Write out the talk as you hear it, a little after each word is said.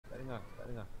dengar.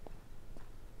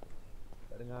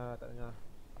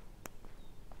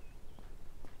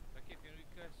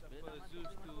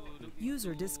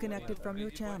 User disconnected from your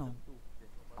channel.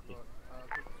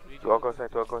 Tuan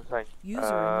konsign. User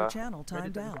in your channel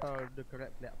timed out. The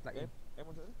correct plug-in.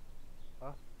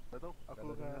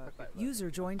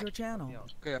 User joined your channel.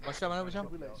 Okay, Basham mana Basham?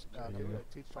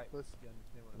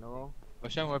 No.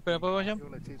 Basham weapon apa Basham?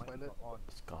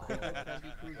 Scar.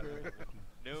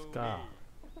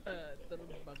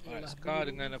 Scar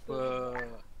dengan apa?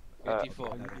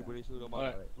 84.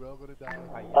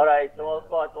 Alright, small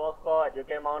squad, you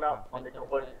can mount up on the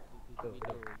chopper.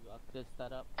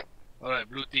 Alright,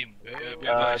 blue team.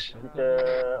 Bias.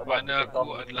 Partner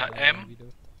aku adalah M.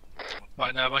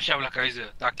 Partner Basham lah Kaiser.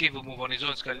 Takif will move on his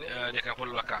own sekali, dia akan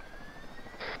follow belakang.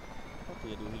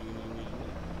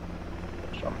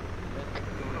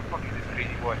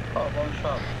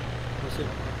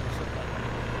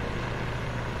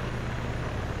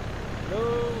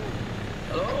 Hello.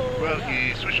 Well,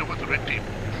 he switched over to red team.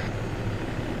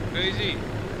 Crazy.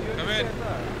 Come in.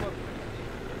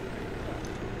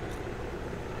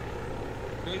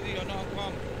 Crazy, you're not on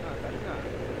com.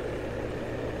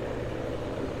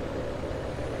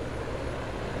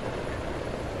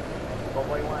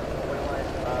 Convoy 1,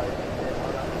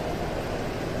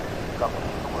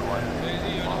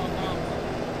 Crazy, you're not on com.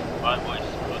 Alright boys,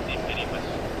 blue team getting us.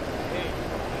 Hey.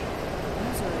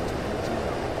 User entered your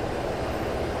channel.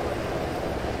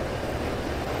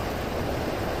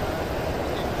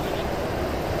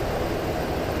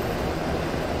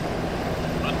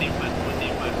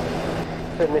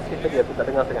 Message tadi aku tak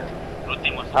dengar sangat.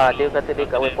 Dia kata dia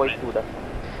kat waypoint 2 dah.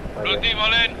 Blue team all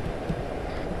in.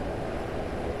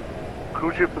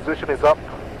 Cruise ship position is up.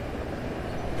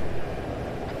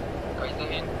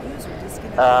 User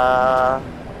disconnected.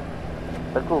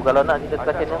 Teguh kalau nak kita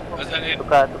tukar channel.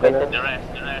 Tukar channel.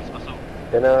 The rest masuk.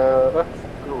 Kena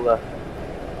crew lah.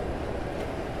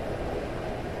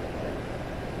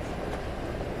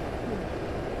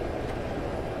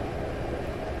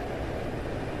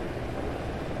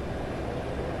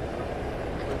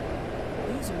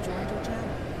 User joined your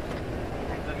channel.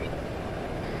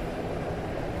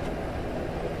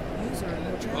 User in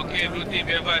your channel. Okay, blue team,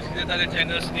 be advised, kita tak ada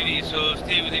channel sendiri, so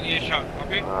stay within earshot,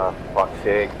 okay? Fuck's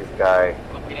sake, this guy.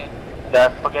 Okay. Dah,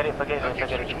 forget it. Okay,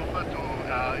 switch over to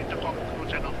intercom crew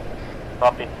channel.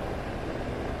 Copy.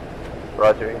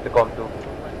 Roger, intercom 2.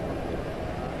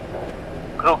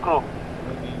 Crew.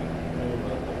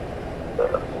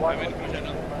 I'm in the crew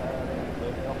channel.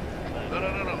 No,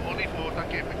 only for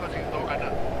Takif because he's no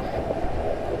gunner.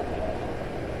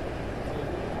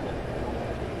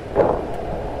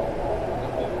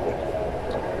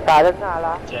 Tak dengar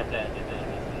lah.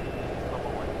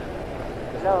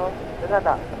 Hello, dengar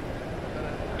tak?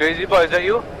 Crazy boy, is that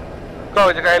you?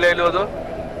 Kau cakap hello tu?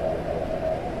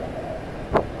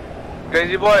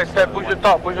 Crazy boy, step push the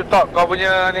top. Kau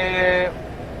punya ni...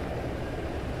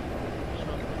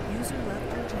 User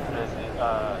left your channel.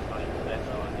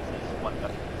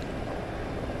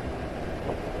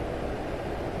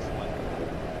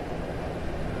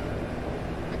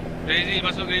 Crazy,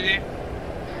 masuk Crazy.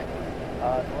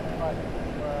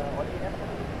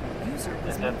 User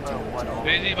was moved to your channel.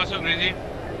 Crazy, masuk Crazy.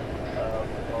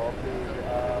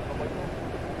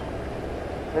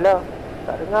 Hello,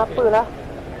 tak dengar apa lah.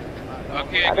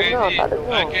 Okay, Tak Crazy, dengar, tak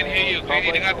dengar. I can hear you. Crazy,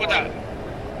 dengar aku tak?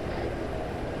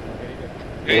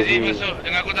 Crazy, masuk,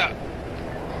 dengar aku tak?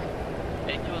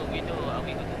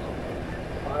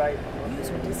 Alright.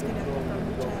 User disconnected from your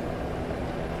channel.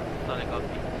 Sorry,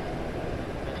 copy.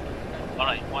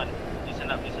 Alright, one,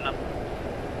 listen up.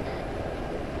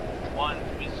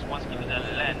 Once kita dah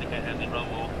land dekat LZ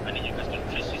Bravo, I need you guys to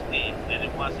 360, and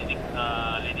then once ini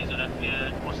ladies sudah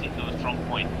clear, proceed to strong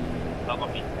point. Kau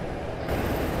copy.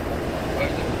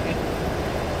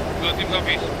 Blue team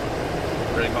copies.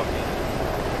 Very copy.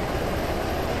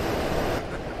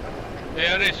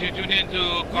 Hey Aris, you tune in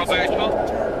to Cowboy Actual?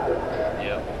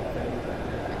 Yeah.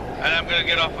 And I'm gonna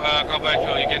get off Cowboy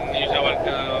Actual. You can use that one,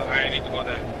 I need to go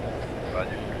there.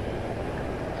 Roger.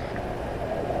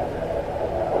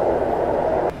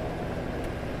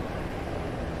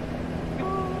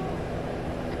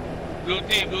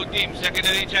 Blue team,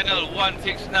 secondary channel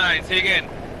 169. Say again,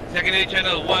 secondary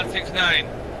channel 169.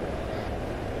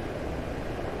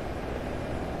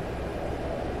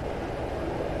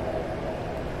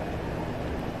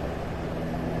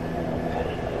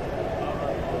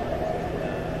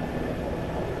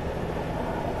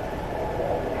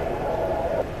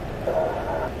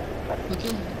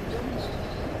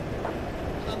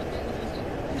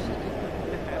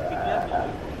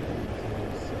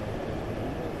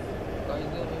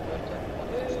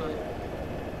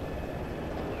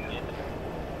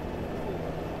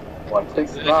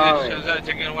 169. Shazad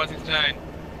checking on 169.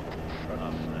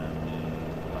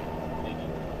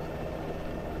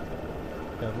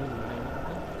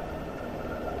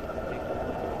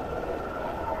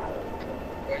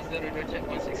 Geyser, radio check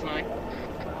 169.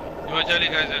 Lima Charlie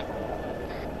Geyser.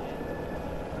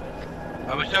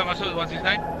 Abang Syah masuk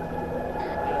 169.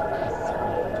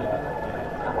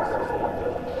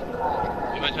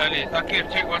 Lima Charlie. Takir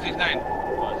check 169.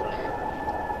 Boss,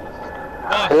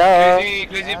 Hello.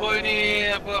 crazy boy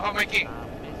ni apa hot miking?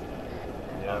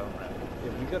 Yeah,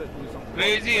 we gotta do something.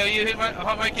 Crazy, are you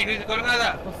hot miking? Crazy, kau dengar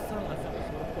tak?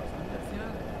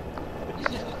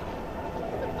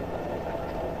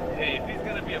 Hey, if he's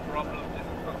gonna be a problem, just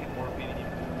fucking morphine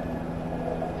him.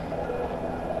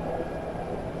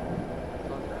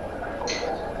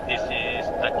 This is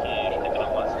Taki, taking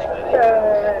on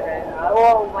 169.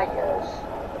 Oh my gosh.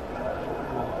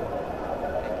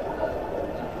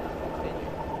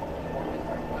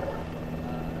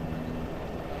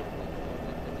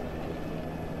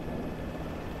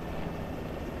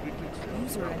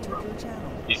 User entered your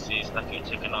channel. This is Taki,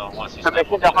 checking on 169.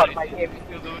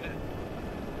 Still doing it.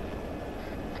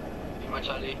 Lima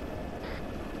Charlie.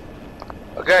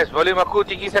 Guys, volume aku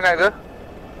tinggi sangat ke?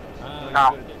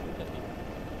 Nah.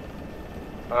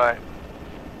 Alright.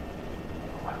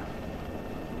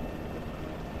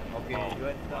 Okay,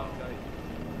 UN down, guys.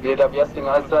 Dia dah biasa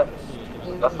dengan Azad.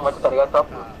 Rasa macam tak ada rasa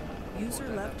apa. User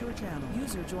left your channel.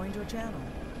 User joined your channel.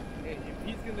 Hey, if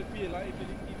he's gonna be a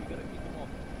liability, we gotta keep him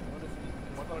off. Honestly, just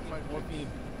fucking morphine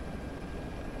him.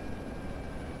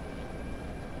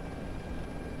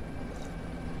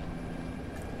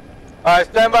 Alright,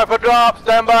 stand by for drop.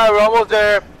 Stand by, we're almost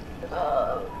there.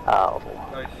 Ow.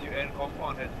 Guys, UN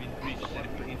compound has been breached and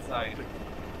we're inside.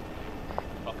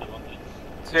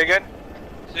 Say again?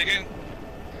 Say again.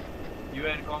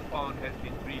 UN compound has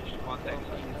been breached. Contact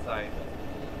inside.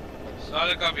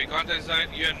 Solid copy. Contact site,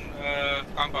 UN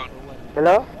compound.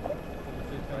 Hello?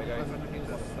 Alright, guys.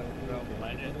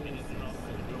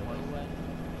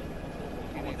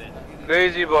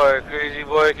 Crazy boy,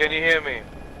 can you hear me?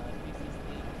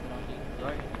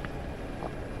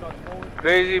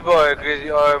 Crazy boy,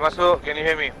 alright, masuk, can you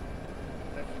hear me?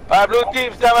 Alright, blue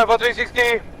team, stand by for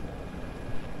 360.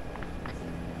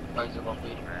 Geyser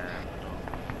copy.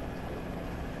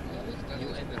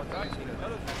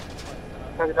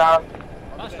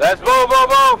 Let's move,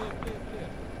 move!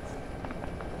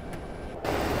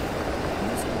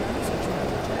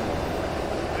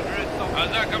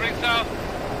 Azhar coming south.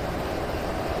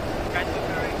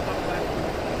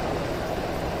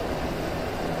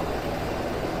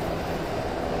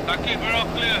 Takir, we're all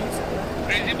clear.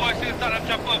 Crazy boy still start up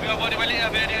chopper. Biar bawa dia balik lah,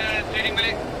 biar dia training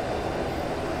balik.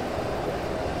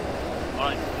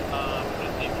 Alright,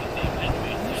 proceed,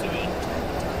 anyway.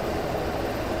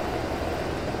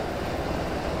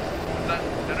 That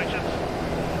direction.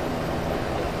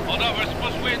 Hold on, we're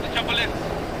supposed to wait in the chopper left.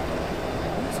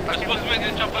 We're supposed to wait in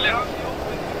the chopper left.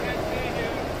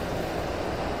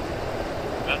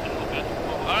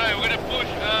 Alright, we're gonna push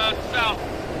south.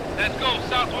 Let's go,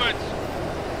 southwards.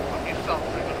 Okay, south.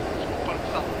 We're gonna go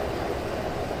south.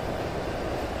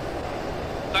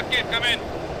 Takir, come in.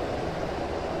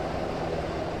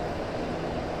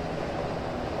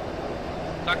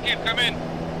 Takir, come in.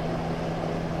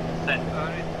 Set.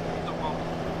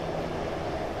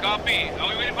 Copy. Are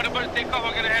we waiting for the bird to take off?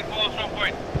 We're gonna head for a strong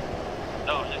point.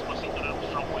 No, let's proceed to the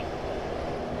strong point.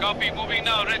 Copy, moving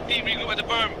now. Red team, regroup at the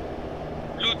berm.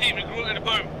 Blue team, regroup at the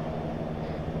berm.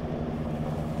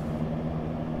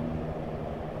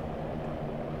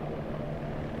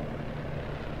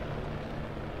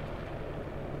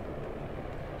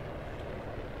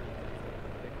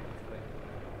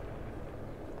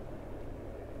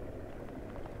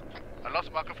 I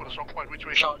lost marker for the strong point. Which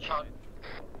way? Shout.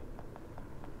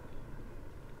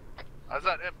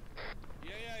 Azad, M.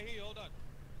 Yeah, here, hold on.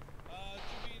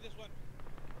 Should be this one.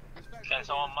 Can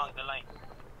someone mark the line?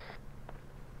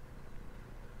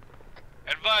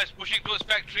 Advise, pushing towards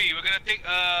factory. We're gonna take,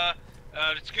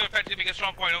 secure factory, make a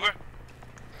strong point, over.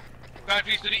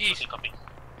 Factories to the east. Copy.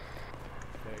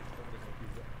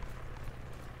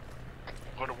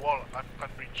 Got a wall,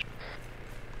 can't reach.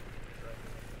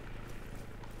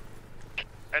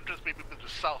 Entrance maybe to the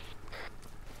south.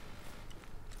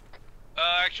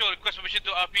 Actual request permission to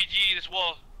RPG this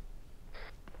wall.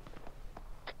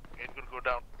 Ain't gonna go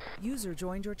down. User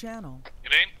joined your channel. You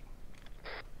in?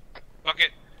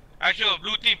 Bucket. Actual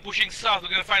blue team pushing south. We're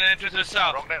gonna find an entrance to the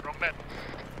south. Wrong net.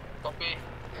 Copy.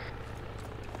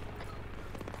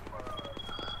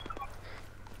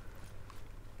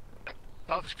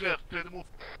 South is clear the move.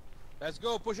 Let's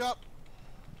go, push up.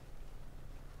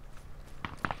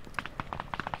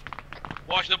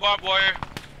 Watch the barbed wire.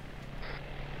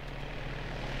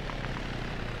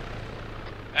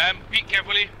 Peek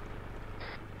carefully.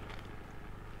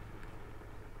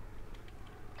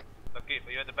 Okay,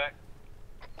 are you at the back?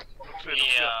 Yeah,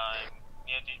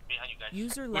 I'm near behind you guys.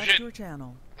 User Push left it. your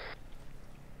channel.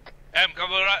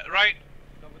 Cover right.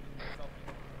 Cover to the south.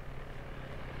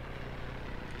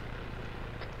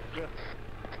 Clear.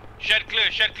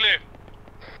 Shed clear.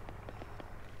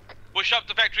 Push up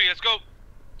the factory, let's go.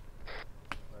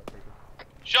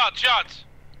 Shots.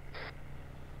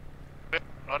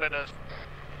 Not at us.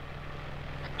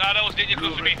 Nah, that was danger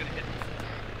close to me.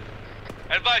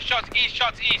 Advise, shots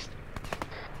east.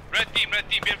 Red team,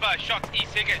 be advised, shots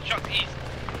east, say again, shots east.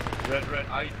 Red.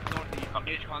 I don't need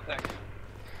engage contact.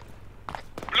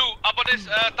 Blue, up on this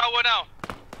tower now.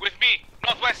 With me,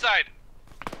 northwest side.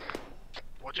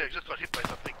 Watch it, I just got hit by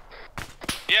something.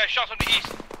 Yeah, shots on the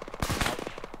east.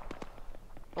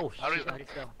 Oh Harris shit, down.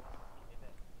 Harris down.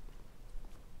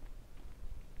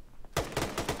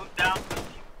 Move down,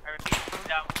 move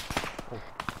down.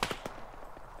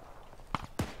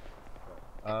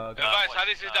 Advise,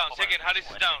 Harris is down, say again, Harris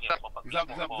is down. Zap.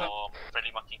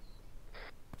 Friendly marking.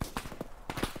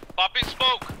 Popping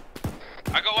smoke.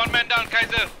 I got one man down,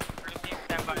 Kaiser. Blue team,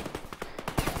 stand by.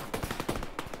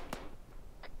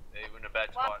 Hey, we're in a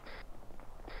bad spot.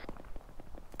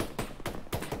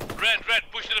 Red,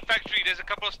 push to the factory. There's a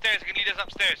couple of stairs, you can lead us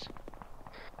upstairs.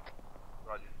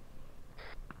 Roger.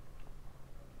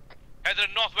 Head to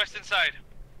the northwestern side.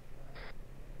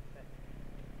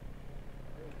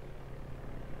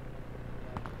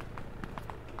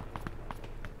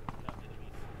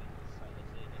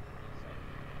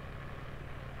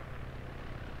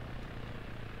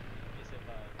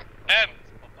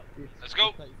 Let's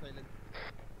go.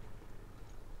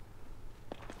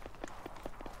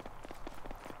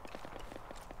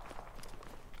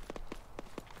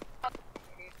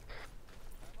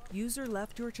 User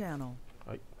left your channel.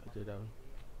 Ay, kerja down.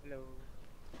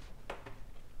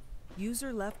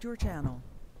 User left your channel.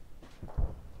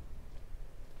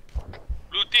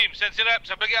 Blue team, send it up.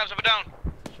 Siapa lagi up, siapa down?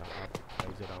 Shut up.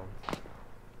 Kerja down.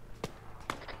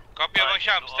 Copy Abang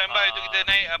Syam, stand by untuk kita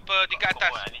naik apa tingkat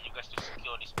atas. I need you guys to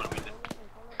secure this perimeter.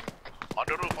 On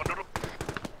the roof.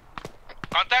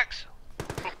 Contacts.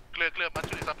 Clear.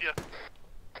 Mansur is up here.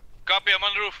 Copy, I'm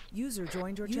on the roof. User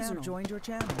joined your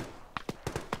channel.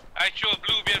 Actual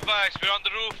Blue, be advised, we're on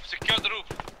the roof. Secure the roof.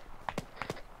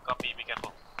 Copy, be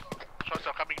careful. Shots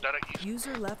are coming direct east.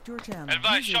 User left your channel.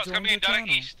 Advise, User shots joined coming in your direct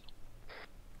channel. east.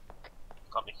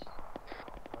 Copy.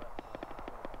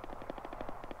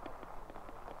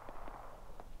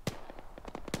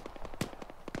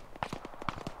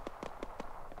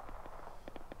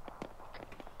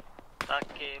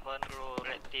 Okay, one row,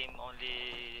 red team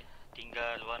only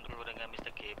tinggal one row dengan Mr.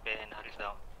 K, Ben Haris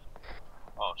down.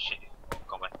 Oh shit,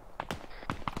 come on.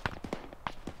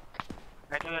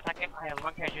 Metro attacking, I have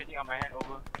one casualty on my head,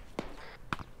 over.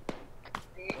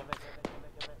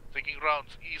 Taking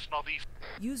rounds, east, northeast.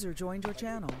 User joined your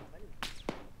channel.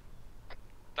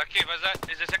 Takif, Azad,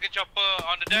 is the second chopper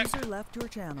on the deck? User left your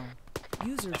channel.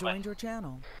 User joined your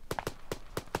channel.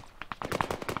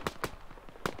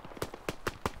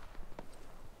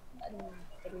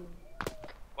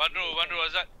 One row,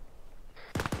 Azad.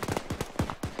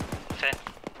 Send.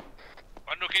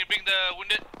 One row, can you bring the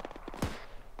wounded?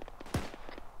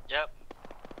 Yep.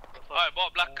 Alright, bawa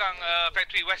belakang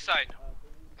factory west side.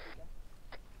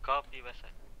 Copy, west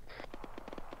side.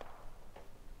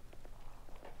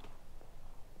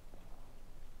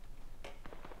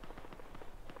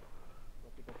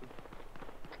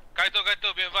 Kaito,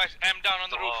 be advised, M down on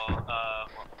the roof.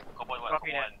 Cowboy 1,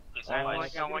 Copy that. please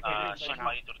advise, shift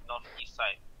fire to the northeast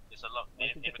side. There's a lot,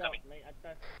 enemy coming.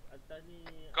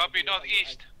 Copy,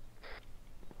 northeast.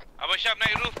 Abang Syam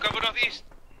naik roof, cover northeast.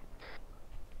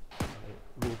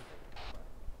 Roof.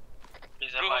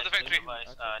 Please Roof of the factory.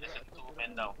 advise, there's a 2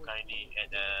 men down currently at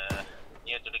the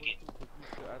near to the gate.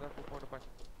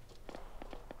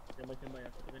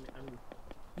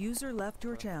 User left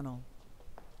your channel.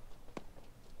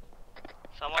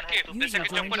 Someone has Takif, to the User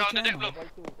second joined chopper your on the deck channel. belum?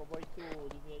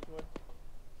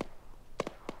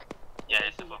 Yeah,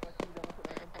 it's above.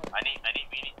 We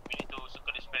need to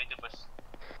secure this perimeter first.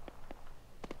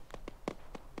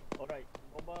 Alright,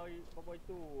 Cowboy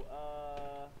 2,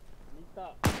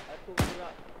 minta atuk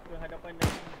gerak ke hadapan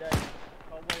Nabi dan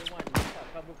Cowboy 1 minta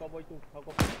cover Cowboy 2. How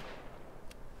copy?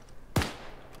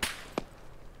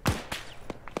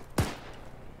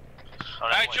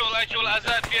 Actual,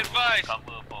 Azad, be advised.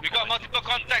 We got multiple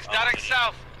contacts direct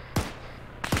south.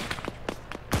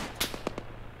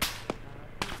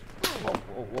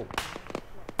 Whoa.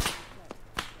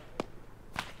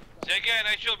 Say again,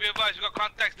 I should be advised, we got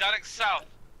contacts direct south.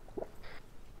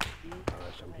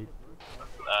 Syam hit.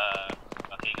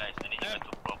 Okay guys, I need you guys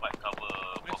to provide cover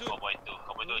for Cowboy 2.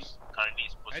 Cowboy 2 is currently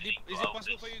proceeding to Is it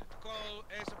possible for you to call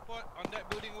air support on that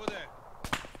building over there?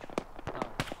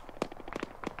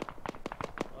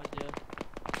 Roger.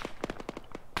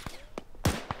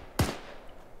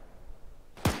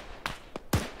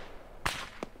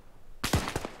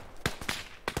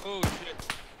 Oh shit.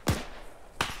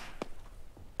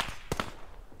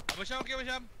 Abang Syam, okay Abang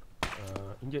Syam?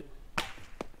 Injured.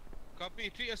 Copy,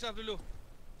 treat yourself dulu.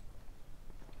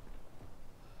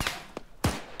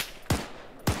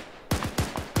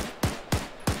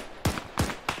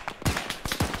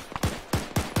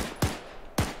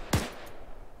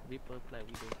 Reaper fly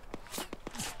widow.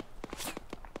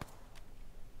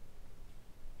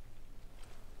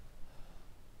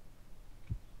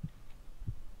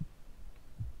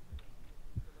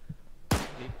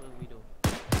 Reaper widow.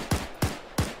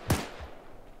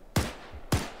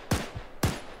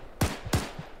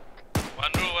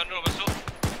 One row masuk.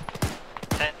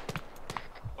 10.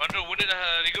 One row wounded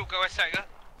dah regroup kat west side ke?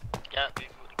 Ya,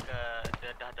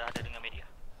 dah ada dengan media.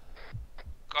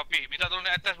 Copy, minta tolong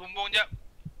naik atas bumbung jap.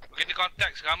 Kita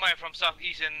contact ramai from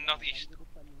southeast and northeast.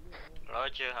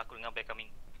 Roger, aku dengan back coming.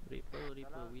 Reaper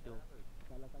widow.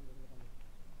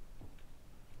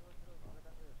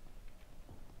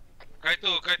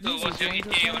 Kaito, what's your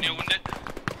ETA on your wounded?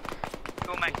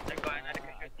 Go Mike, I got another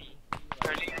casualty.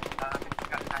 Early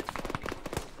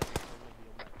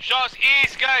Shots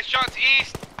east guys, shots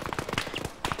east!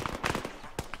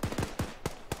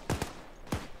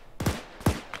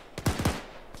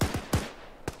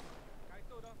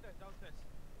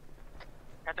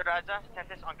 Kato Raza,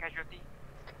 status on casualty.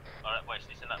 Alright boys,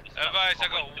 listen up. Advice, I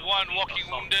got one walking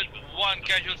wounded, one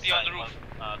casualty on the roof.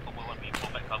 Cowboy 1, we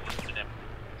provide cover to them.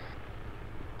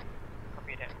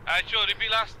 Copy that. Actual, repeat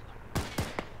last.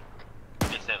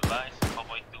 Please advise,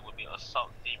 Cowboy 2 will be assault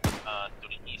team to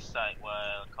the east side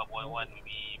while Cowboy 1 will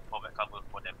be provide cover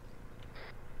for them.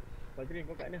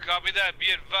 Copy that,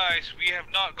 be advised, we have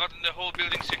not gotten the whole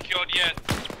building secured yet.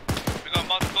 We got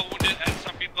multiple wounded and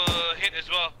some people hit as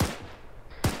well.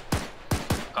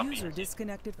 Copy. User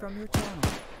disconnected from your channel.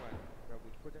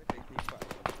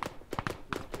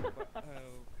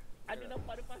 Ada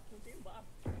nampak depan tu tembak.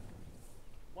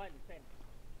 1 10.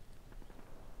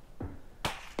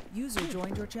 User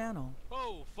joined your channel.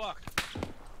 Oh fuck.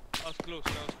 That was close.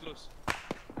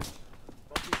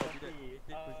 Copy.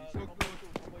 Cowboy 2.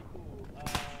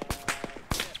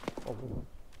 Oh.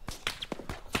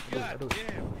 God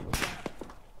damn.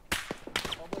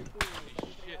 Cowboy 2.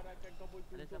 Arahkan Cowboy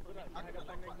 2 untuk gerak ke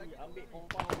hadapan lagi. Ambil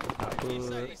compound.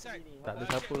 Tak ada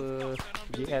siapa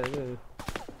GL ke?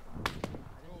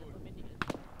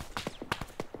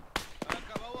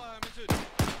 Kat bawah Mansud.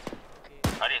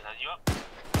 Haris, are you up?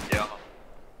 Yeah.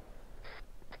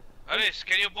 Haris,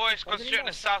 can you boys concentrate on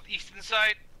the southeastern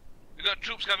side? We got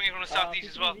troops coming in from the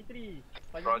southeast as well.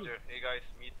 Roger. Hey guys,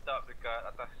 meet up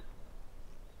dekat atas.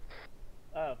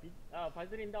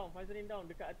 Fazrin down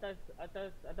dekat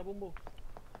atas bumbung.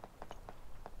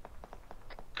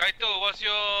 Kaito, what's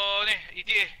your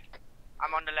ETA?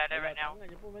 I'm on the ladder right now.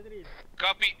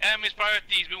 Copy, M is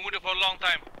priority, he's been wounded for a long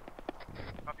time.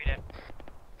 Copy that.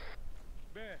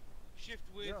 Bear, shift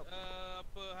with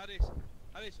Haris.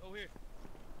 Haris, over here.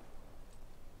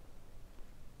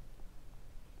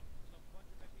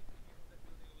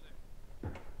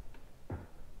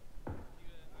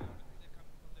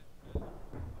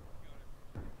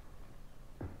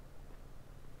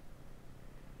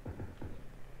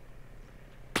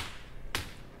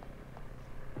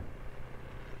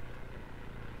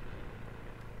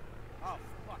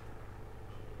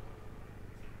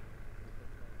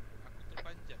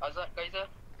 Azad, Kaiser.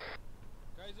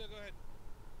 Kaiser, go ahead.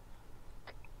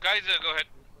 Kaiser, go ahead.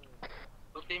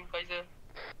 Blue team, Kaiser.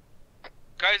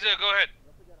 Kaiser, go ahead.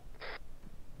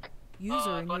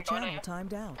 User in your channel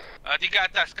timed out. Tiga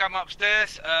atas, come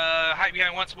upstairs, hide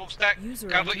behind one smokestack, User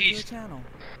cover entered your east. channel.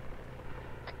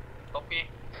 Copy.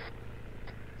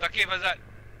 Takif, Azad.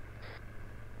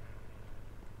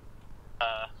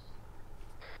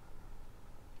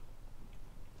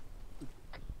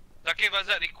 Takif,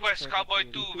 Azad, request Cowboy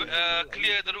 2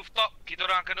 clear the rooftop. Kita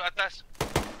orang akan duduk atas.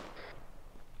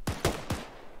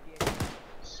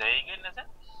 Say again, Azad?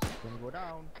 Don't go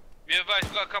down. Be advised,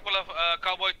 we got a couple of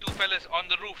Cowboy 2 fellas on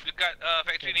the roof dekat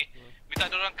factory ni. Minta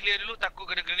diorang clear dulu, takut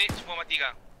kena grenade, semua mati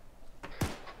kan.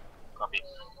 Copy.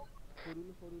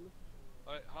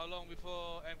 Alright, how long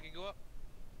before M can go up?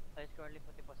 It's currently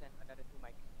 40%, another 2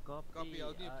 mics. Copy,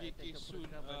 I'll need PK soon.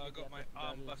 Got my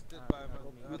arm busted by my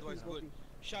otherwise good.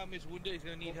 Sham is wounded, he's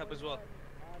gonna need help as well.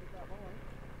 dekat bawah.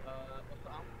 Untuk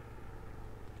arm.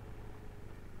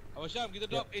 Abang Syam, kita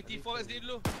drop 84 SD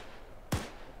dulu.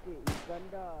 Okey,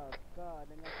 Iskandar, Ka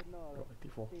dengan Senol.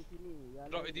 Stay sini. Yang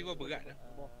Drop lain 84 berat dah.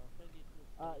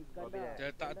 Iskandar.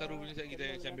 Saya tak atas rumah ni kita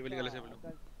ambil balik galas saya belum.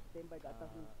 Standby kat atas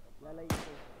ni. Yang lain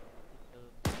tu.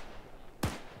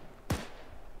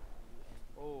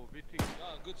 Oh, breathing.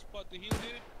 Good spot to heal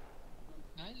dude.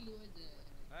 Halo aja.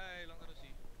 Hai, long time no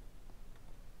see.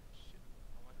 Shit.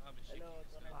 My arm is shaking. Hello,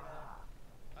 Tuan Aida.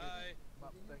 Hai.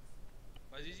 Thanks.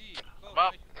 Mas Zizi, kau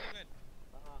Maaf. main shooting kan?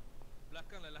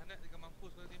 Belakang lah Lahnat dengan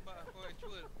mampus kau tembak kau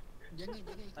actual. Jangan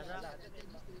ikut.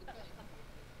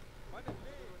 Mana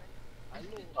boleh?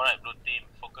 Alright, blue team,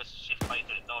 focus shift fire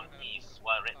to the northeast,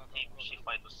 while red team shift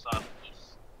fire to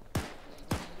southeast.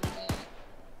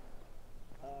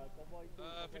 Cowboy tu.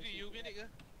 Fitri, you medic ke?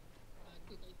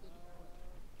 Aku tak ikut.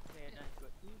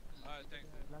 Thanks.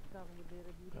 Belakang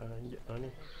bendera biru.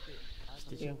 Ni.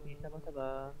 Station.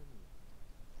 Sabar.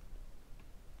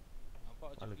 Nampak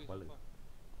Kepala, kepala.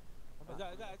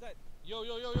 Azad. Yo.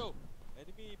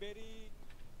 Enemy bearing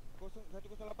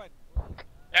 108.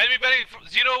 Enemy bearing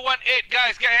 018,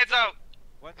 guys, get heads out.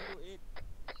 108.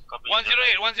 Copy.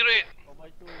 108.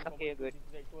 Cowboy tu. Okay, good.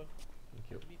 Thank you.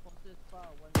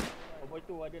 Cowboy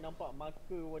tu ada nampak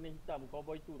marker warna hitam.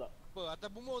 Cowboy tu tak? Apa? Atas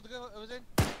bumur tu ke, Abang?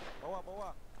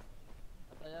 Bawah.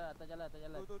 Atas jalan.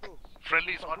 Tu.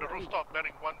 Friendlies on the rooftop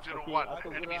bearing 101.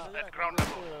 Enemies at ground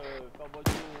level. Cowboy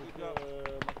tu ke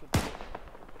masuk tu.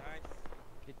 Nice.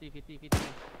 Fiti.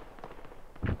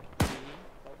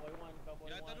 Cowboy 1.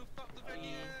 Yang atas rooftop tu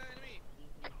friendly ke enemy?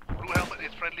 Blue helmet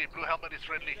is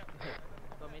friendly.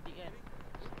 Kau medic kan?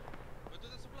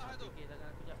 Betul tu sebelah tu. Okey, takkan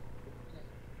aku jap.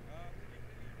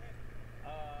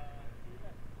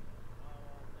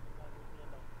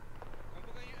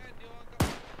 Kampungkan UN, dia orang kat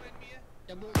enemy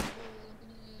Cabut yang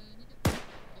punya ni tu.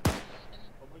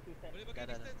 Cowboy tu set. Boleh pakai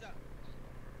distance tak?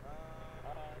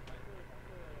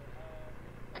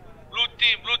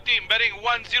 Blue team, bearing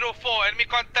 104, enemy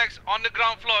contacts on the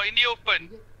ground floor in the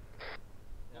open. 200?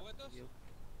 570.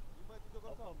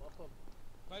 Apa?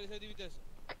 570 meters.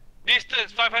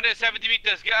 Distance 570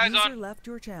 meters, get eyes User on. left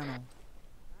your channel.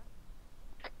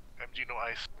 MG no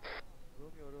ice.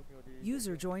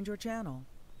 User joined your channel.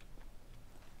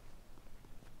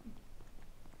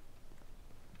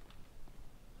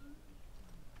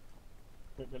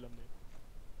 Dalam ni.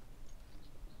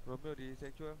 Romeo di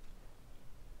sexual.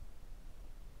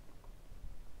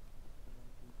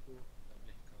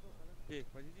 Okay,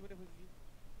 Fazizi mana Fazizi?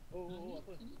 Oh,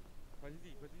 apa?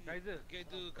 Fazizi. Kaiser, get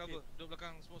to cover. Duduk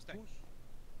belakang smoke stack.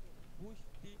 Push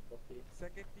team,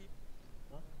 second team.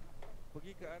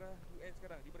 Pergi ke arah UN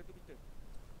sekarang, 500 meter.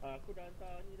 Aku dah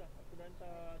hantar ni dah. Aku dah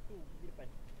hantar tu pergi depan.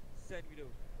 Send video.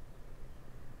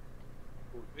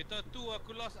 Meter 2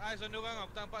 aku lost eyes on diorang,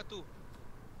 aku tak nampak tu.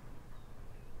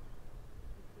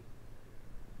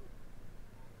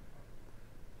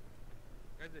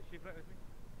 Kaiser, shift right with me.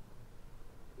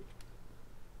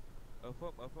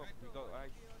 Affirm, we got eyes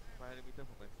 500 meter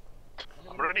from us.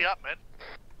 I'm already up, man.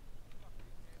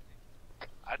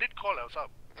 I did call, I was up.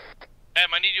 I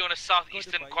need you on the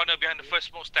southeastern corner behind the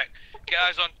first smoke stack. Get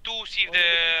eyes on 2, see if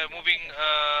they're moving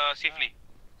safely.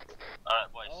 Alright,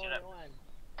 boys, sit up.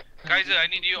 Kaiser, I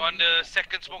need you on the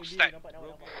second smoke stack.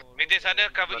 Maintain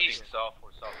sana, cover east. South or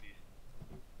southeast.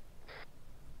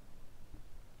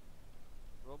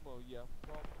 Romo, you are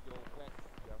from your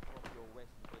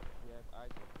west. We have eyes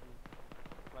on you.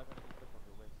 500 meters from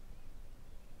the west.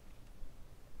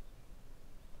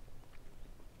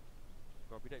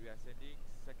 Copy that, we are sending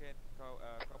second cowboy.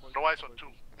 No eyes on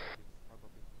 2.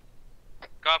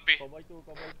 Copy. Cowboy tu.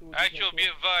 Actual, be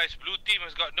advised, blue team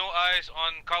has got no eyes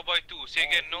on Cowboy 2. Say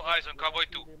again, no eyes on Cowboy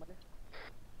 2.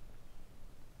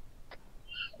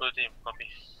 Blue team,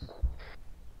 copy.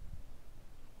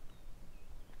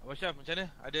 Abang Syam, macam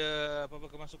mana? Ada apa-apa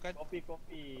kemasukan? Copy.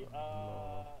 Copy.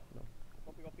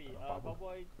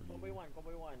 Cowboy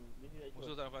 1. This is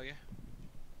Musuh tak nampak lagi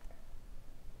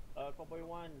Cowboy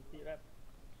 1, sit rep.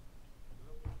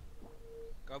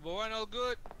 Cowboy 1 all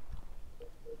good.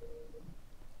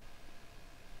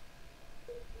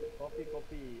 Copy.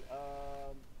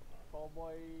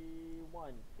 Cowboy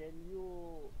 1, can you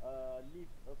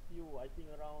leave a few, I think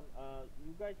around,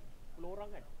 you guys 10 orang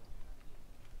kan?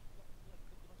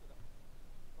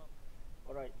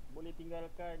 Alright, boleh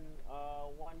tinggalkan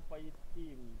one fire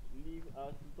team, leave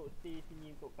untuk stay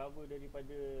sini untuk cover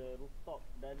daripada rooftop,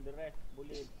 dan the rest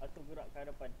boleh atau gerak ke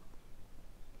hadapan.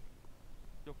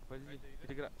 Jom, Fazizi,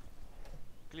 kita gerak.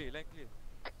 Clear, line clear.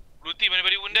 Blue team,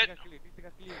 anybody wounded?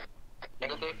 Tengah clear.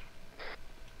 Negative.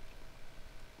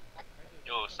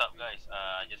 Yo, what's up guys?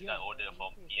 I just got order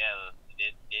from PL.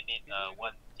 They need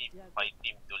one team, 5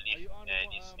 team to leave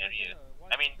this area.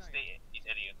 I mean, stay in this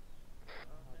area.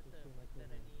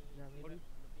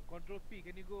 Control P,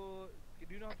 can you go?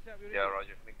 Do you know how to set up your Yeah,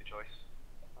 Roger. Make the choice.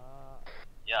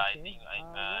 Yeah, I think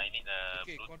I need a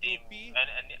blue team and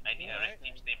I need a red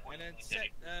team stay put And then in this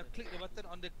set, area. click the button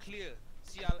on the clear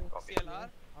CLR.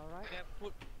 Alright. Then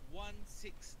put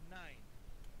 169.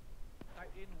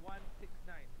 Type in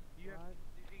 169. You have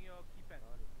using your keypad.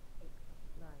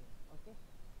 9. Okay.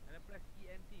 And then press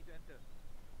ENT to enter.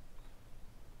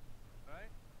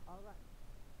 Alright? Alright.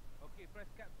 Okay, press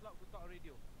caps lock to talk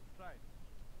radio. Try.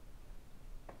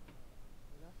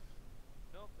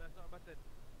 No, that's not a button.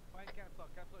 Find caps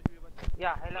lock. Caps lock should be a button.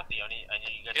 Yeah, hello. I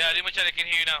need you guys. Yeah, Limachan, I can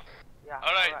hear you now. Yeah.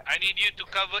 Alright, I need you to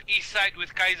cover east side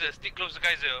with Kaiser. Stick close to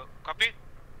Kaiser. Copy?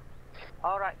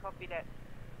 Alright, copy that.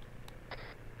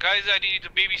 Kaiser, I need you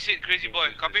to babysit Crazy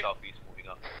Boy. Copy? Southeast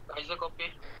moving up. Kaiser copy.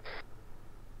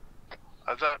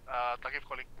 Azad, Takif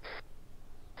calling.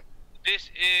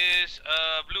 This is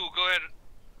Blue. Go ahead.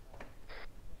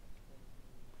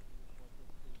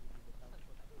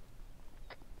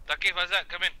 Takif, Azad,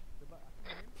 come in.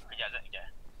 Kejap, Azad, kejap.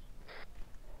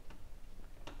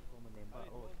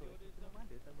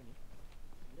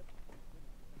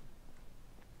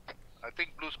 I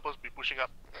think Blue's supposed to be pushing up.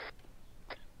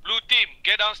 Blue team,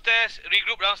 get downstairs.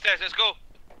 Regroup downstairs. Let's go.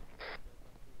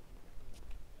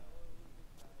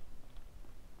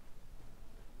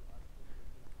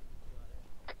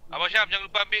 Abang Syam, jangan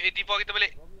lupa ambil 84 kita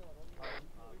balik.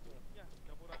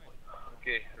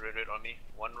 Okay, red on me.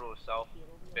 1 row south,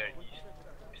 bear east.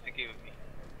 Mr. K with me.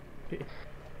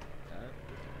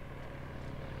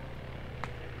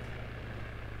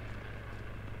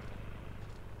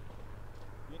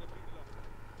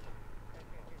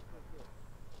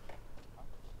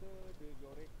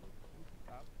 Your red team moving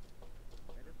up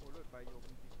and then followed by your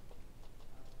blue team.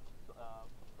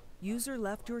 User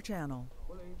left your channel.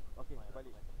 Okay,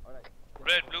 balik. Alright.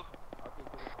 Red, blue. Okay,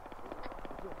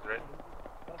 Red.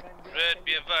 Red,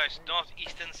 be advised.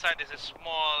 Northeastern side is a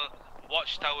small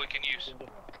watchtower we can use.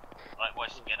 Alright,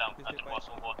 boys, get down. To the walls,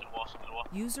 to the walls, to the walls.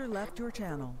 User left your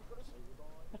channel.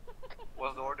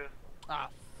 What's the order?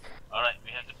 Alright,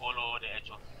 we have to follow the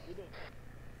actual.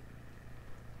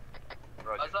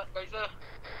 Roger. Azad, Kaiser.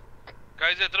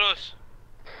 Kaiser terus.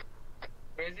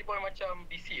 Crazy Boy macam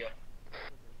DC lah.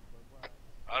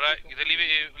 Alright, kita leave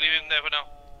him there for now.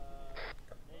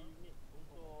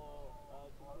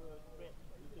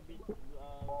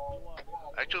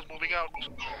 Actual's moving out.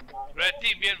 Red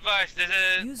team, be advised. There's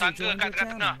a User tangga joined kat your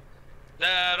tengah-tengah. channel.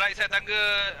 The right side tangga,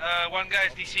 one guy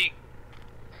is DCing.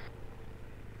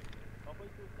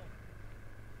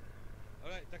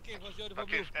 Alright, Takif, what's your order for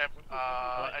blue? Takif,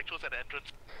 actual's at the entrance.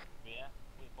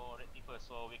 Wait for red team first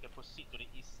so we can proceed to the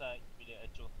east side with the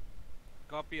actual.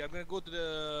 Copy, I'm gonna go to the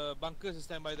bunkers and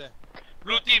stand by there.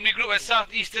 Blue team, regroup at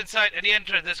southeastern side at the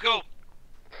entrance. Let's go.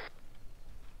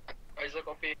 Kaiser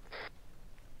copy.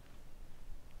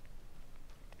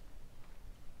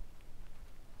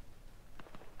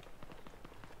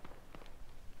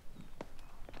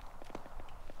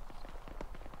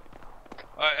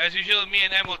 Alright, as usual, me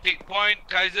and Em will take point.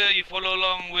 Kaiser, you follow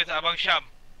along with Abang Syam.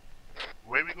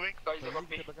 Where are we going? Kaiser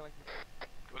copy.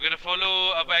 We're gonna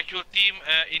follow our actual team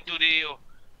into the AO.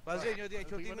 Fazil, you're the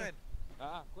actual team kan?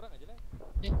 Kurang aja lah.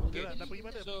 Okay, nak pergi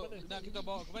mana? So, nak kita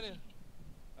bawa ke mana?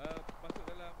 Masuk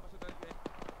dalam UN.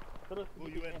 Terus Go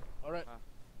UN. Alright.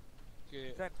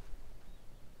 Okay.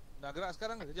 Nak gerak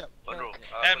sekarang ke? Sekejap. One row.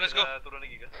 Em, let's go. Turun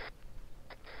lagi ke?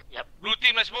 Yep. Blue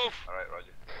team, let's move. Alright,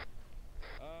 Roger.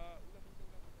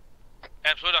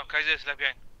 Em, slow down. Kaiser is left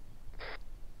behind.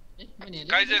 Mana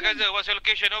ada? Kaiser, what's your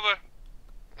location? Over.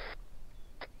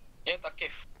 Ya, Takif.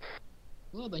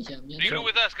 Oh, Abang Syam. Regroup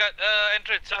with us kat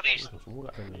entrance, southeast. Semua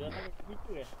kat sana.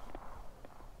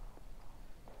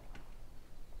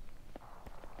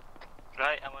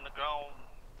 Right, I'm on the ground.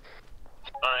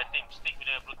 Alright, team, stick with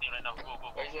the blue team right now. Go,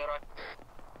 go, go. Kaiser right.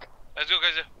 Let's go,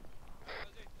 Kaiser.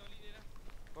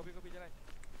 Copy, jalan.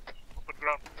 Open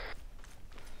ground.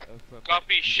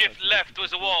 Copy, shift left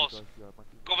towards the walls.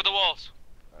 Cover the walls.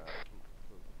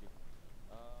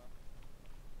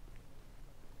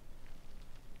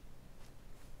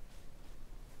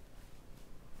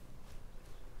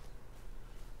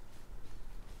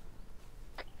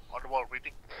 On the wall,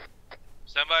 waiting.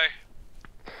 Stand by.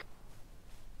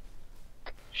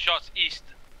 Shots east.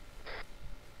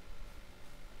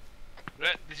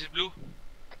 Red, this is blue.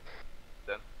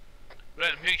 Done.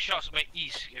 Red, make shots by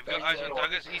east. You've got eyes on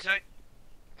targets east side.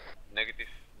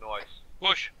 Negative. No eyes.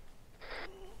 Push.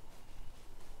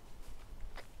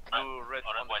 Blue, red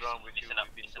on the boys, ground with you. listen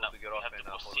up, We've been listen told up. to get We off have and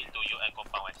to follow proceed you. to UN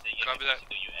compound. I say again, Copy we that.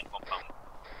 proceed to UN compound.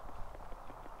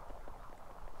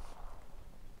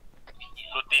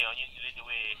 Blue team, I need to lead the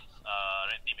way.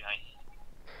 Red team behind.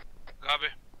 Copy.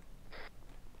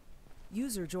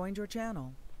 User joined your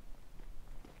channel.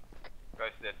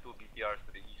 Guys, there are 2 BTRs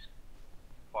to the east.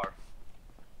 Far.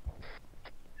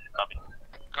 Copy.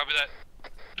 Copy that.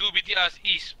 2 BTRs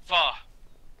east, far.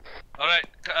 Alright,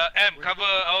 M, cover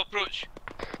our approach.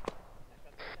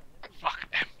 Fuck,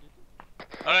 M.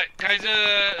 Alright, Kaiser,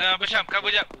 Basham, cover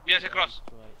jap, biar saya cross.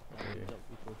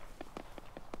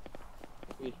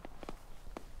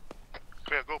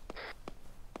 Clear, go.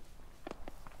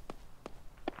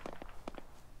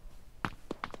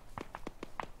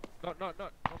 Not.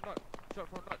 Shot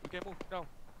from not. We can move now.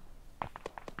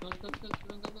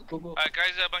 Go. Alright,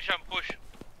 Kaiser, Basham, push.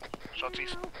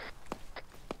 Southeast.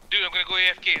 Dude, I'm gonna go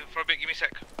AFK for a bit, give me a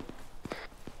sec.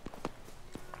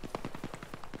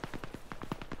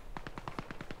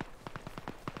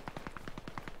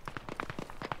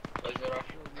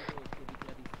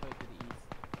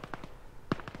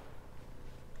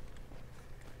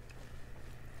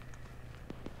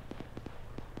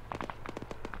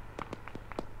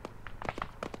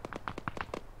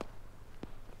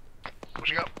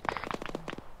 Pushing up.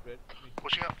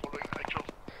 Pushing up, following actual.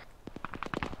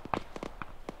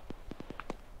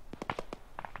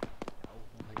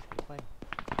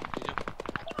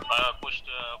 Push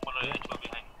the follow actual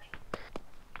behind.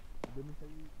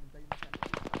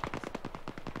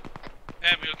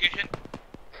 M, location?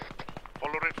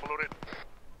 Follow red.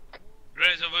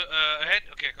 Red is over, ahead?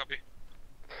 Okay, copy.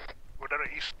 Go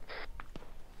direct east.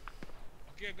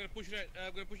 Okay, I'm gonna push right.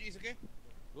 I'm gonna push east, okay?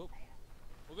 Go.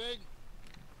 Moving.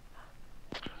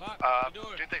 Mark, the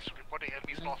door. JTEX reporting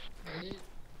enemies north.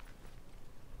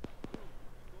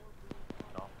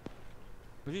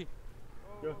 Pergi.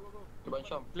 Yo.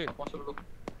 Clear.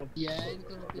 Ya, ini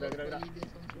kalau gerak leader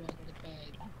semua ke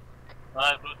depan.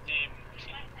 Alright, blue team.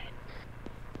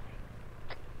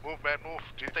 Move, man, move.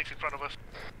 JTEX in front of us.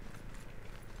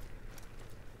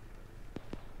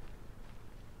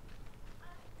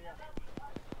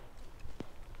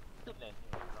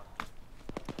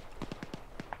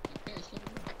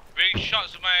 Bring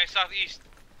shots to my southeast.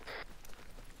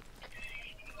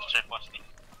 Check posting.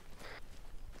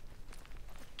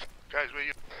 Guys, where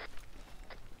you?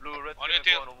 Blue, red, on your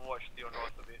tail. On watch to your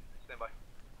north a bit. Stand by.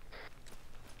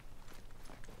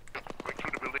 Going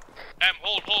through the building. M,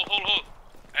 hold.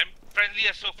 I'm friendly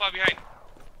as so far behind.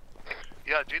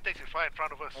 Yeah, JTEX is far in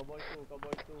front of us. Cowboy 2.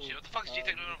 Shit, what the fuck is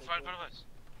GTEC doing in front of us?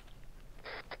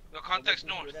 Your contact's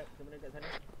north.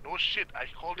 No shit, I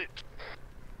called it.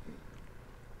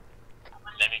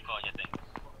 Let me call your thing.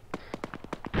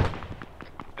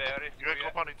 There is. UN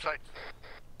compound inside.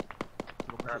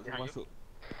 Masuk.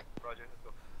 Roger, let's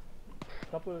go.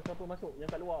 Siapa masuk yang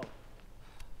kat luar?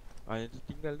 Yang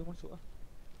tertinggal tu masuk lah.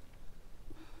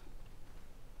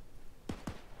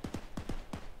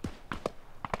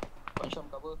 Basham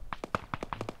cover.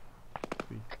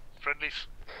 Friendlies.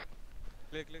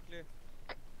 Clear.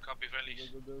 Copy, friendlies.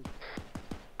 Go.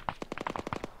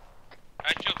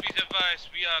 Actual, please advise,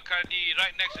 we are currently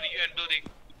right next to the UN building.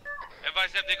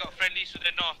 Advise them they got friendlies to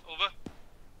the north, over.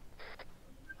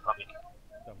 Copy.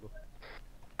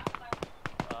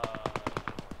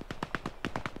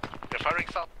 They're firing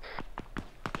south.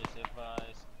 Please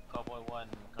advise, Cowboy 1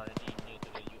 currently near to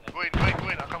the UN. Go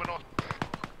in, I'm coming north.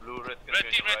 Blue, red, Red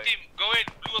team, go in,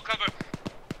 blue will cover.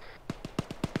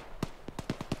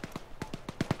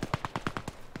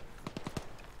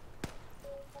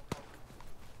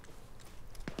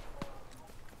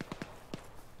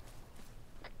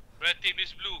 Red team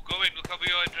is blue, go in, we'll cover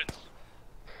your entrance.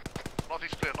 North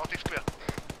is clear.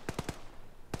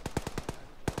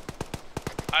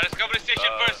 Alright, let's cover the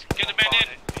station first, get the men in.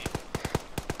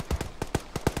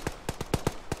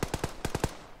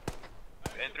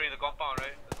 Entering the compound,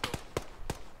 right?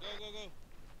 Let's go. Go.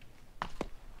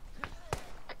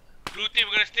 Blue team,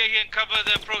 we're gonna stay here and cover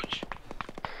the approach.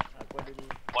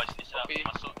 Watch this up,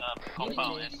 masuk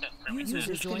compound and set User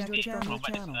perimeter. disconnected from your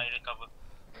channel. Recover.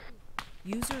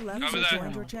 User left Cover or that.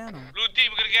 joined your channel. Blue team,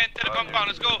 we're gonna get into the compound,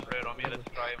 let's go. Red on me, let's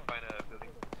try and find a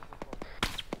building.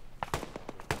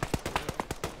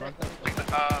 Blue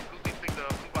team, take the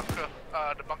blue bunker.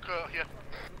 The bunker here.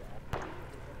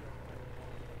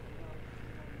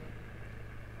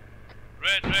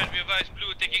 Red, we advise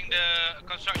blue taking the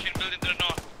construction building to the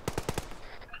north.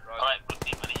 Alright, blue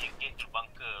team, I need you get to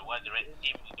bunker while the red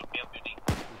team into mail building.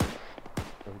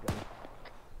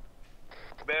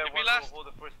 Bear Maybe one last. will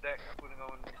hold the first deck. I'm putting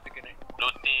on sticking it.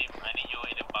 Blue team, I need you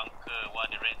in the bunker while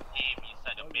the red team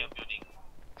inside the mail building.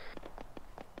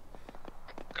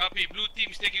 Copy, blue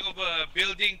team's taking over a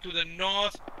building to the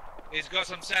north. It's got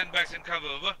some sandbags and cover,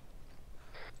 over.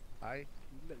 Hai,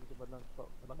 gila gitu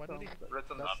Mana ni?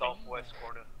 Red's on the southwest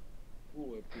corner.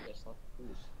 Dah satu.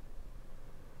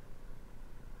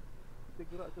 Kita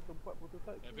gerak ke tempat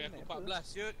prototype. Tapi aku 14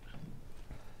 shoot.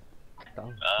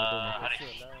 Arif.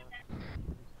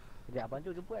 Sekejap, abang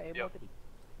Joe jumpa Airborne tadi.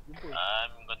 Jumpa.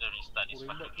 I'm gonna restart this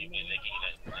fucking email lagi.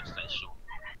 Let's start show.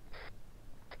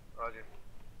 Roger.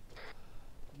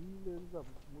 Gila Zam,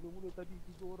 mula-mula tadi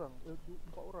 3 orang,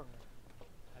 4 orang.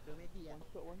 Ada medi yang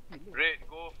shot one kill. Red,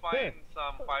 go find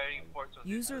some firing ports on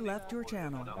User left your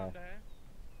channel.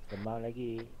 Kembang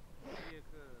lagi. Ya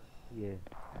ke? Ya.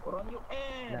 Orang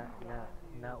UN.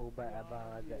 Nak ubat abang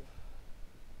agak.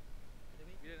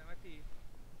 Bila nak mati?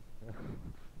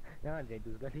 Jangan macam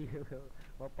itu sekali.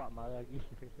 Bapak marah lagi.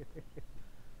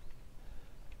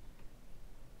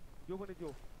 Jom mana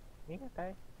Jom? Ni kan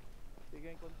Kai?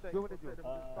 Dengan kontak. Jom mana Jom?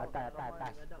 Atas.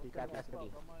 Di atas tadi.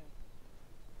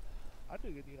 Ada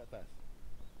ke di atas?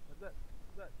 Azad.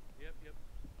 Yep.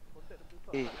 Kontak dia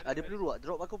besar. Ada peluru tak?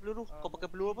 Drop aku peluru. Kau pakai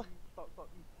peluru apa?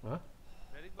 South east. Ha?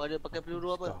 Kau ada pakai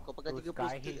peluru apa? Kau pakai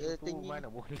 30 tinggi.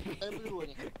 Mana boleh? Ada peluru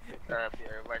ni.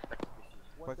 Advice tak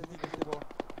Posisi kita bawah.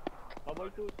 Cowboy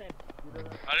tu 10.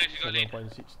 Arif, you got lead.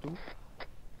 7.62.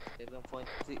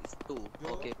 7.62.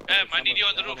 Okay. Mandi dia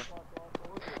on the roof.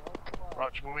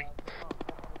 Roger, moving.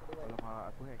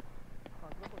 Alamak, aku hack.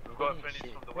 We got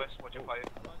friendlies from the west, watch your fire.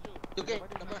 Okay,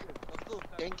 tak apa. Let's go.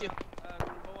 Thank you.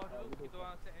 Bawah dulu, kita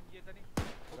orang set MG tadi.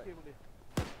 Okey, boleh.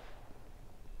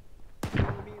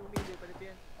 Umi daripada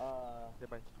PN.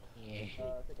 Bye.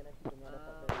 Second night kita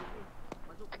dapat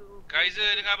masuk peluru. Kaiser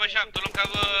dengan Abang Syam, tolong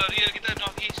cover rear kita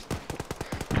north east.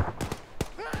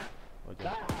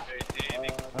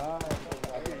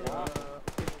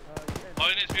 All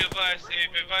units be advised,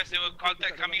 there were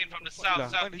contact coming in from the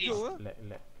south, southeast.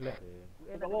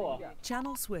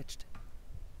 Channel switched.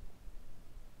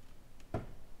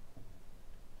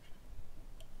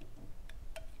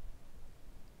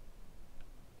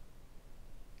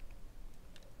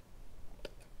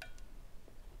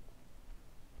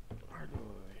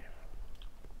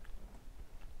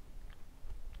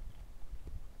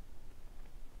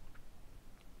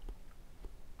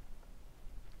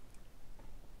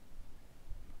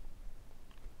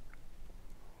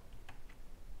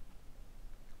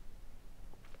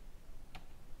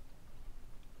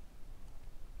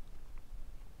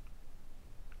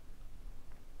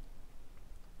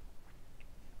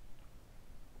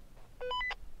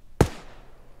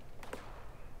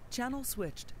 Channel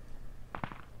switched.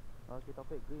 Okay,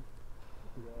 Taufik, green.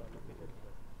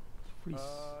 Freeze.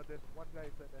 There's one guy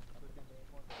inside there.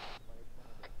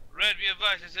 Red, be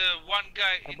advised, there's one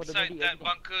guy inside that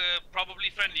bunker, probably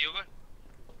friendly, over.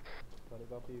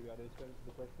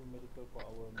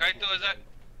 Kaito, is that?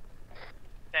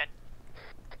 10.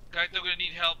 Kaito gonna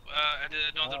need help at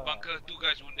the northern bunker, 2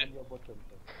 guys wounded.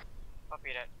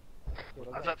 Copy that.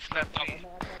 Azad slept up.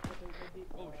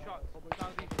 Oh, shot.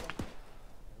 Southeast.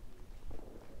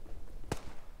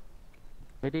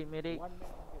 Medic.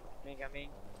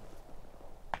 Coming.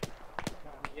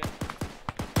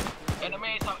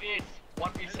 Enemy southeast. One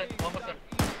person. Okay,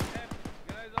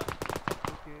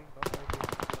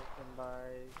 Stand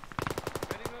by.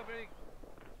 Very.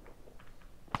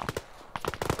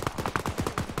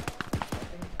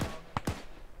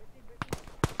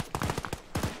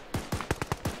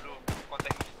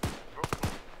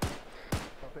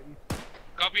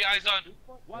 Copy, eyes on.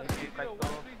 130.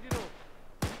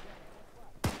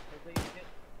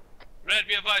 Red,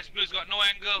 be advised, Blue's got no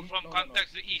angle from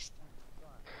contacts to the east.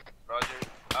 Roger.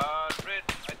 Red,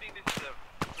 I think this is a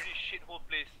pretty shithole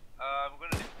place. We're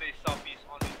gonna display southeast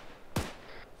only.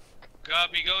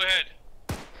 Copy, go ahead.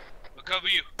 We'll cover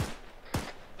you.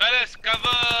 Fellas,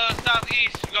 cover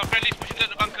southeast. We got friendlies pushing to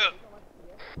the bunker.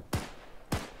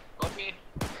 Copy.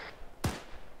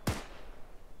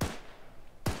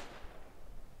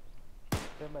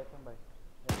 Stand by.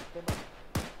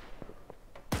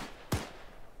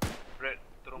 Red,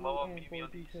 turun bawah, meet me on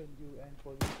the east.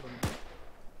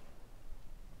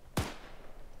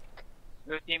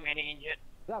 Blue team, any injured?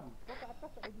 Zam, kau kat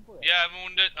atas tak boleh jumpa? Yeah, I'm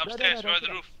wounded upstairs, we're on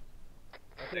the roof.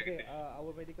 Okay,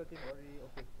 our medical team already,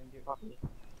 okay, thank you.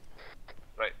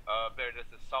 Right, Blair,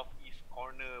 there's the southeast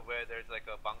corner where there's like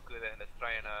a bunker there. Let's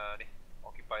try and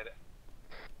occupy that.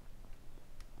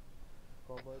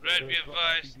 Red, be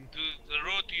advised, the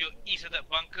road to your east of that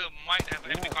bunker might have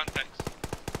enemy contacts.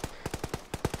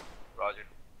 Roger.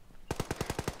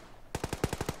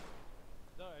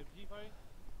 No, FG firing?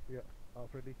 Yeah,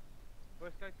 friendly.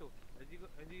 Where's Kaito? Has he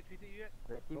treated you yet?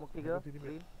 Red team okay ke?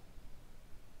 Green.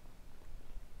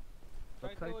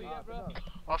 Kaito, yeah, bro.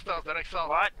 Hostiles, direct south.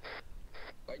 What?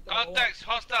 Contacts,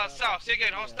 hostile south. Say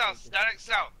again, hostiles, direct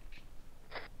south.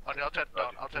 On the outside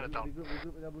town, outside the town.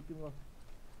 Regroup dengan blue team kau.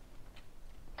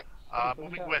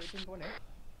 Moving west. Pitching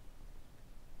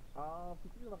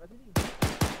lah kat sini.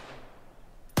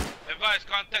 Advise,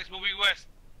 contacts moving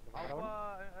west.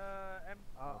 Alpha M.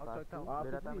 Outside town.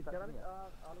 Dia datang sekarang ni.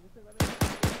 Location kat mana?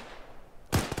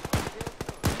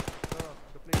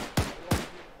 The place.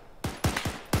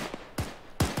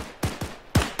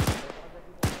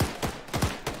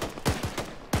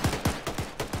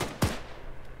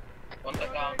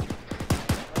 Contact down.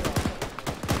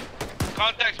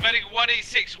 Contacts medic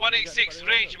 186, 186,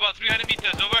 range about 300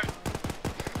 meters, over.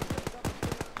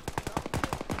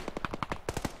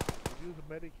 Use a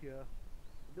medic here.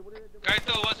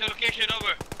 Kaito, what's your location,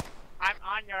 over? I'm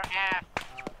on your ass.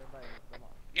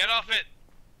 Get off it.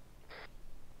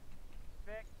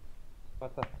 Vic.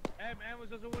 M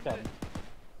was also wounded.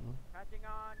 Catching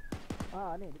on.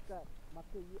 Ni dekat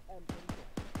marker UN.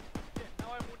 Shit,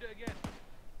 now I'm wounded again.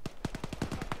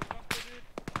 Fuck this bunker, dude.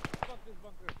 Fuck this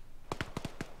bunker.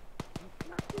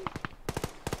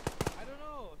 I don't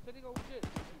know. Suddenly got wounded.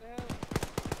 What the hell?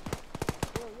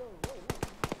 Yo.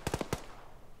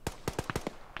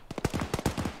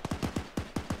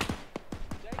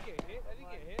 Did I get hit? I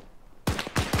didn't get hit.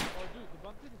 Oh, dude, the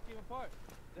bunker just came apart.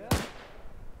 The hell?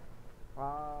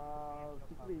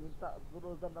 Sikri minta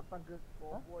suruh Zam datang ke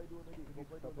Cowboy 2 tadi.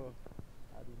 Cowboy 2.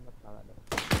 Aduh, nak salah dah.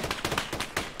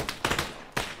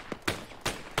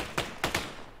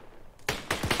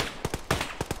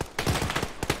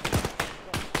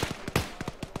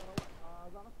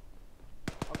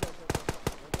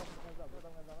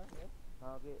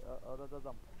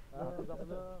 Zam.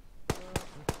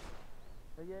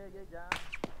 Ya.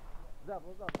 Zam.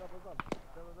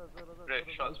 Red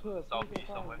shots from the southeast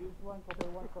somewhere. Which one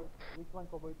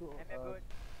Cowboy 2? Good.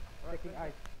 Taking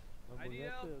ice.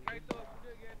 IDL, Kaito,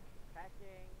 wounded again.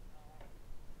 Packing.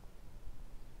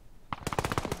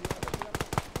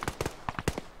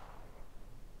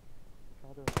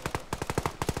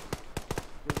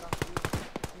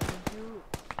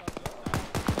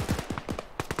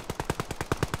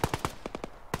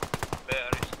 Bear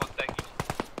is contact east.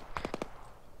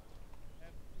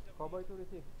 Cowboy 2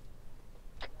 receive.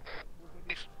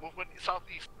 Movement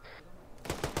southeast.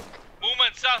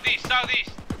 Movement southeast.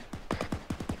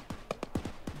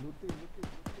 Looting.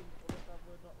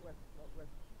 Cover northwest.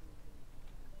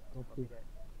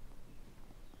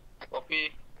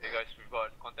 Copy. Hey guys, we've got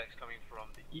contacts coming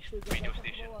from the east radio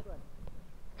station.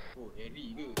 Oh,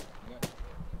 Harry ke? Ingat.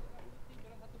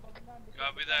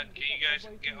 Copy that. Can you guys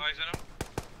get eyes on him?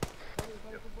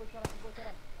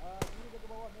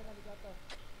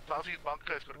 Southeast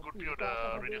bunker has got a good view of the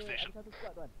radio station.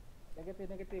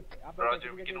 Negative.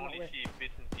 Roger, we can only see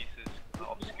bits and pieces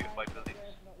obscured by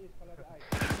buildings.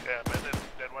 Yeah, better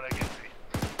than what I can see.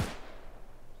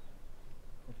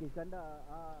 Okay, Sanda.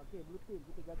 Okay, blue team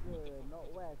kita jaga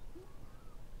northwest.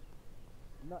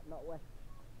 Northwest.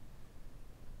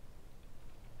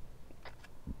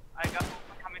 I got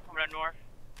movement coming from the north.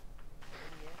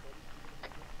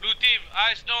 Blue team,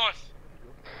 eyes north.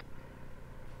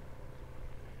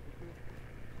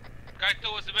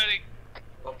 Kaito, what's the medic?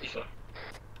 Copy, sir.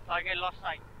 Target lost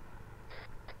sight.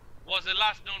 What's the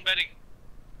last known medic?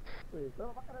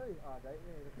 Selamat makan tadi. Baik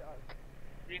ni.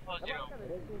 340.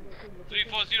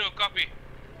 340, copy.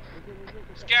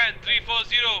 Scan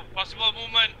 340, possible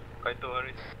movement. Kaito,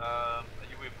 Haris, are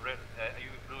you with red? Are you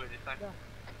with blue at this time?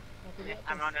 Yes,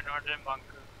 I'm on the northern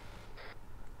bunker.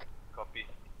 Copy.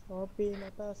 Kopi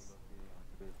atas.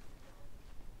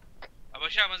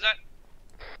 Abang Syam, Azad.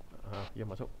 Ya,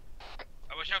 masuk.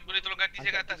 Abang Syam, boleh tolong ganti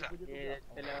saya kat atas tak? Ya,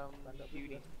 dalam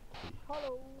queue ni.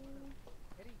 Halo.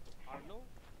 Arlo?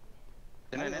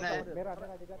 Nenek. Merah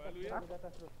jaga atas. Jaga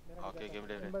atas terus. Okey,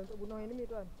 boleh. Untuk bunuh enemy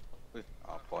tuan. Weh,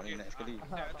 apa ni naik sekali?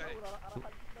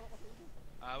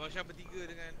 Abang Syam bertiga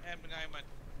dengan M dengan Aiman.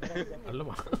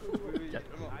 Alamak. Yang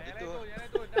lain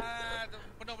tu. Dah,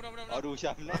 penuh. Aduh,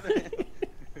 Syam ni.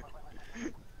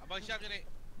 Abang Syam je naik.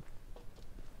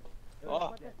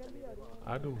 Oh.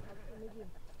 Aduh.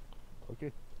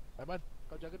 Okay. Aiman,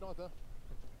 kau jaga north ah.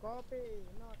 Copy,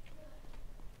 not.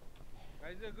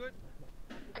 Kaiser, good?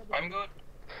 I'm good.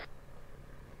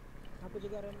 Aku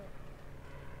juga rem.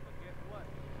 Guess what?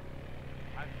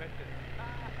 I'm better.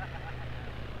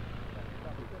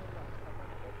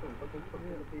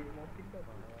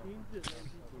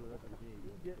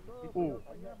 Oh,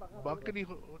 bunker ni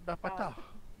dah patah.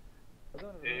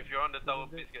 If you're on the tower,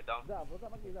 please get down. Zam.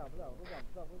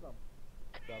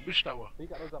 Which tower?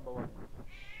 Dekat Rozam bawah.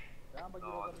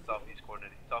 No, on the southeast corner.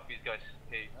 Southeast guys,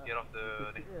 hey, get off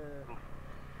the roof.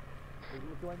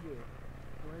 Tuan je.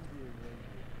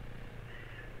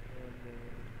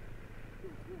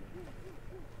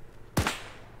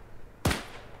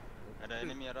 Ada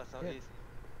enemy arah southeast.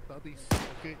 Southeast,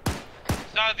 okay.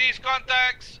 Southeast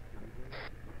contacts.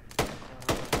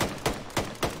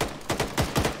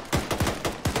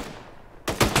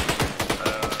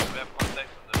 We have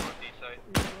contacts on the northeast side.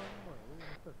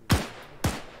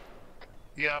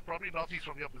 Yeah, probably northeast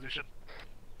from your position.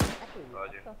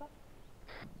 Roger.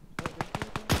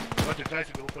 Roger, guys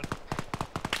in the open.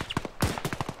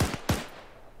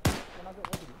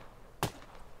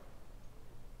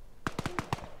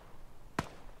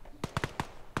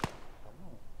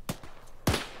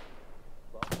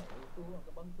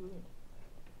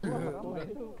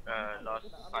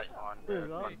 Lost sight on the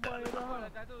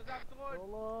contact.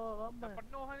 Allah, ramai.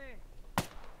 Penuh ni.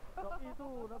 Sok itu,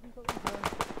 nak pergi sok itu.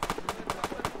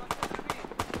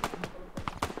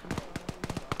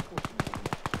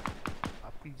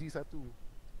 RPG 1.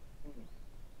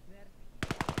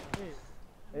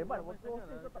 Man, waktu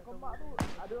hostel kau tak kemak tu,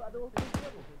 ada hostel ke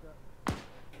tu?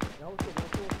 Yang hostel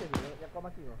tu, yang kau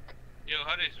mati tu. Yo,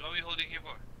 Haris, what are we holding here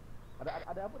for? Ada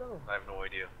apa dah tu? I have no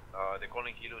idea. They're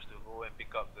calling helos to go and pick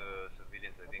up the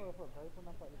civilians, I think.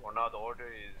 For now, the order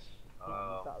is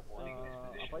holding this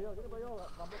position. Bayar,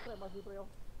 rambut trap masih bayar.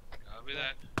 Copy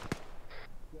that.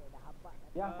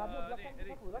 Yang sana belakang tu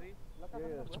apa lah? Belakang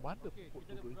sana apa? Macam mana pokok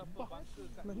tu boleh tumpah?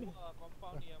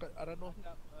 Kat arah north.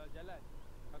 Jalan.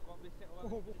 Aku ambil set orang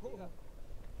pokok.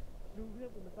 Dulu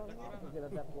aku mentang. Okey,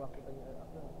 nanti aku tanya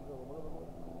apa tiga bagus.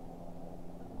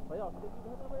 Bayar, kita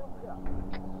dah bayar ya.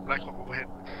 Black Hawk overhead.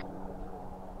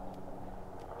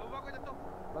 Oh, aku jatuh.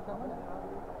 Belakang mana?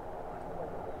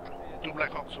 2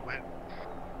 Black Hawks overhead.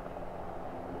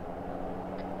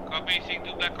 Copy, seeing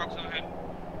 2 Black Hawks overhead.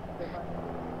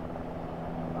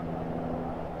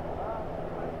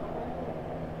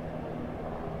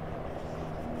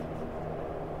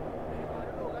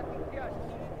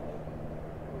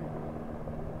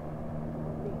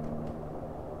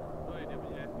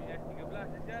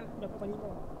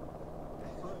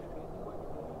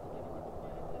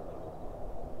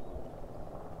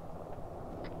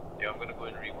 Yeah, I'm gonna go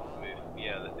and regroup with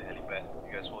BL at the helipad.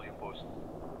 You guys hold your post.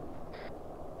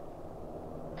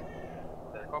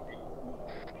 Copy.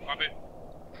 Copy.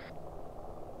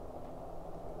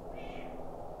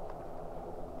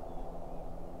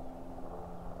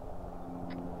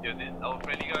 Yeah, our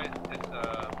friendly guys, just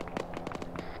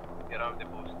get out of the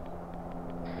post.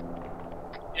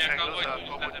 Yeah, convoy to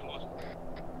just left the post.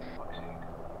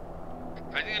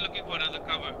 I think they're looking for another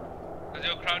cover. Because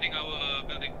they were crowding our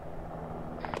building.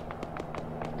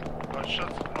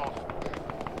 Shots north.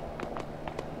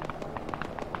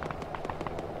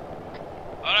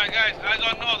 Alright guys, eyes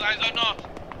on north, eyes on north.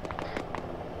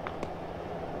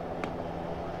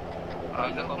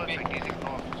 The numbers are gazing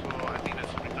north, so I think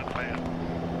that's return fire.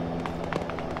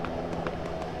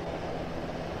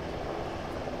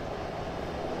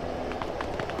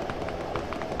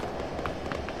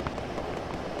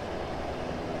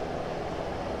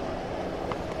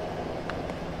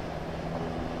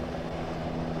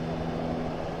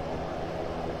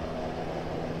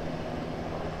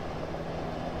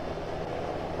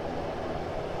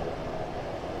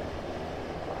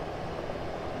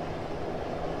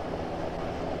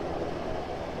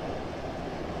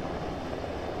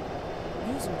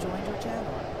 User joined your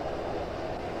channel.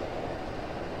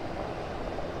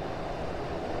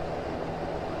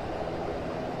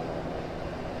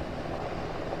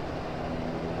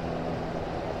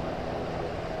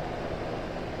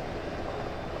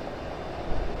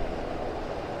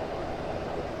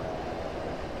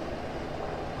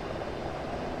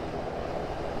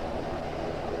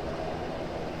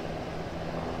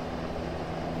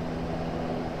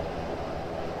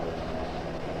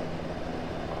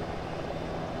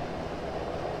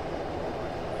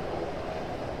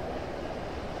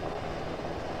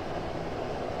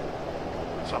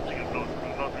 Something you do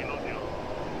not reload your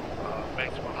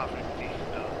bags for half empty,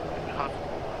 half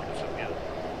disappear.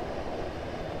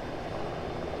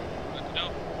 Good to know.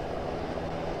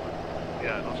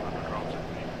 Yeah, those 100 rounds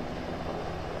empty.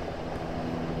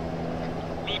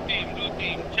 Blue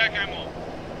team, check ammo.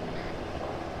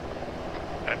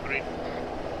 I'm green.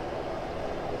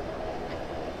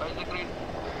 Where's the green?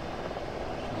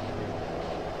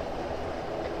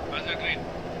 Buzzer green.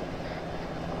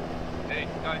 Hey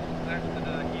guys, next to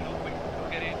the helo quick. Go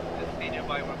get in. Just stay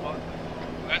nearby. We're about to.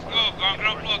 Let's go, go on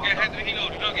ground floor, get ahead to the helo,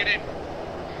 do not get in.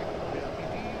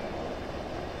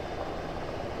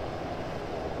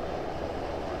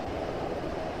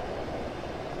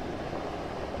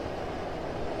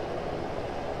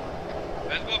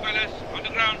 Let's go fellas, on the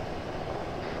ground.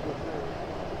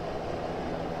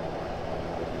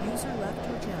 User left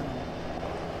your channel.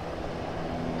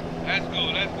 Let's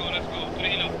go, to the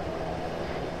helo.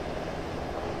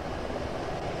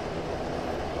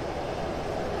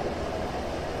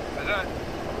 Glad.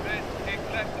 Take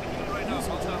glad to the helo right now.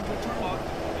 Hold up.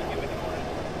 Give me the orders.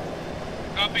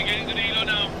 Copy, get into the helo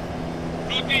now.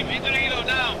 Blue team, into the helo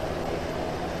now.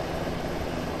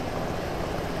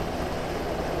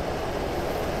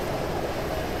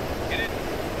 Get in.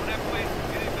 Don't have to wait.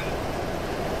 Get in, fellas.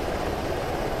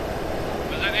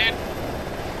 Was that in?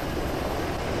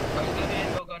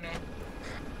 Custodian, go gunner.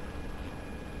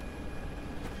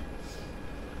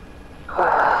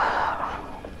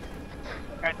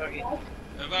 Right, doggy.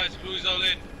 Advise, crew is all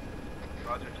in.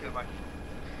 Roger, chill back.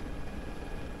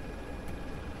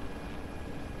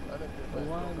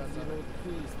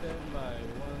 103, standby.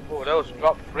 Oh, those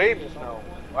drop frames now.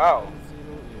 Wow.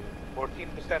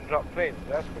 14% drop frames.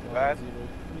 That's pretty bad.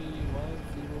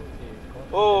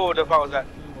 Oh, the fuck was that?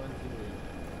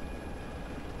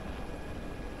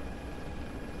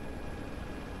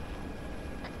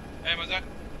 Hey, what's that?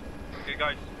 Okay,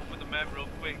 guys, open the map real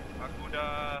quick. Aku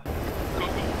dah go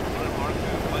on the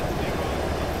marker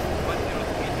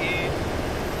 1038,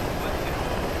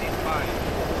 1085.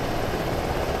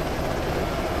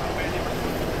 Where they must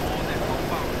put all that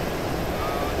compound.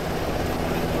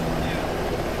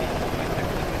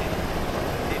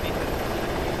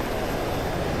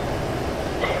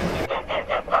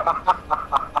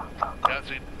 That's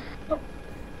it. No.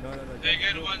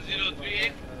 Again,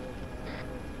 1038.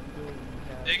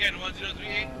 Again, 1038. We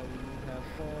have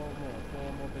four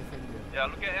more passengers. Yeah,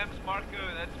 look at M's marker.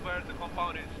 That's where the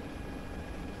compound is.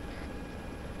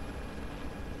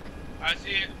 I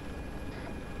see it.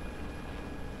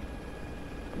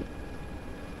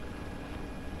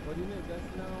 Coordinate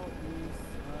just now is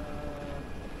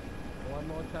one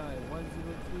more time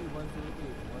 103, 108,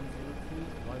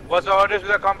 103, 108. What's the orders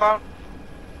with the compound?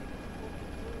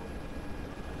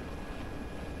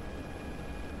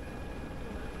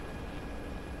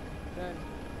 Then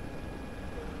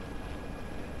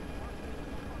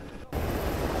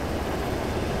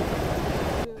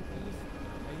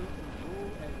I need to go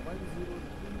at 103,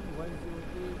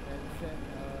 108 and then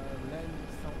land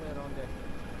somewhere around there.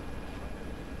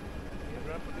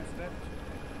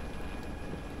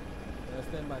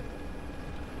 Stand by.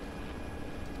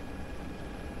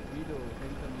 Video,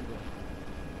 enter video.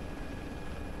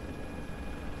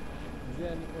 Is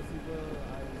there any possible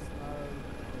I start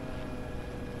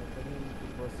to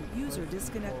proceed? User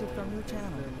disconnected from your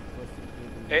channel.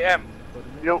 AM.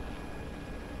 Yo.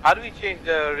 How do we change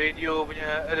the radio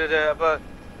punya the apa?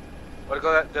 What do you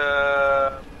call that?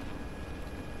 The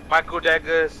micro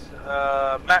daggers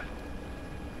map.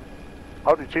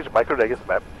 How do you change the micro daggers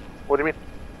map? What do you mean?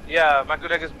 Yeah, micro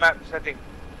daggers map setting.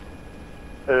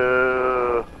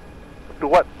 To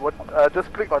what? What?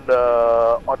 Just click on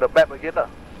the map again, lah.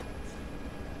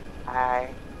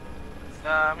 I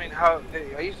mean, how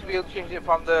I used to be able to change it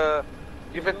from the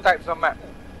different types of map.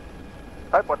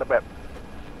 Type on the map.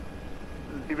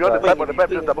 If you want to type on the map,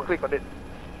 just double click on it.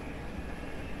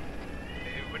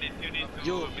 Everybody tune in to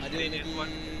Joe, ada miscellaneous lagi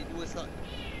one. 2 slot.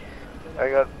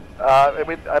 Hang on.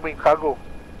 I mean cargo.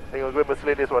 Hang on, go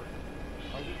miscellaneous one.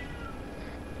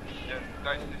 Yeah,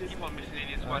 guys, just keep on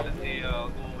miscellaneous one and they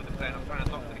go over the plan. I'm trying to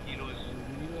talk to the kilos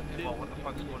about what the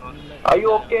fuck is going on. Are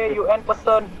you okay, UN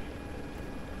person?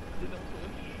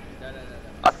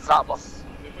 Asap bos.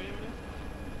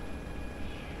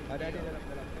 Ada dalam.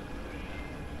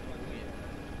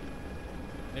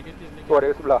 Negatif. Tu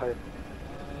ada sebelah. Phantom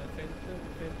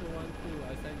 12,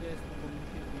 I suggest to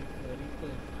communicate with Reaper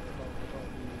about the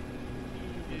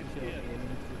position of the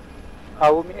enemy.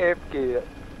 Awak AFK.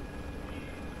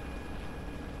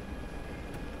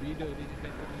 Video, this is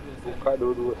Phantom video. Buka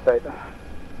dua-dua side lah.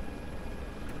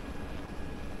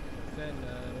 Send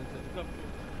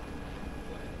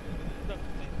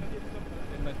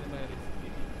standby.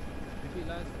 Repeat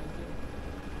last.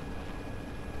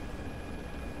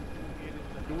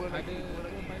 Dua lagi.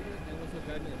 Ada pilot and also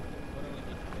gunner. Orang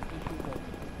lagi. Still 2 more.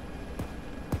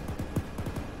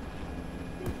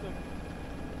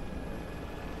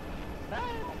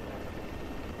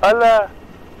 Alah.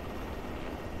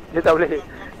 Dia tak boleh.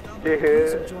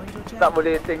 Dia tak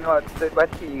boleh tengok third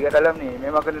party kat dalam ni.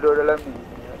 Memang kena duduk dalam ni.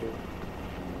 Aduh.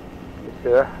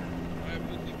 Biasa lah.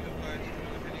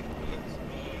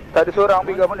 Tak ada seorang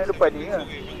ambil gambar depan ni ke?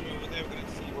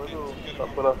 Waduh, tak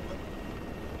apalah.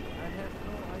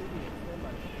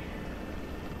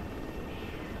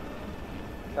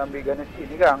 Ambil gunner seat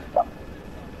ni kang.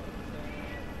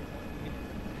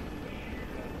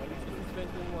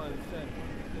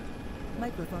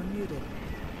 Microphone muted.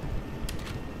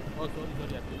 Oh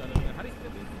sorry, aku tak dengar. Haris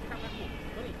dia cakap dengan aku.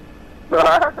 Sorry.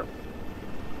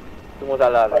 Semua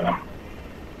salah lah.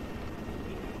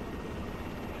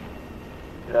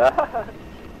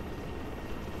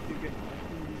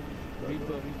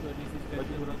 Reaper, this is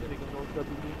bagi orang tengok hotel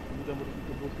ni, kemudian baru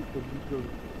kita proceed ke Beagle.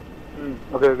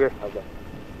 Okay.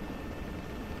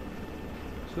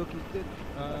 So kita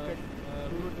akan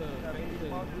rute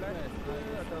mount land ke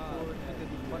ataupun kita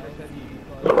di mana tadi?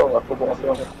 Aku buat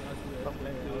apa?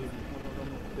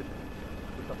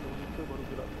 Tetap monitor baru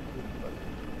gerak balik.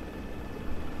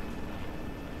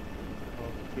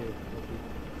 Okay.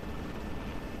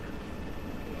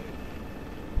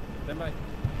 Standby.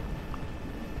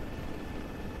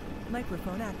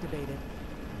 Microphone activated.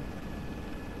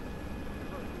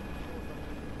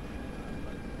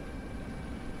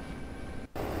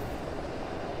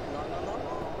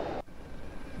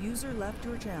 User left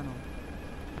your channel.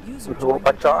 User joined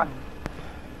your channel.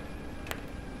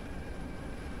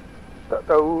 Tak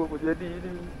tahu apa jadi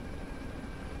ni.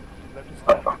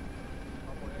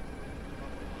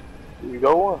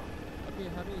 Jauh lah.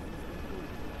 Okay, Haris,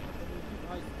 keep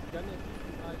eyes. Gunner,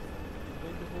 keep eyes.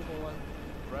 Going to hold for one.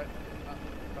 Right.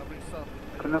 Covering south.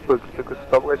 Kenapa kita ke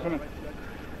stop kat sini?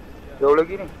 Jauh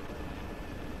lagi ni.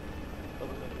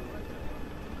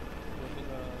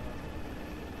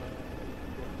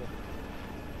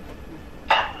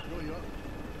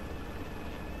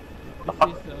 This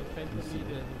is Phantom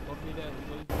Leader. Copy that.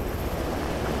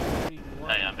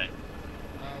 I'm back.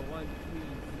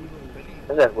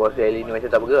 130. Kenapa bos Eli ni macam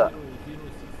tak bergerak?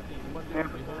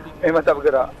 Memang tak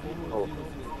bergerak. Oh.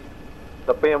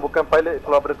 Siapa yang bukan pilot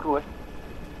keluar pada kru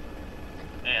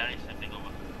Haris, I take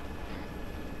over.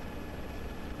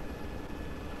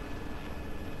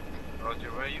 Roger,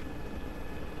 where are you?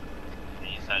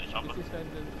 Inside the chopper. This is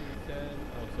Phantom 10.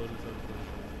 Oh, sorry.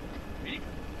 Ready?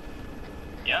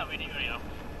 Yeah, waiting right now.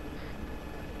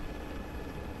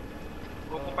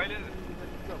 Co-pilot?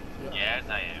 Yes,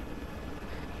 I am.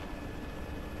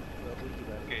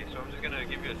 Okay, so I'm just gonna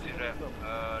give you a sit rep.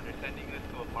 They're sending us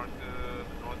to a marker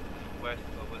northwest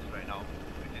of us right now,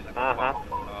 which is like a bump.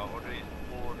 Order is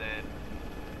more than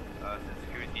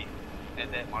security,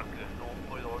 and that marker, no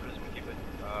further orders were given.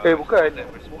 Bukan. That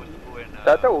we're supposed to go and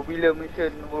Tak tahu bila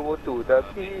mission World War 2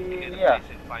 tapi ni lah.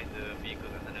 find the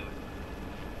vehicle kat sana.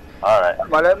 Alright.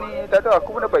 Malam ni tak tahu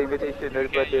aku pun dapat invitation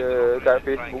daripada kat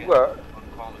Facebook juga.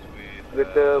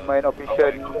 Kita main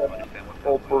operation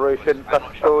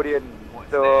Custodian.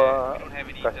 So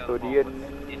Custodian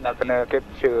nak kena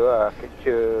capture lah,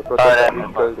 capture prototype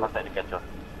vehicle tu.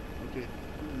 Okay.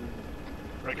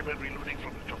 Recommend reloading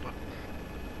from the chopper.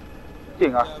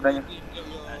 Penting lah sebenarnya.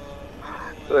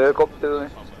 So helikopter ni.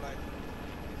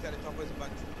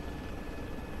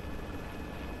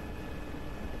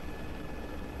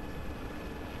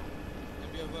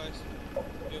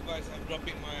 Be advised, I'm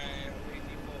dropping my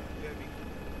 84 heavy.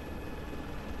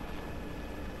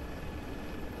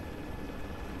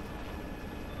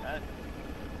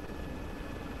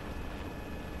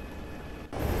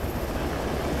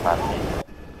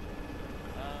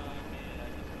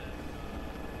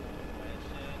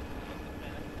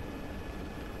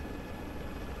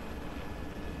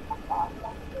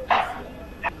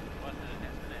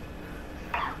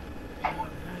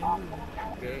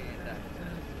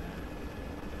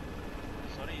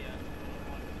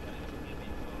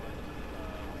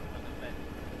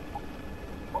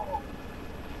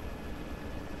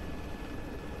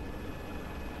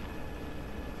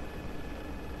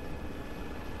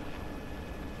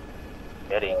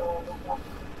 Hearing.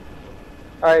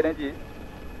 Hai Najib.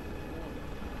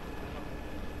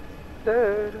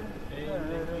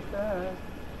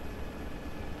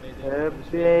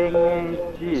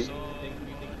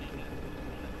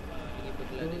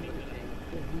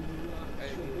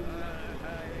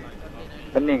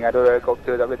 Pening ada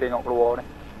helikopter tak boleh tengok keluar ni.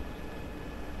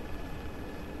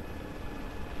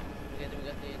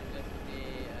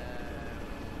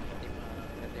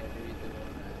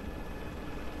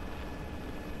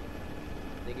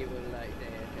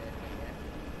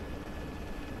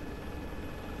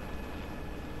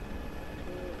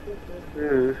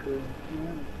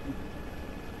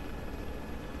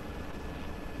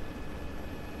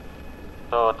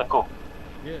 So Tengku.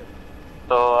 Ya.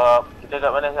 So kita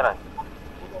kat mana sekarang?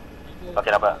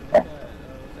 Okey dapat.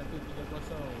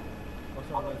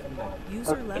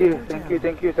 Okay,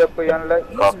 thank you siapa yang like.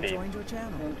 Copy.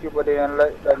 Thank you pada yang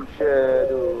like dan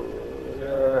share tu.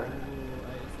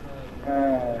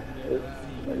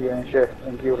 Yang share,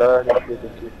 thank you lah, thank you.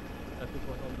 103,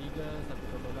 108,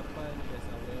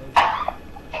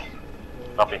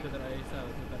 Copy. kita tak risau,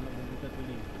 kita nak membuka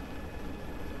tulis.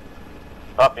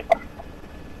 Copy.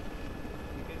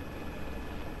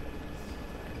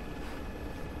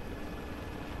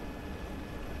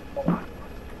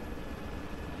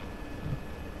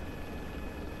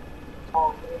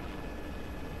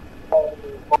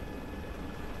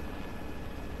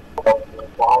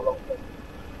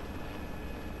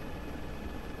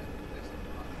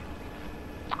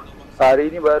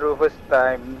 Hari ni baru first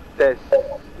time test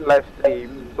live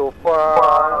stream. So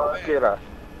far okay lah.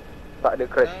 Tak ada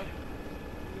crash.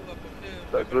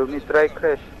 Sebelum ni try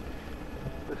crash.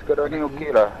 Sekarang ni okey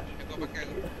lah.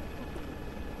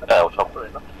 Chopper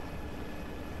tu.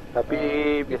 Tapi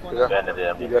biasalah,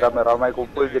 bila ramai-ramai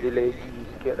kumpul jadi laggy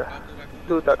sikit lah.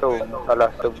 Tu tak tahu salah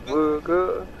server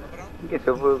ke, mungkin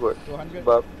server kot.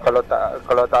 Sebab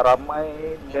kalau tak ramai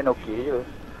then okey je.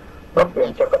 Apa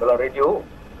yang cakap dalam radio?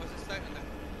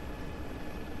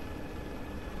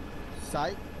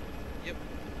 Side? Yep.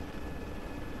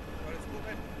 Horoscope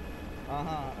kan?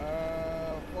 Aha,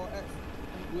 4X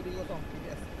 230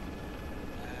 PBS.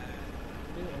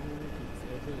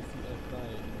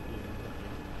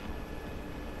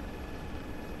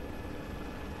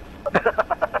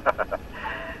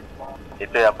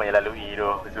 Itu apa yang lalui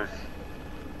tu khusus.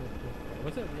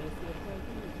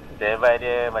 Device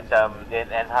dia macam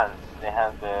enhance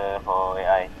for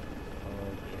AI.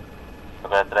 Aku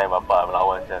dah try bapak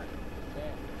melawan je.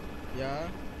 Ya.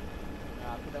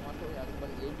 Aku dah masuk ya, aku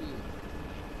balik AB.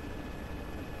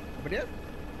 Apa dia?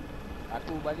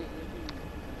 Aku balik AB.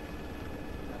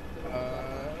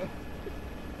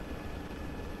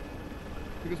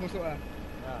 Terus masuk lah.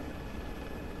 Ha.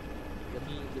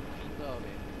 Demi kau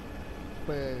ni.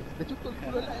 Apa? Dah cukup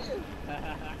 10 like je.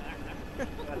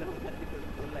 Kalau dah cukup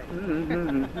 10 like.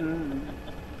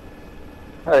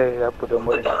 Hai, apa tu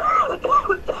boleh?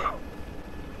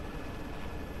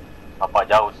 Apa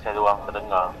jauh saya ruang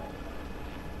terdengar.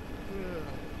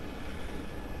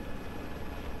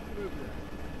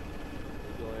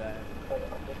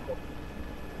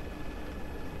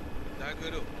 Jaga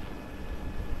tu.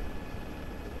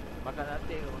 Makan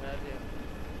sate ke makan sate?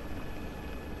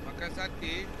 Makan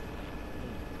sate?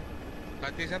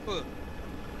 Sate siapa?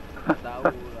 Tak tahu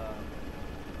lah.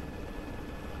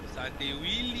 Sate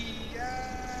Willy ya.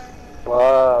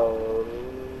 Wow.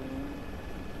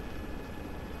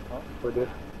 Apa dia?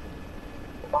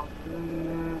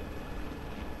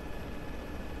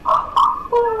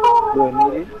 Dua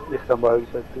ni dia tambah lagi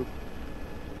satu.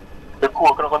 Aku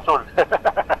kena kontrol.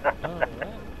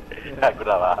 Aku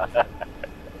dah lah.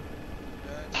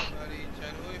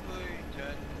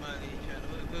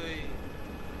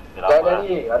 Jangan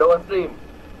ni, ada orang stream.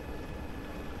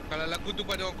 Kalau lagu tu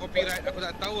pada orang copyright aku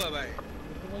tak tahu lah baik.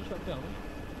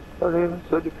 Boleh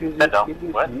masuk di prison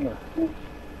ni lah.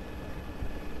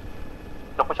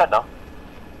 Siapa syadang?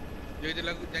 Dia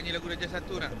ada lagu, nyanyi lagu Raja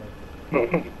Satu nak.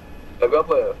 Lagu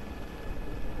apa?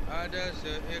 Ada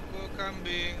seekor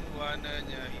kambing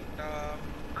warnanya hitam.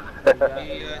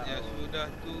 Dianya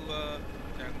sudah tua,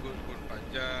 janggut pun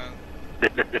panjang.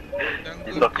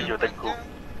 Janggutnya panjang,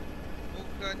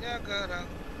 mukanya garang.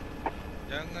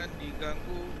 Jangan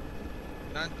diganggu,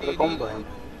 nanti diburu.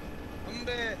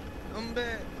 Embek,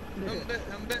 embek, embek,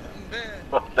 embek, embek.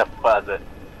 Lepas je.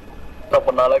 Tak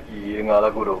pernah lagi dengar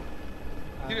lagu tu.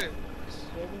 Serius?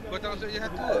 Kau tak masuk Raja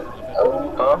Satu ke?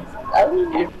 Ha?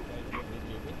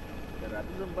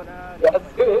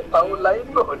 Biasa tahun lain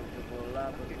pun.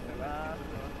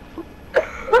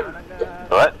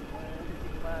 What?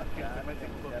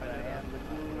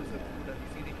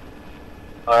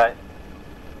 Alright.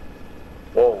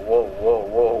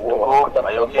 Wow.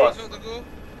 Are you okay? Masuk Tengku.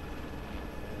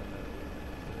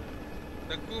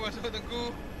 Tengku masuk Tengku.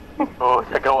 Oh,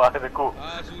 jaga awak Tengku.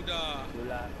 Sudah.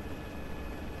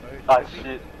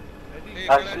 Shit.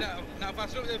 Kalau nak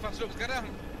fast loop, fast loop sekarang.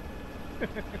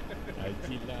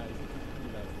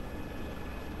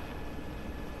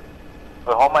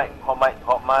 Hot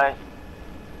mic.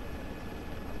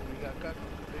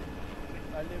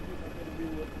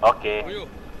 Okay.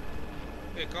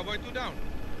 Cowboy tu down.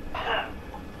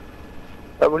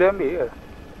 Tak boleh ambil ke?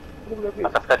 Tak boleh ambil.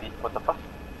 Atas sekali, what the fuck?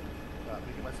 Tak,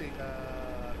 bagi masih kat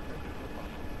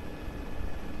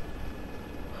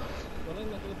Korang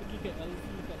nak kalau pergi kat LC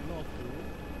kat North tu,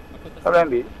 apa tak boleh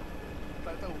ambil?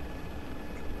 Tak tahu.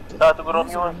 Kita tunggu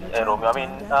Romeo.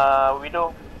 Widow.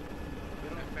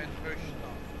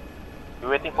 We're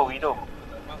waiting for Widow.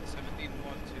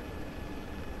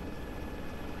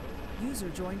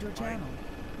 User joined your channel.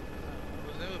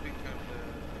 Was never become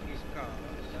his car,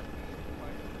 but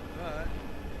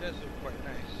it does look quite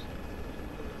nice.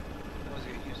 Once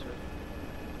you get used to it.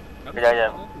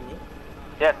 Kejap.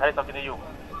 Yes, Haris talking to you.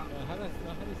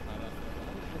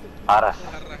 Haras.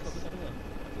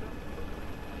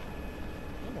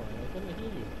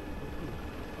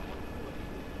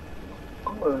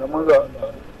 Apa nama kau?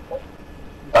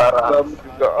 Haras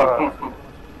juga.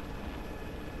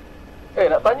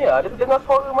 Nak tanya, ada dengar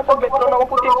suara macam background orang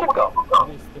putih cakap?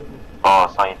 Oh,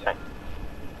 sign.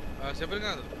 Siapa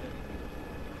dengar tu?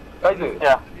 Kaiser?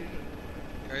 Ya.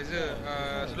 Kaiser,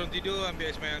 sebelum tidur ambil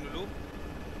air semayang dulu.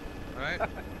 Alright.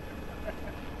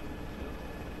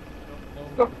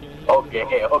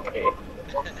 Okay.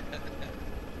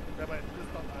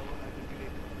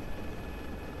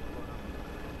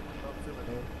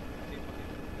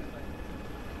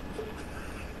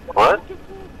 What?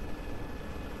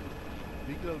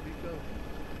 Vehicle.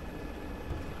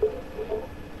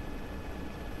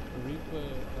 Reaper,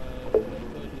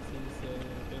 this is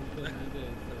Benton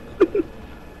leaders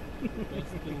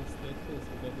requesting status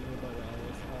regarding about the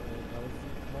RSR and LZ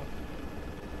North.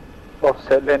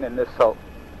 Offset land and assault.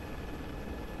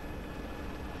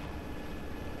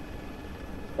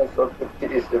 Escort 50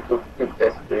 is the 50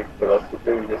 test break.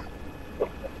 Velocity we just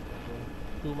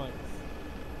 2 miles.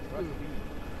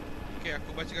 Okay,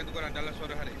 aku bacakan tu korang dalam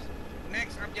suara Haris.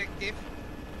 Next objective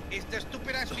is the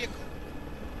stupid ass vehicle.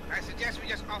 I suggest we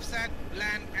just offset,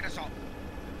 land and assault.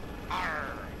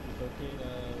 Arr. It's okay,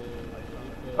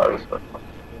 Reaper,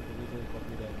 Benton leaders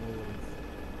copy that, no worries.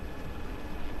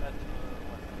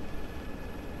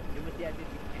 Dia mesti ada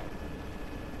tiket.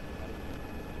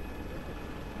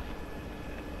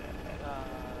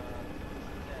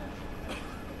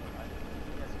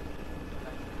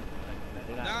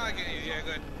 Now I get you, yeah,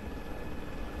 good.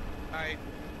 Hi.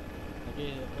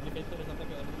 Okay, manifesto dah sampai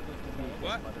ke LZ.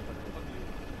 What?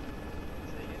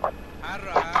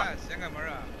 Aras, jangan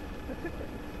marah.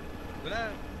 Itulah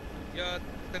your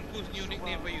Tengku's new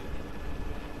nickname for you.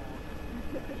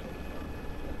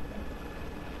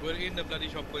 We're in the bloody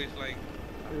chopper, it's like.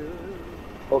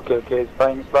 Okay, it's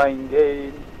flying,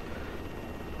 gain.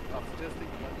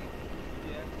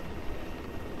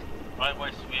 Right,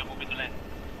 boys, we are moving to land.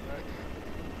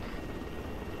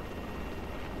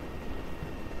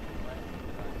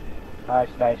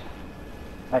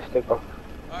 Nice takeoff.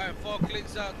 Alright, 4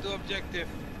 clicks out to objective.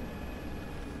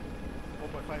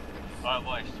 4.5 clicks. Alright,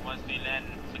 boys, once we land,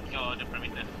 secure the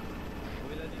perimeter.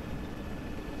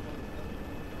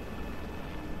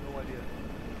 No idea.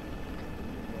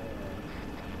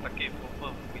 Okay,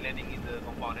 confirm. We're landing in the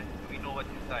compound. Do we know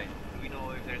what's inside? Do we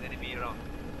know if there's enemy around?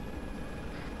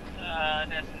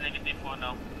 That's negative for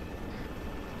now.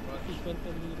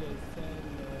 Benton leaders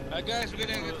and Alright guys, we're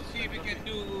gonna see if we can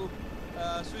do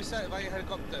suicide via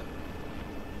helicopter.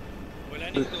 We're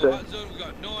landing to a hot zone, we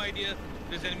got no idea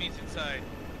there's enemies inside.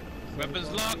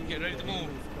 Weapons locked, get ready to move.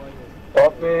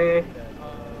 Copy.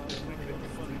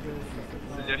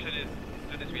 Suggestion is,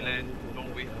 as soon as we land,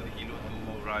 don't wait for the helo to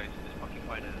rise. Just fucking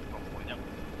find a strong point. Yep.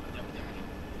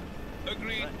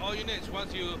 Agreed, all units,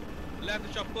 once you left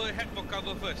the chopper, head for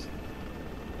cover first.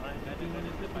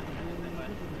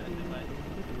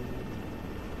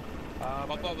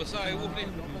 Bapak besar airwolf ni.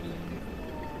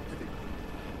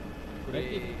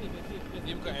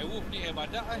 Ni bukan airwolf ni, air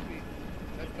badak eh.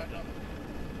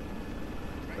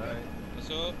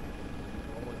 Masuk.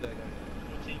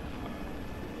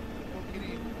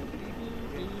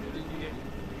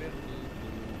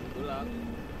 Ulang.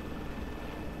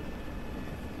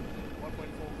 1.4.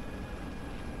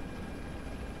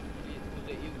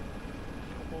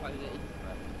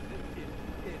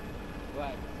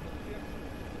 What?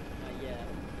 Ya.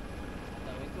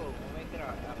 Assalamualaikum.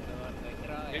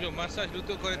 Hello, massage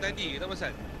lutut kau dari tadi ke tak pasal?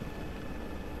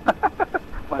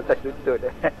 Massage lutut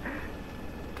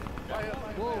Shot.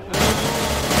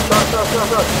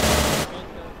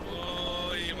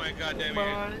 Oh my god, damn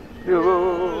it.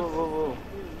 Whoa.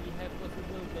 we have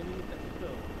possible enemy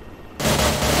tactical.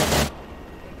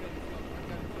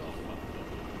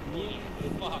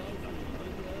 Fuck.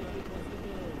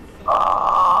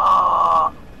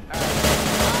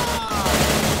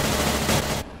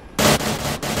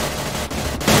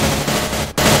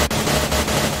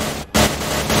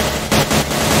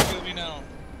 Kill me now.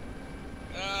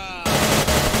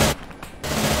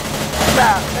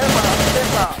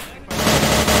 Tembak.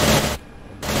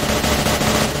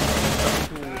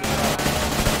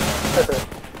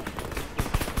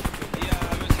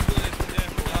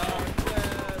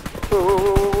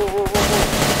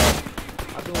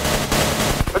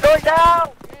 We're going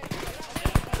down.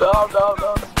 Down.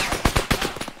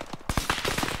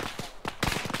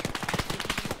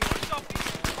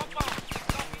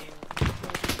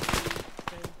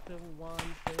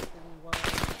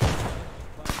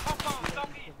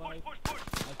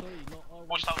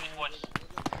 Push out this boys.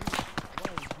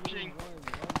 Pushing.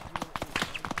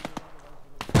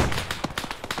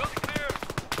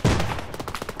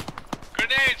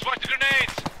 Grenades, watch the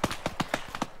grenades!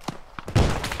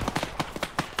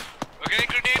 We're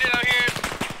getting grenaded out here.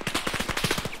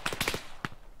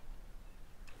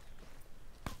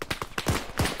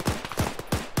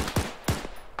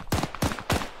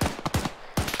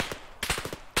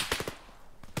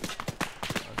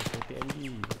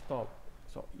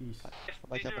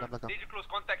 Danger close,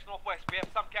 contacts northwest. We have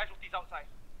some casualties outside.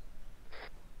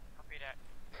 Copy that.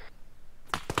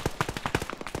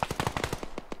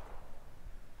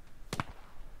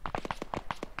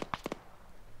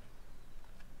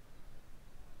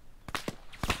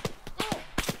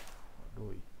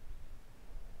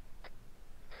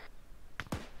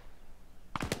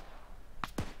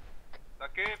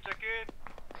 Check in.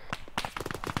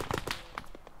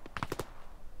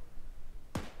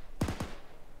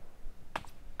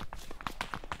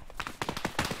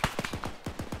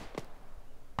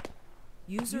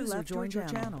 User left joined your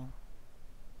channel.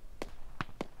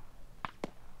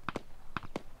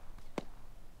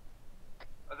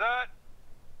 Azad.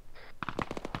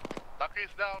 Tucker is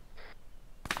down.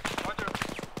 Roger.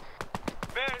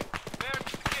 Bear,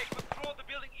 control the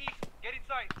building east. Get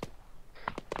inside.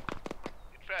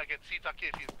 In fact, I can see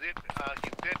Tucker. He's dead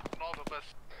north of us.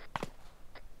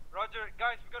 Roger,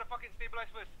 guys, we gotta fucking stabilize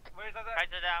first. Where is Azad?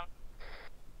 Kaiser down.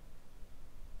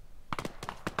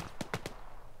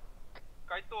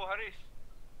 Kaito, Haris.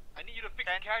 I need you to fix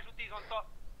the casualties on top.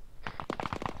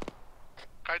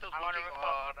 Kaito's working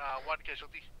on one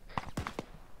casualty.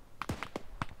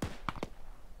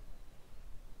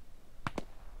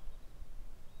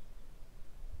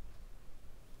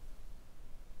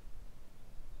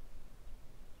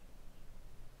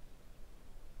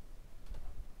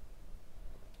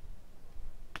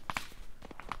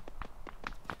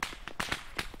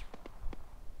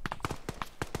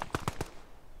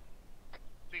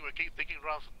 Taking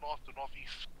routes north to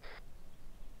northeast.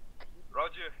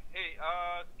 Roger. Hey,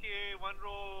 K1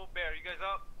 row, Bear, you guys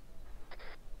up?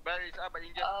 Bear is up, but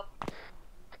injured.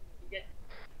 Yeah.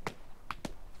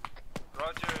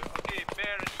 Roger. Okay,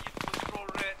 Bear, I need you to control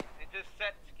red and just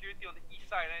set security on the east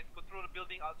side and control the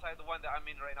building outside the one that I'm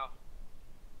in right now.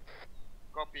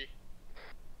 Copy.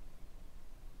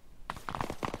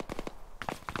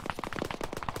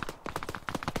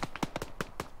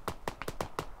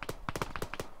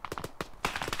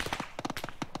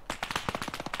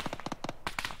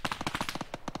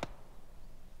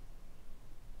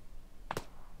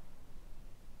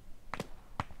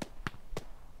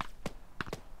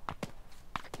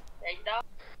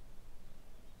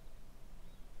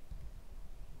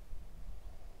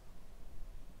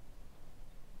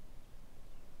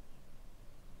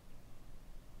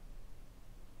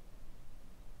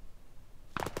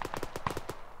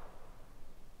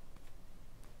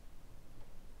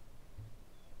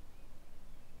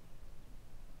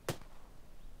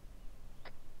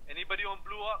 Anybody on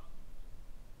blue up?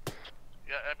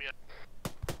 Yeah, I'm here.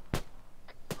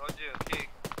 Roger, okay.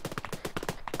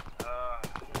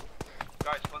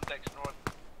 Guys, contacts north.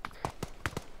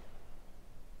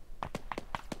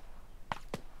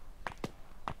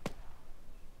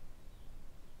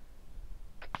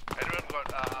 Anyone got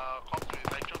comms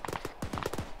with Nitro?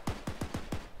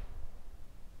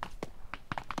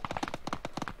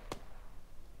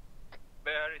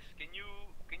 Bear Harris, can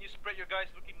you spread your guys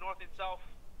looking north and south?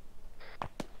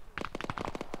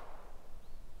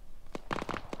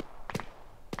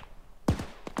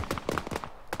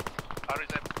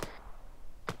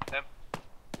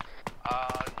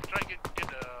 Try and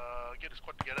get the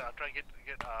squad together. I'll try and get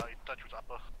in touch with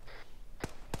Upper.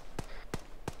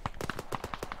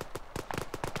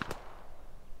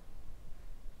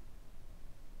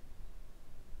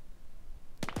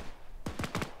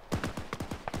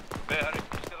 Bear Harris,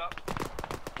 you still up?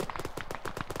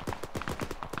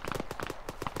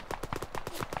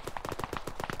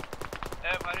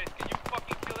 Harris, can you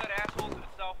fucking kill that asshole to the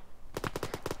south?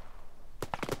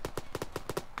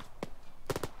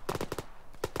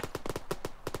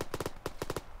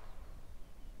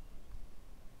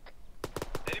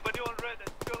 Anybody on red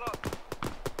that's still up?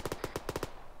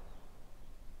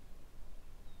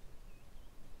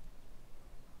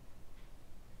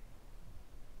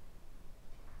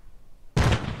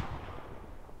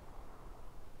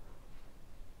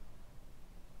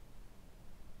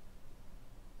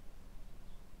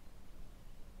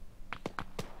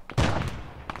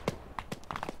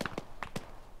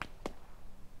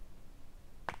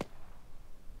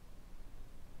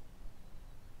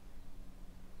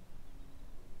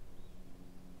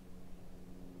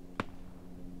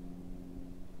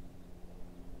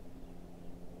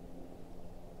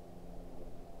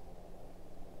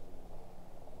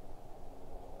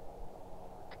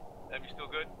 You still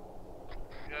good?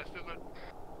 Yeah, still good.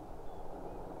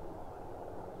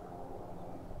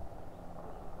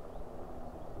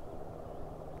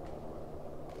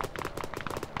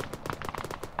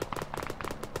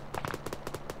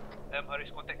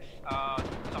 Harris contacts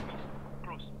southeast.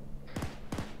 Close.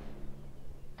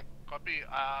 Copy.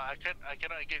 I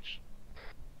cannot engage.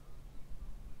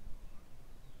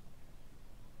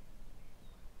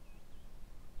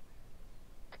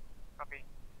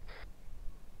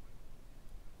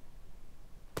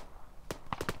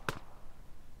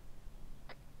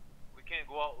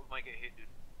 wanna get hit, dude.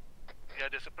 Yeah,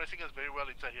 they're suppressing us very well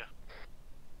inside here.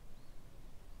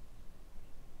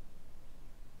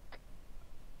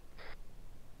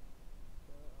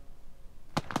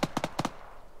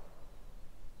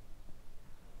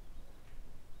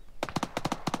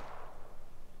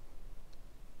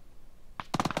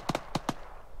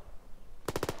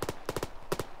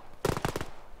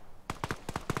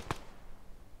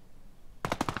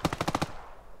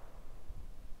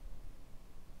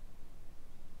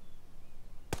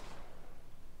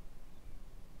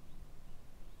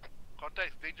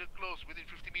 Contacts, danger close, within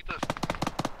 50 meters.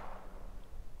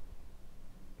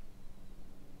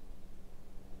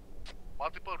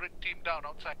 Multiple red team down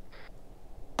outside.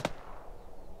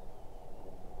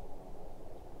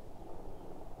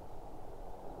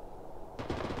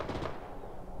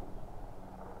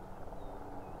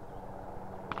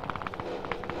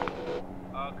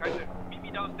 Kaiser, meet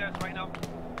me downstairs right now.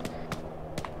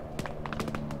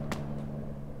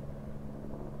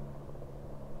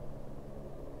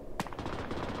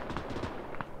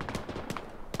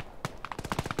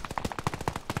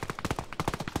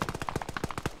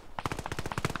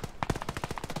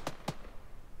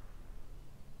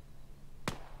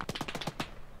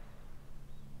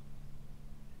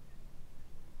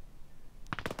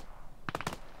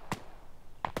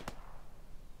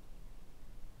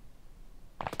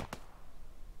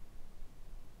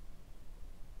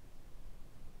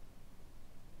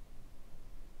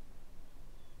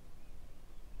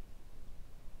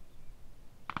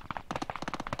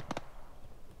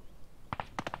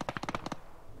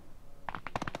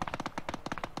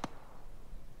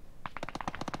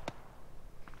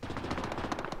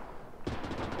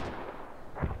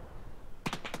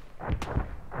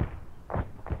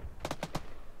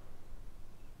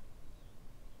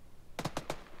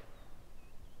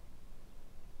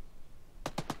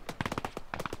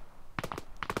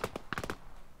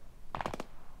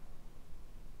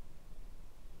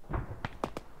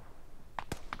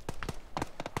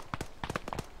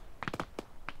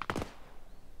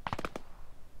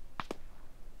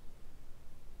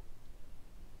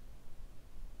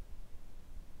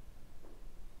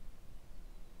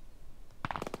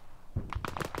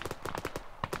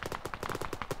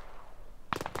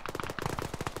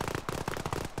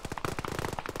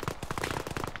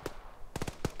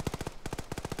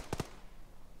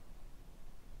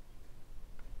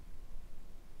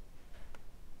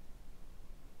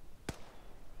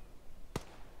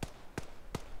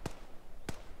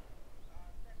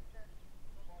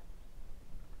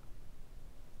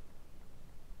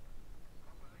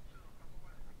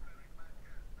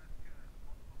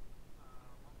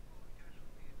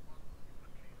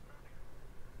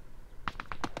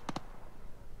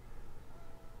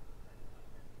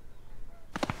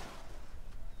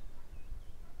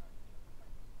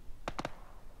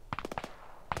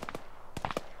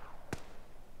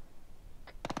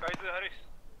 Kaiser, Haris.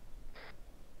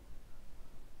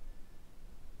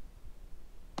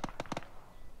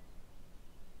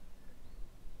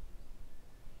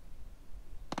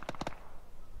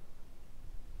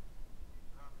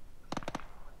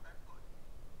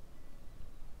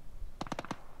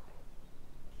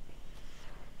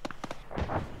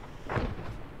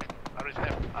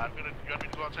 RSM, you want me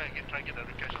to go outside and try and get the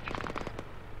casualties?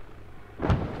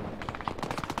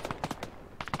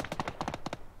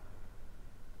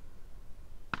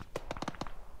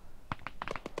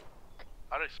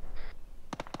 Aris.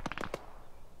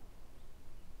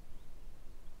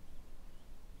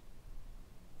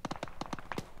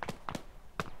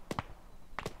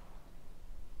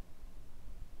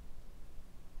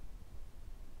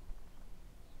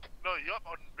 No, you're up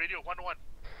on radio 101.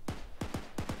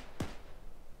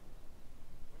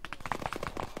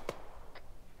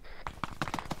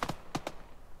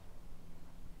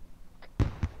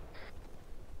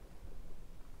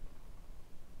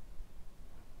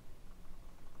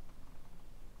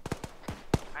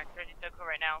 I'm turning circle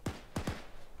right now.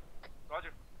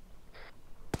 Roger.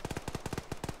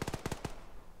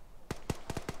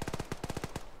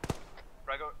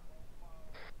 Frag out.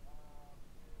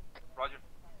 Roger.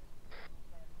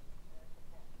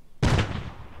 You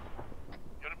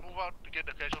want to move out to get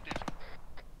the casualties?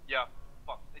 Yeah.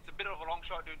 Fuck. It's a bit of a long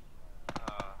shot, dude.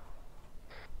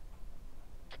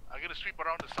 I'm gonna sweep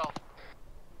around the south.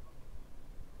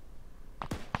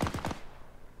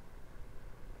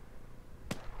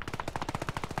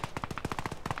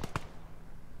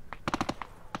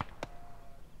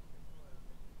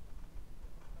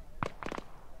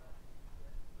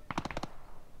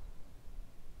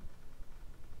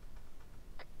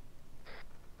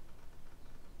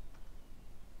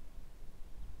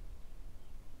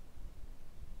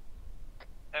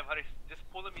 Haris. Just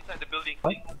pull them inside the building.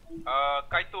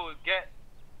 Kaito, get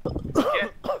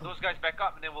those guys back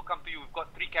up and then we'll come to you. We've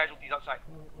got 3 casualties outside.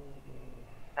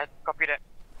 Copy that.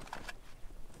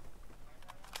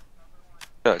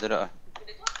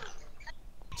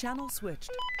 Channel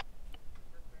switched.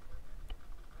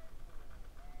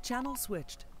 Channel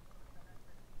switched.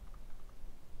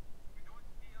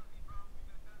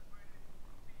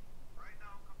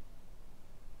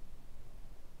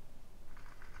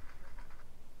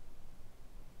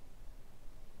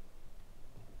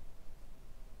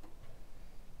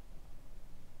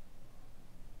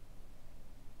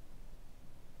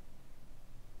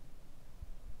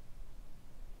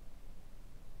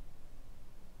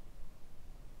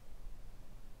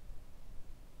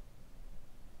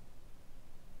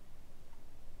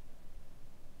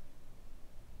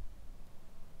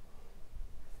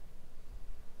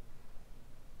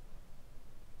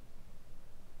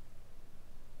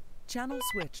 Channel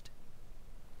switched.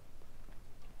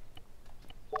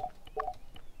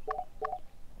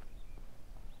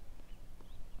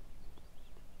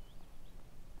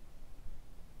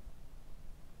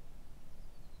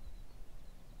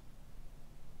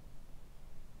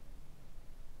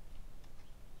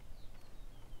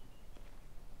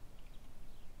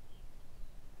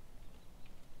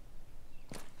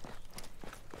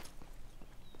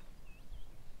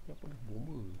 Apa ni?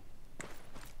 Bomber.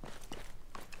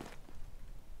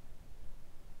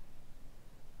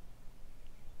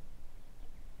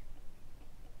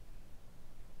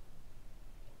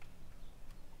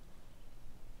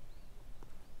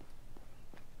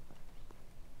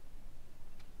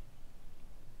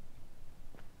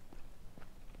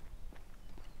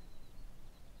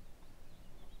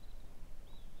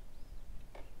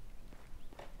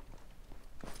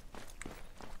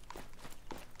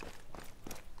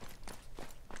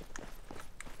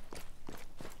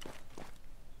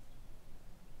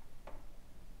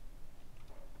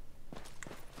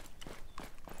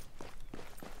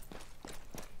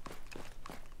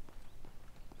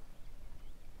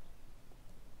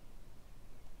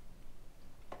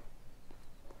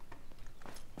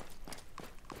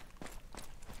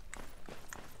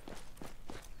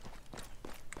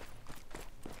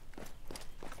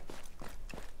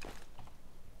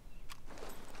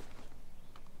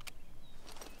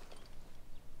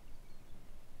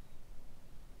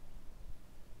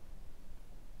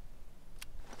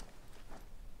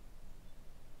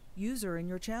 User in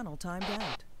your channel timed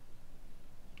out.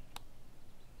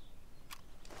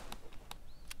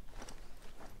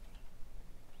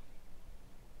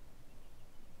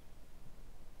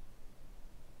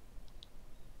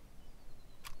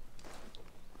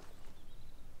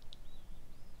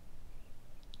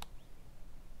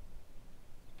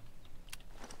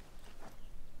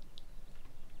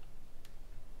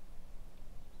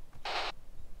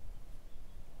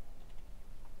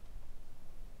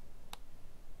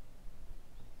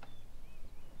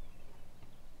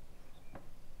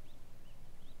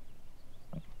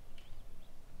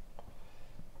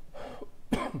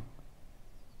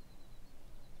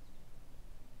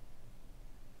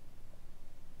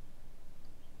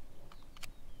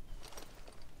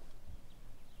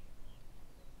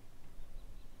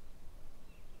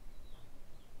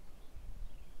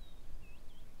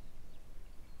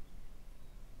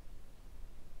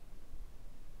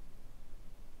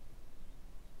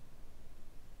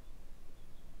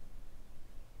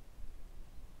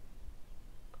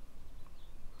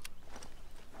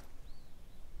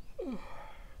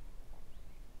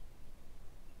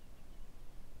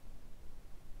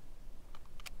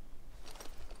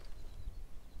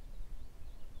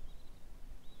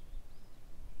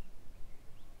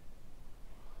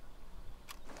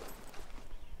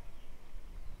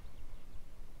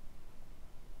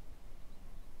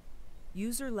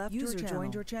 User left your channel.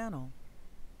 Joined your channel.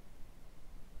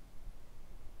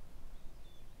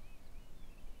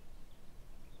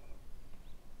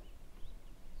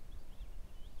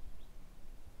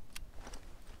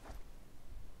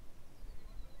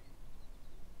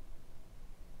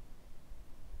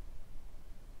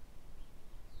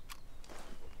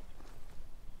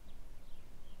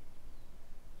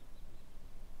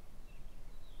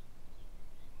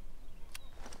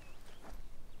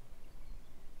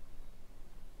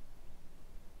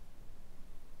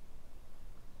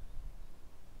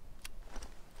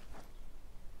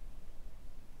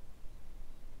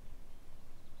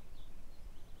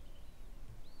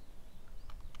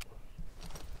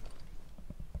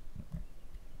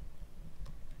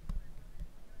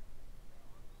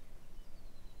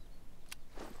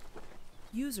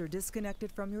 User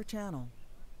disconnected from your channel.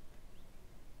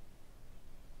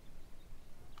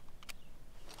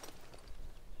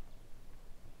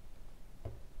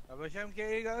 cam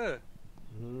KA kat ke?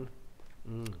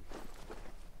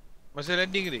 Masa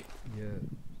landing tadi? Ya.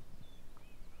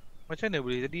 Macam mana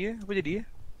boleh tadi Apa jadi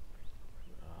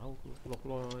Aku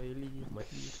keluar-keluar heli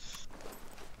mati.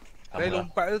 Saya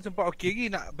lompat tu sempat okey lagi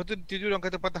nak. Lepas tu tiba-tiba orang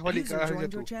kata patah balik ke arah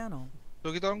jatuh. So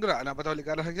kita orang gerak nak patah balik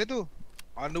ke arah jatuh.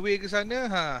 On the way ke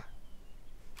sana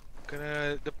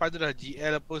kena depan tu dah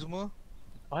GL apa semua.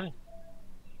 Apa ni?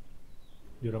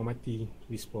 Diorang mati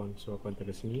respawn, so aku hantar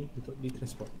ke sini untuk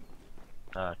ditransport.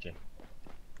 Okay.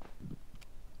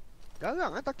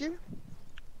 Garang Takif.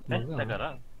 Dah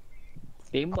garang.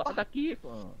 Tembak Takif.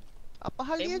 Apa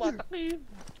hal ni Tembak je? Takif.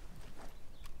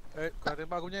 Kau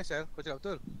tembak aku punya sel, kau cakap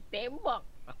betul? Tembak.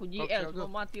 Aku GL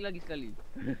semua mati lagi sekali.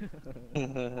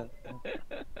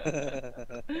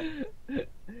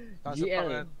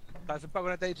 Tak sempat kau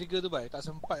nak tarik trigger tu, Bai. Tak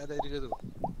sempat nak tarik trigger tu.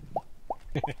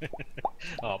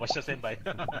 Masya standby.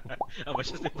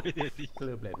 Masya standby dia tadi.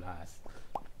 Clear blast.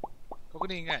 Kau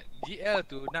kena ingat, GL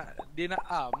tu dia nak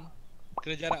arm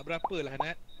kena jarak berapa lah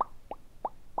Nat?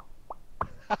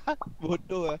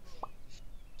 Bodoh lah.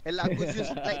 Elak aku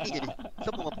use lightning je ni.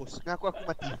 Siapa mampus? Dengan aku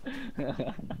mati.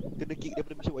 Kena kick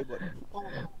daripada mission whiteboard.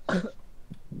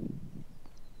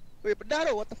 Weh, pedah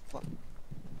tau, what the fuck.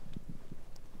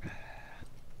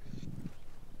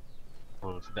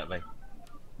 Oh, sedap baik.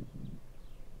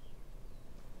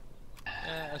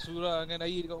 Asura dengan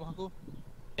air dekat rumah aku.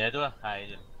 Ya tu lah, hai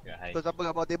je. Hai. Kau siapa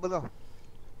kat bawah table kau?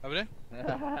 Apa dia?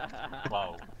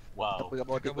 Wow. Siapa kat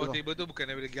bawah table tu bukan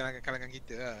daripada kalangan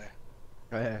kita lah.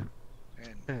 Kan?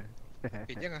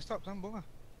 Jangan stop, sambung lah.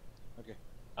 Okay.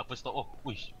 Apa stop? Oh,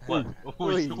 wish.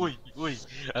 Ui.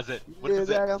 Azad, what is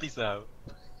that? Please lah.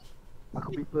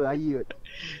 Aku prefer air.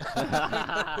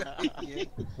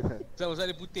 So, usah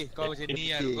dia putih. Kau macam ni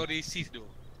lah, kau racist tu.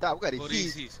 Tak, bukan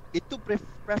racist. Itu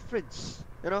preference.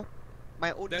 You know?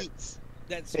 My own needs.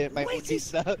 That's my own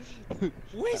needs lah.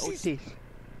 My own taste.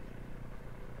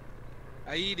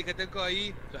 Air, dia kata kau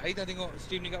Air. So, Air tak tengok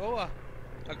stream ni kat bawah.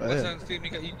 Aku pasang stream ni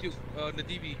kat YouTube on the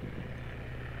TV.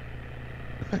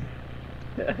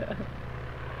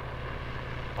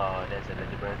 Oh, there's a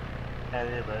little bird.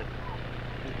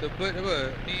 Little bird apa?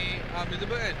 Ni little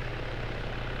bird kan?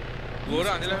 Dua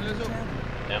orang dalam langsung.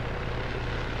 Yep.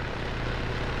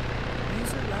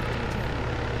 User left your channel.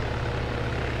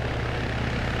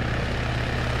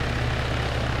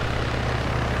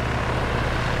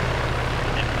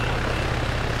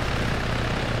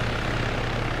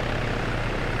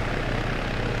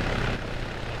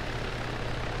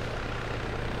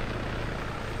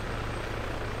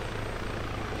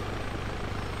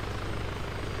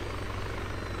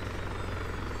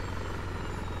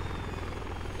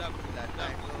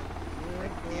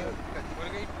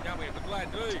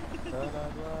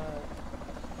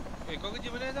 Kau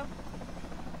kerja mana Azam?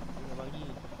 Dekat Bangi.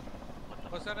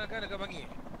 Kau sana kan dekat Bangi?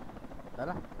 Dah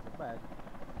lah, Seremban.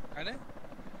 Mana?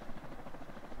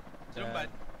 Seremban?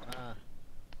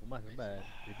 Rumah Seremban,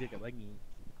 kerja kat Bangi.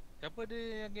 Siapa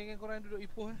dia yang geng-geng korang duduk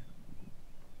Ipoh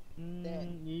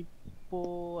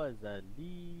Ipoh,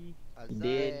 Azali,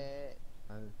 Azad.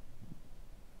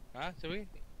 Siapa ni?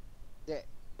 Zek.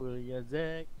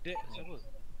 Yazek. Dek, siapa?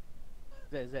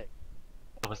 Zek.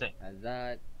 Apa Zek?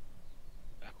 Azad.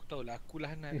 Aku tahulah,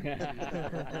 akulah Hanan.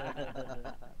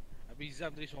 Habis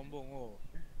Zam tadi sombong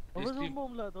Apa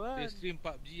sombong pula tu kan? Dia stream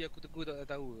PUBG, aku tegur tak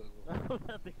tahu aku.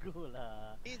 Tak tegur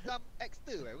lah. Ni Zam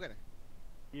Exter bukan?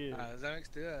 Ya. Zam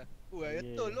Exter lah.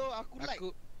 Betul lo, aku like.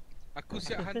 Aku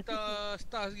siap hantar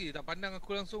stars lagi, tak pandang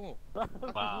aku langsung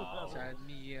Wow. Macam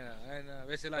ni lah kan.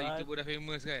 Biasalah YouTuber dah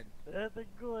famous kan.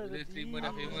 Tegur bila streamer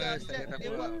dah famous, tak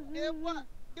kata apa.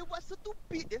 Dia buat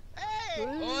stupid dia.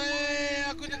 Oi,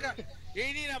 aku cakap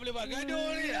ini nak boleh buat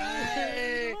gaduh ni.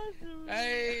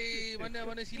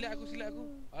 Mana silat aku.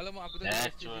 Alamak, aku tak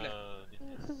tahu silat.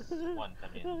 One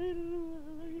come in.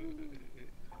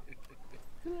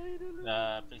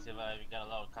 Please survive. We got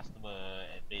a lot of customer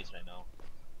at base right now.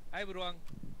 Hai beruang.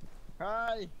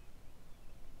 Hai.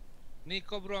 Ni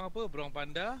kau beruang apa? Beruang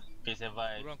panda? Please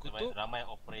survive. Beruang kutub? Ramai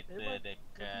operator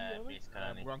dekat base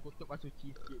sekarang ni. Beruang kutub pas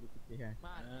suci sikit dia putih kan.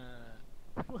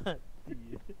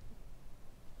 Mati.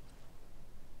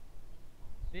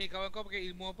 Ni kawan kau pakai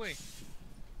ilmu apa ni?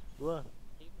 Wah.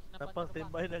 Tapang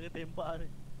standby dah ke tembak ni.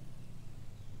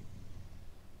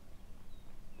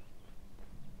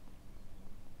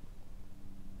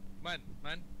 Man.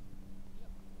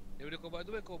 Daripada kau buat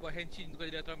tu kau buat handchin tu kau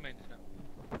jadi Ultraman sekarang.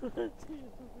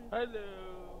 Hello.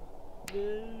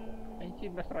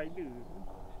 Handchin Blast Rider.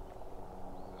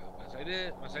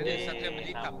 Masa dia satu yang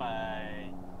berhitam.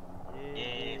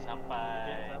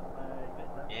 Sampai.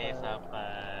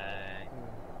 Sampai.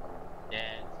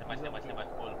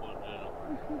 Full dulu.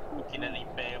 Mungkin nak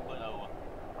repair apa tahu.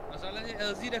 Masalahnya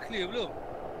LZ dah clear belum?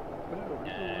 Belum.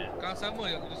 Kau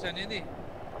sama je keputusan dia ni.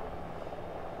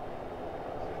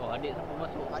 Oh, adik siapa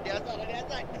masuk? Adik Azad, adik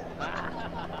Azad.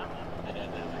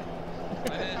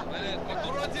 Mana? Kau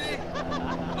turun sini.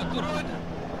 Kau turun.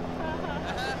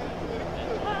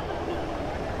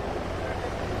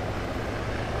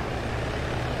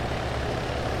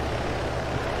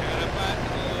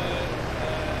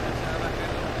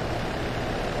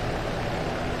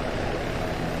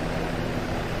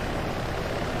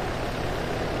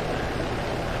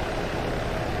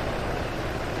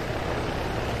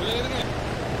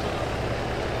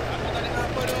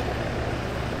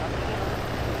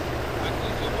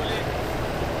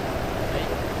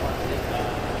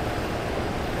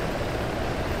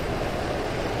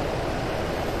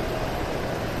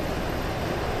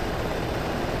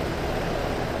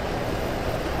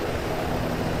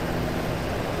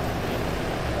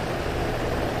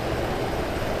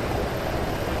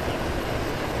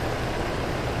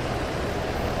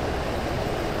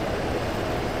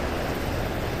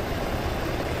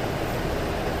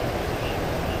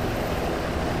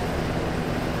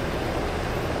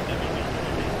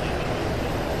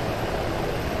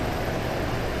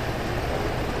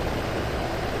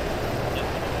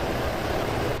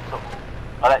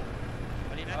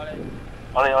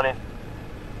 Oleh.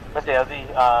 Mesti LZ,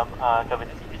 Kevin.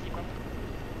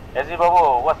 LZ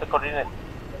Bravo, what's the coordinate?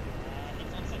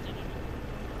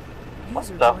 What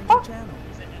the fuck?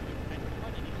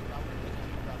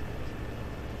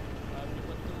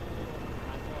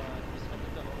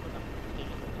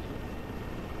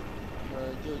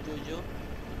 Jo.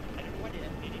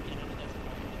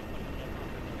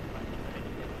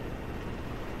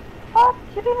 What?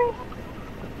 Kidding me?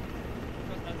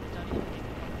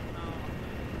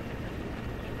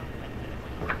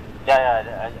 Ya,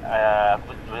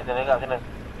 aku boleh kena kat sana.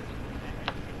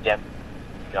 Jam.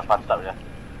 Dah fast stop dah.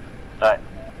 Alright.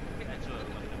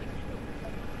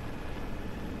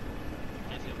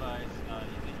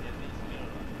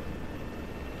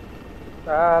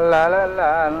 La.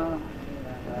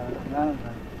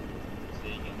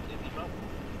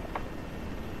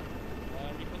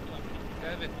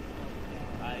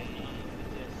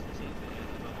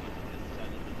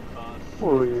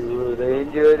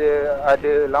 Ranger dia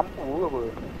ada lampu ke apa?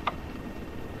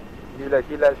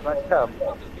 Kilat-kilat semacam.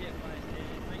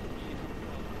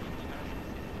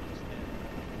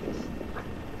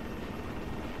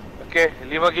 Okay,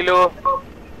 5 kilo.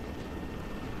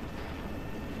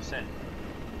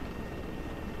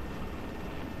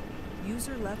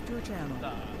 User left your channel.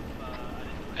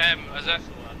 Azad. Azad.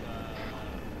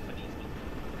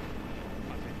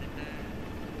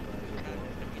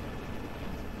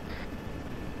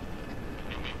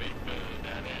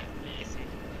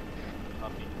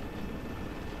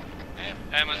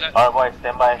 Alright boys,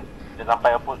 stand by. Dia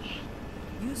sampai approach.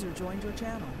 User joined your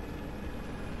channel.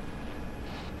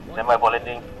 Stand by for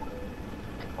landing.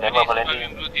 Stand by for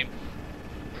landing.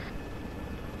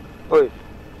 Oi,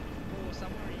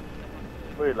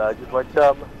 laju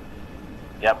macam.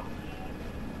 Yep.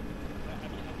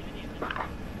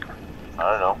 I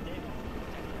don't know.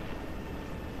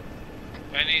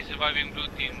 Any surviving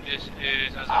blue team, this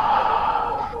is Azad.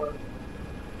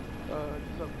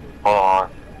 Hold on.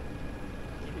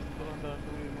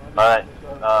 Alright,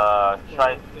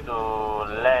 try to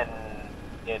land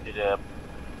near to the.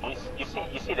 You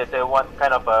see there's a one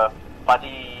kind of a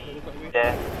party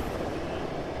there.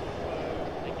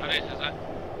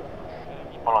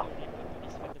 Hold on.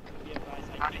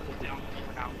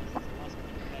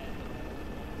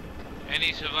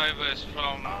 Any survivors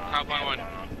from Carbon 1?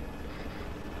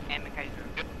 And the Kaiser.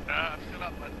 I'm still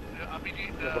up, but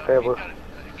RPG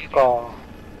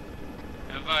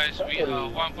Advise, we are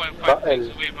 1.5 miles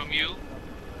away from you.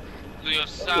 To your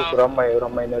south. Ramai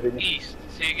hari ni. East.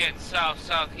 Say again,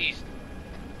 southeast.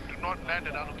 Do not land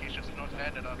at our location. Do not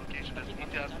land at our location. There's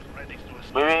details right next to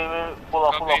us. Wait. Pull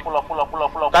up.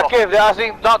 Takif, they're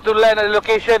asking not to land at the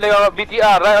location. They are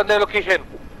BTR right on their location.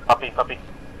 Copy.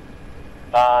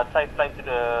 Try fly to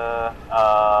the.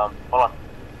 Hold on.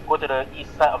 Go to the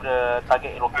east side of the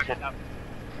target location.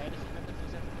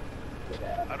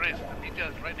 Arrest. The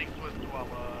details right next to us to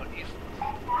our east.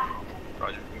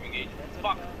 Roger. Engage.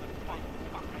 Fuck.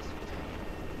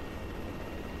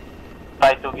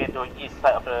 Try to get to east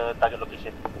side of the target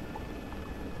location.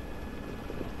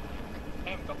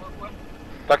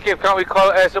 Takif, can't we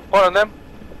call air support on them?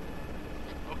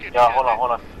 Okay. Yeah,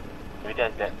 hold on. Media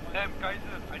is dead. Kaiser,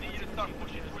 I need you to start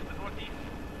pushing towards the northeast.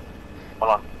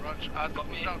 Hold on. Raj,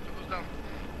 goes down.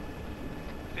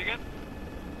 Say again?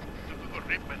 Tuku got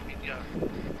raped by the media.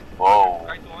 Whoa.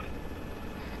 Kaiser on it.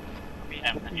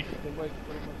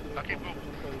 Okay, go.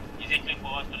 Is it clear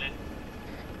for us to land?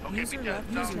 Okay, User picture.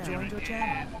 left Now user joined your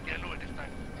channel. yellow this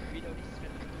time.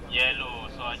 Yellow,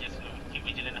 so I just keep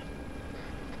vigilant lah.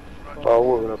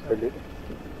 Power lah pelik.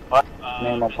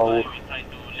 Memang power. We try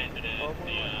to land to the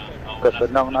Bukan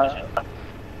senang nak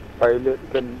pilot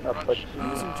kan apa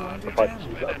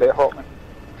juga Black Hawk kan.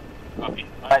 Copy.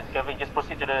 Alright, Kevin, just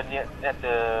proceed to the at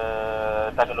the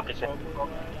target location.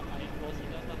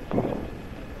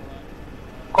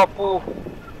 Kopu.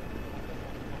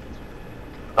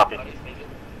 Copy.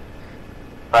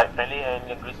 Right, friendly and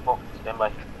green smoke, stand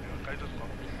by.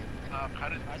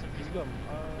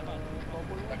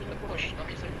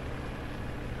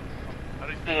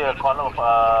 See a corner of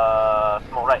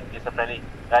smoke right, it's a friendly.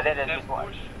 Right there, there's smoke.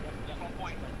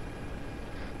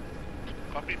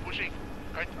 Copy, pushing.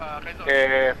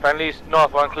 Okay, friendly's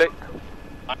north, one click.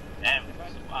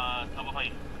 Cover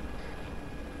fire.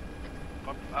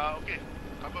 Okay,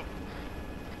 cover.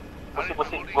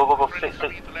 Proceed, go,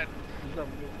 straight.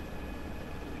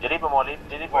 Jadi pemolin,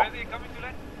 jadi Where are they coming to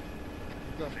land?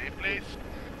 Same place.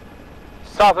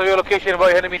 South of your location,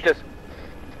 about 100 meters.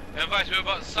 Advise, we're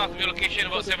about south of your location,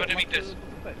 about 700 meters.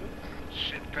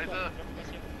 Shit, Kaiser.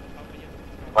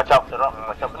 Watch out the rock,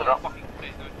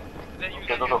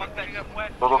 Okay, go.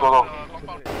 Go.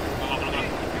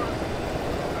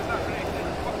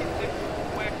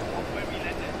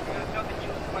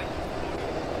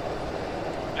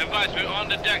 Advise, we're on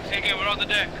the deck. Say again, we're on the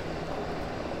deck.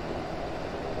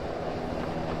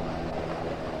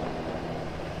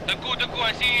 Tengku,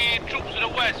 I see troops to the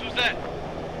west. Who's that?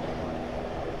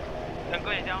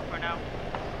 Tengku is down for now.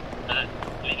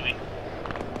 Lead me.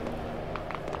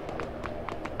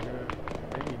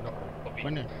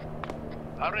 Mana?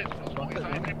 Aris, smoke is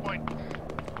entry point.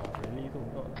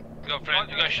 You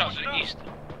got shots to the east.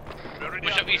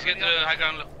 Push up east, get to the high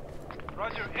ground.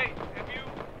 Roger, hey, MU,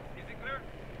 is it clear?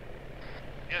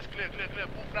 Yes, clear.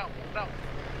 Move down.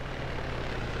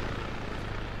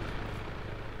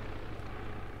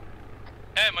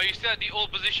 Em, are you still at the old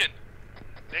position?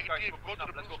 Negative, go to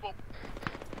the blue smoke.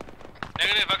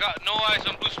 Negative, I got no eyes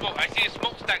on blue smoke. I see a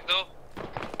smoke stack though.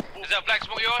 Is that black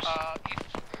smoke yours? East.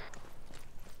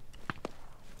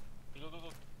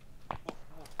 Move.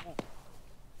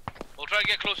 We'll try to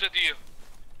get closer to you.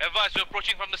 Advise, we're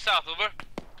approaching from the south, over.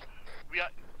 We've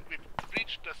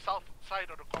reached the south side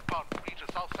of the compound.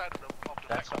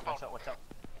 Back compound. Watch out.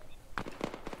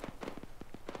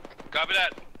 Copy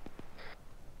that.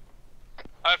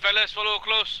 Alright fellas, follow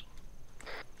close.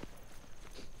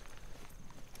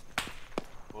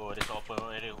 Oh, there's an open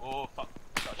area. Oh, fuck.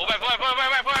 Fall back.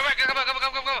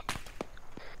 Cover.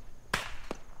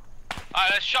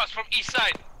 Alright, there's shots from east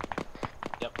side.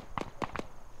 Yep.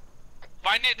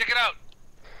 Find it, take it out.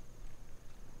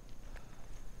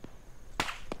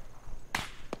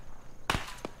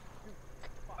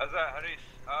 Azza, Haris,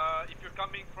 if you're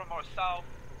coming from our south,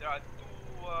 there are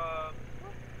two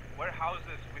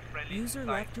warehouses with friendly User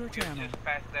inside. left your We have channel. just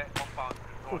passed that compound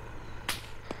north.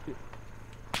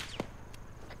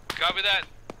 Copy that.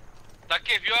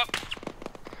 Takif, you up?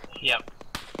 Yep.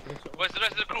 Where's the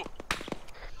rest of the crew?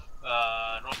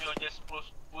 Romeo just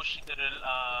push into the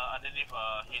underneath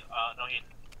hill, no hill.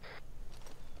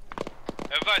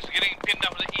 Advise, we're getting pinned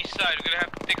up on the east side. We're gonna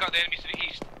have to take out the enemies to the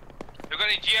east. You got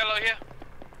any GL out here?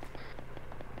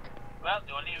 Well,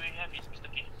 the only we have is Mr.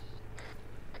 K.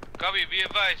 Copy, be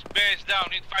advised. Bears down,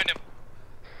 need to find him.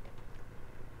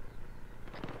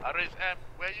 Aris M,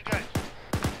 where are you guys?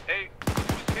 Hey,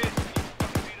 who's hit?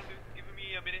 Give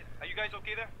me a minute. Are you guys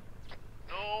okay there?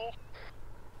 No.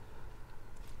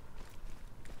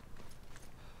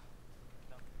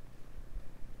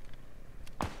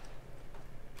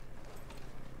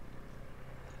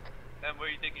 Then where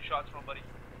are you taking shots from, buddy?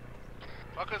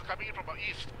 Fuckers coming in from our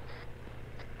east.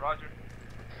 Roger.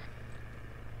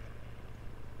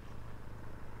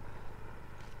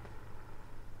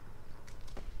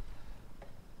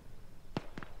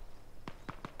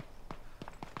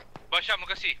 Bashar,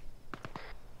 makasih.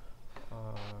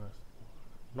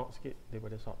 Knock sikit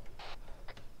daripada south.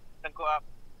 Tengku up.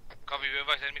 Copy, be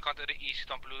advised. Enemy contact the east.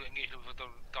 Tuan perlu engage dulu betul.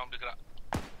 Tuan boleh gerak.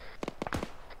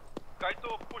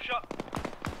 Kaito, push up.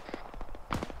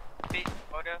 Big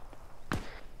order.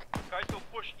 Kaito,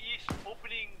 push east,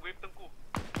 opening with Tengku.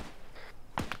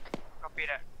 Copy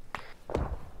that.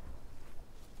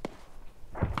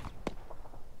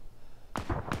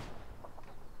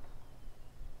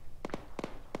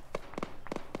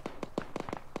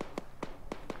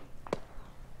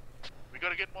 We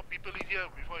gotta get more people in here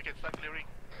before we can start clearing.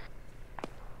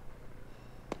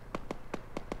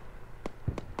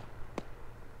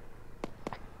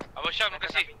 Bashar,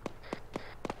 makasih.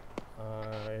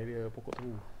 pokok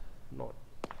tu. Not.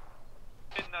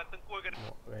 Tengku are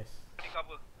gonna West.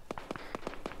 cover.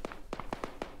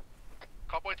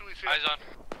 Cowboy 2 is here. Eyes on.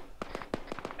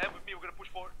 And with me, we're gonna push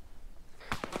forward.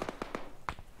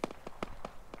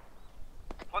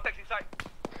 Contacts inside.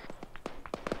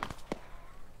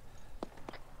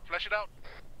 Flash it out.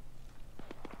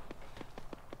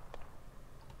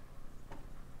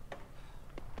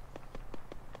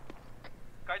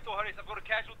 Kaito, Haris, I've got a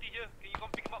casualty here. Can you come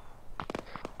pick him up?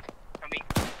 Coming.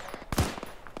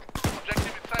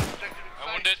 Objective inside, objective inside.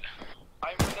 I'm wounded.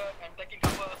 I'm wounded. I'm taking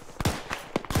cover.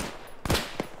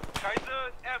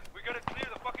 Kaiser, M, we're gonna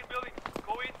clear the fucking building.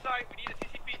 Go inside, we need a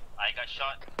CCP. I got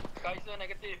shot. Kaiser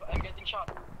negative. I'm getting shot.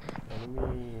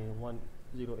 Enemy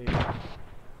 108.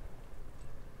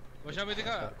 Macam apa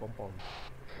dekat? Kat compound.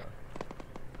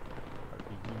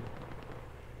 RPG.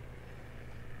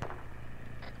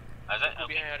 Azad, Behind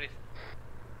okay. Haris.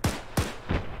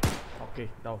 Okay,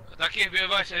 down. Taki, be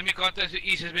advised, enemy contacts to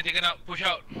east has been taken out. Push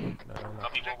out.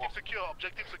 Objective secure,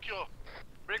 objective secure.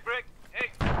 Break, break.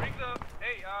 Hey,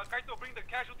 Kaito, bring the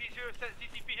casualties here. Set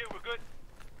CCP here, we're good.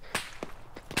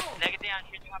 Negative. I'm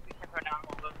shooting up picture for now.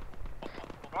 Over.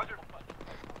 Roger.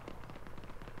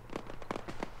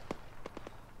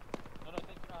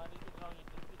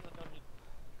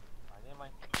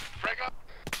 Frag up.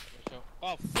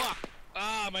 Oh fuck!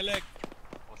 Ah, my leg.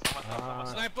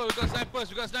 Sniper, we got snipers,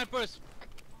 we got snipers.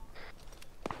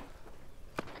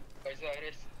 Kaiser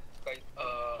Iris.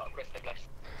 Press the flash.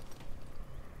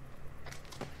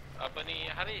 Apa ni,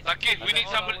 Haris? Taki, we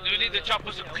need the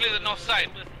choppers to clear the north side.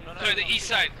 Sorry, the east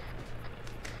side.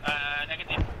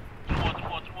 Negative. Through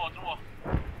war.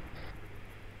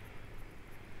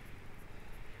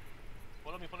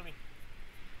 Follow me.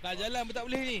 Nak jalan pun tak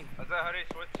boleh ni. Azhar Haris,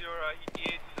 what's your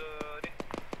ETA to the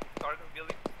target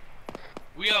building?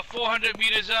 We are 400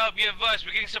 meters out, be advised,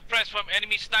 we're getting suppressed from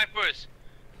enemy snipers.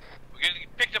 We're getting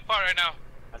picked apart right now.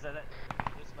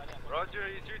 Roger,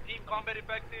 is your team combat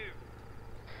effective?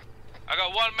 I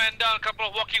got one man down, a couple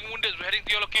of walking wounded, we're heading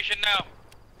to your location now.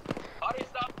 Haris,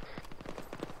 stop.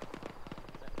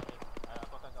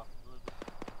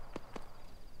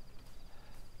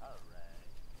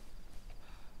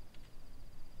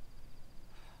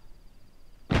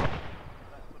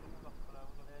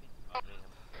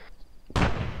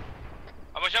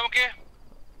 Abang Syam okey?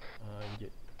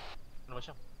 Injek. Abang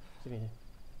Syam. Sini.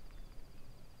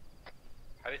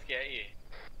 Haris KIA.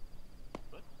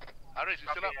 Haris, you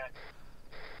still up?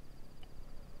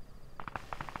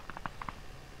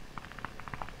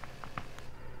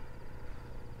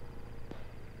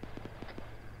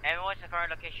 And what's the current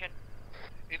location?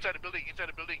 Inside the building.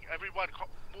 Everyone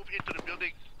move into the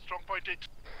building. Strong pointed.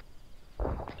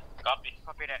 Copy.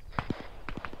 Copy that.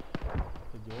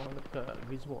 Kerja orang dekat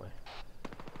green smoke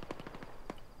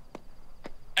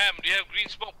M, do you have green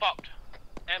smoke popped?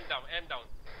 M down.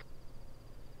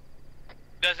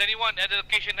 Does anyone at the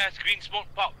location has green smoke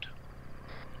popped?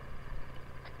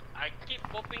 I keep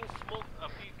popping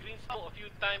green smoke a few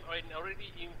times and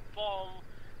already informed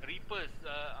Reapers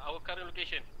our current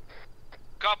location.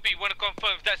 Copy, want to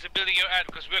confirm if that's the building you're at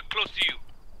because we're close to you.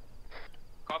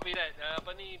 Copy that.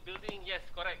 Apa ni building? Yes,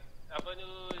 correct. Apa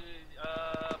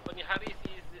ni Haris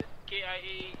is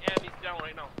KIA, M is down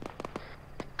right now.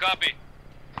 Copy.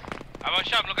 Abang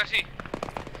Syam, lokasi.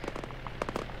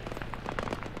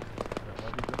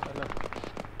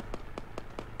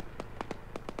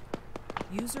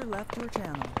 User left your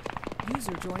channel.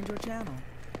 User joined your channel.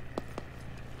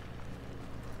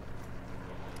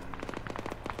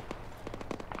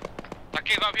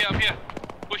 Takif, up here.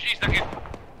 Push east, Takif.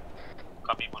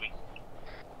 Copy, moving.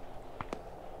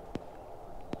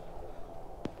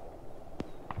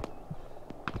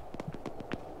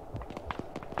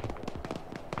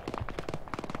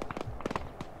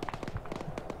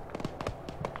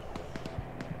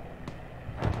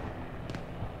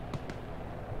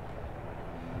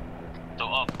 Toe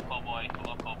up, cowboy.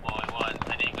 One.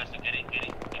 I need you guys to get in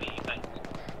inside.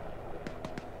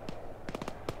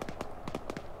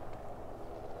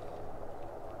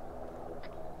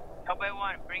 Cowboy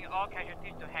 1, bring all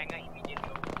casualties to hangar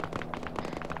immediately.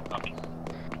 Copy.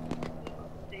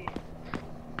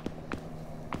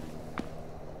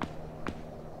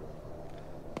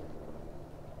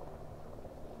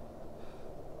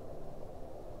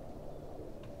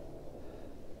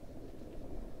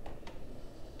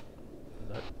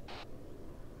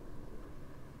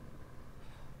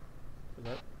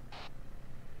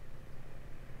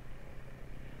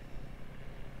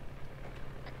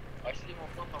 I see more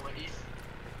front over east.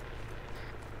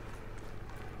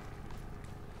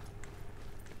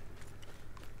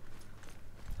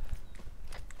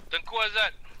 Tengku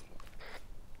Azad.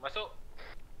 Masuk.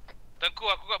 Tengku,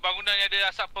 aku kat bangunan yang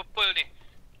ada asap purple ni.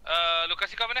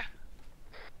 Lokasi kau mana?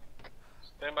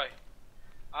 Standby.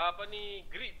 Apa ni,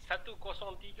 grid 103,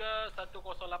 108. 103,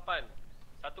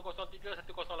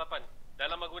 108.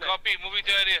 Dalam bangunan. Copy, moving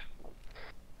to area.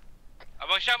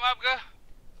 Abang Syam up ke?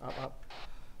 Up.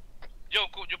 Jom,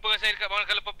 jumpa dengan saya dekat bangunan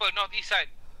colour purple, north east side.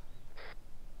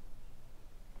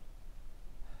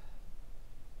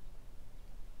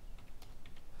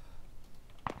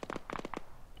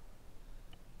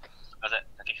 Azad,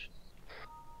 Takif.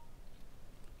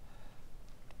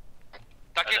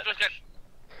 Takif teruskan.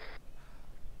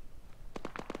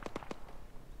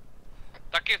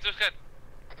 Takif teruskan.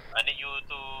 I need you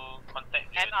to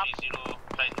contact the 30,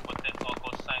 try to contact or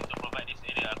call sign to provide this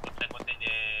area. Aku try contact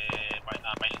the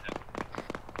pilot kan.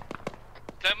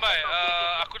 Standby,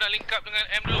 aku nak link up dengan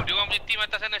M dulu. Dia orang punya team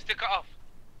atas sana still cut off.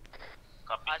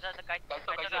 Copy. Azad tekan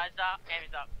Azad, M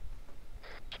is up.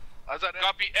 Azad,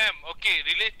 copy M. Okay,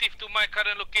 relative to my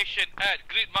current location at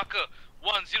grid marker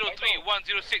 103,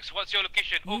 106. What's your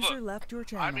location? Over. User left your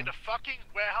channel. I'm in the fucking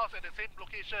warehouse at the same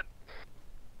location.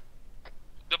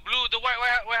 The white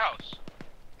warehouse.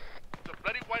 The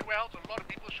bloody white warehouse, a lot of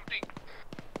people shooting.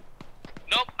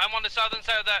 Nope, I'm on the southern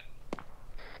side of that.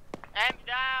 M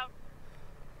down.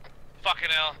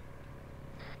 Fucking hell.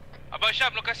 Abang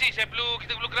Syam, lokasi. Kita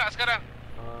perlu gerak sekarang.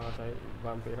 Saya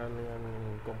berhampiran dengan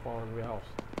compound warehouse.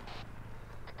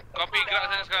 Copy, gerak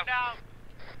sana sekarang.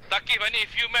 Takif, I need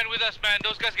a few men with us, man.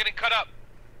 Those guys getting cut up.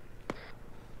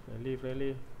 Friendly.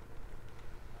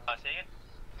 Say again?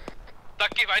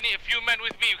 Takif, I need a few men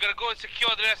with me. We gotta go and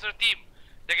secure the rest of the team.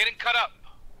 They're getting cut up.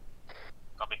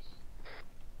 Copy.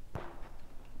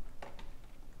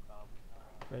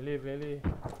 Friendly.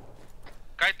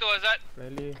 Kaito, Azad.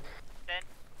 Friendly.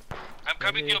 I'm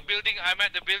coming to your building. I'm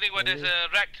at the building where there's a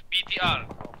wrecked BTR.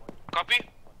 Copy?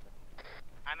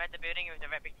 I'm at the building with the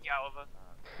red BTR, over.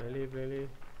 Friendly.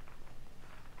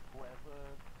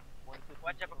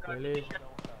 Watch out for Friendly. condition.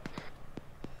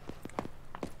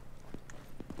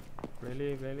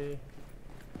 Friendly.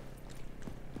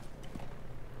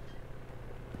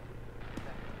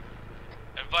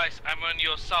 Advice, I'm on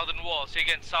your southern wall. Say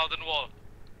again, southern wall.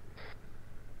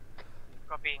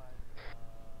 Copy.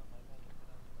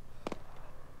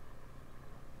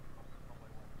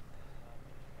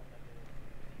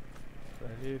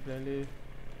 Friendly.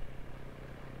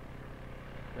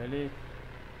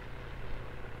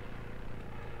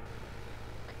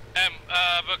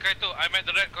 Kaito, I'm at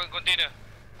the red container.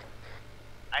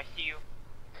 I see you.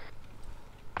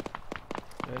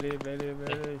 Friendly.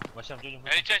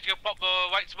 Any chance you can pop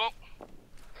white smoke?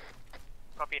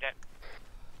 Copy that.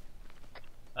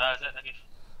 Azad, Takif.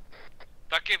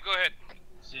 Takif, go ahead.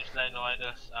 Seems like no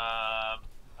others.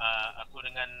 Aku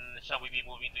dengan Syam will be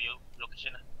moving to your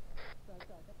location lah.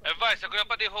 Advice, aku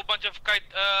dapat dia whole bunch of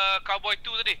cowboy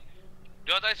 2 tadi.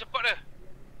 Dia orang tak ada support dia.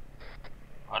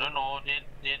 I don't know, they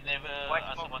never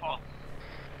answer my call.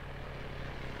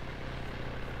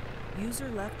 User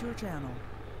left your channel.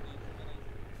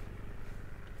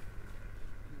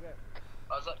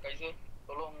 Azad, Kaiser,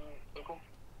 tolong dukung.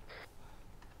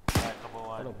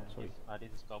 Hello, sorry.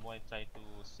 This is Cowboy try to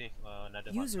save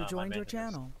another User joined your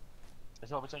channel.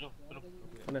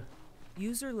 Mana?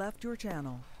 User left your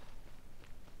channel.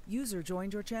 User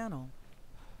joined your channel.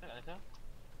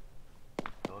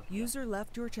 User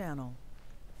left your channel.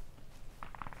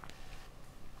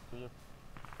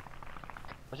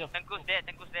 Tengku's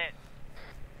dead.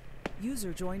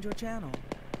 User joined your channel.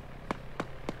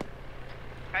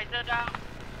 Kaiser down.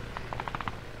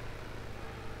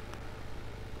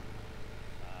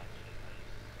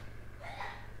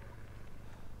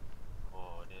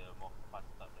 Oh, they're more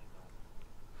fucked up right now.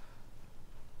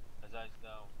 Azad is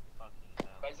down. Fucking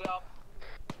hell. Kaiser up.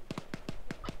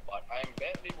 But I'm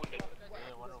badly wounded.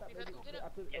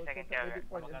 Yes, I can tell that.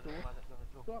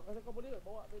 So, kau boleh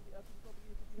bawa baby aku kau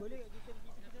pergi situ? Boleh, kita pergi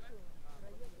situ satu.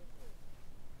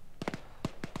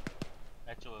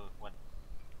 Actual one.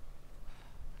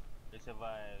 They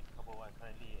survive. Couple one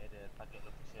currently at the target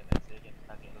location. I say again,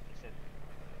 target location.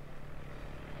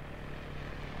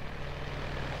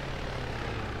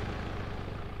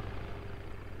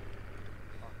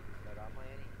 Dah ramai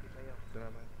ni, saya. Dah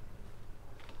ramai.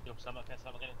 Jom selamatkan.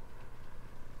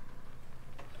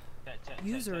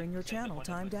 User in your channel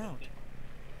timed out.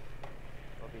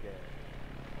 Copy that.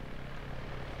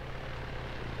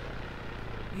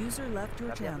 User left your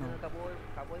channel.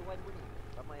 Cowboy one pun ni.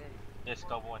 Ramai ni. Yes,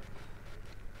 Cowboy one.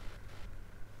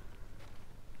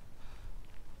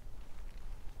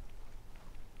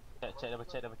 Double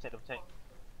check.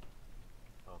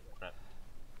 Oh crap.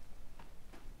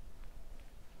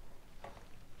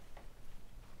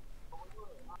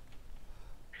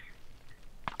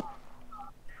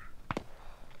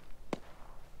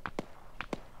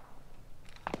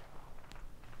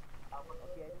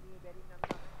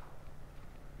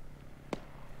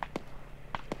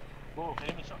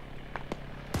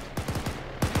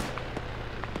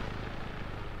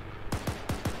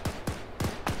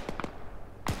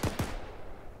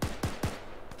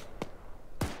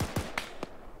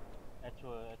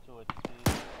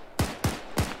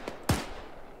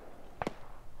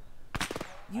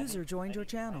 User joined your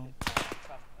channel.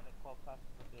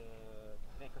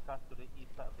 Naik ke cast to the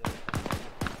east side of the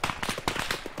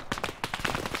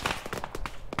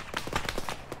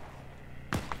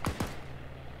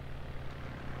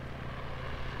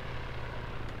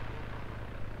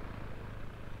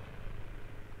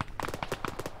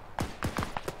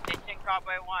Attention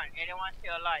Cowboy 1, anyone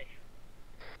still alive?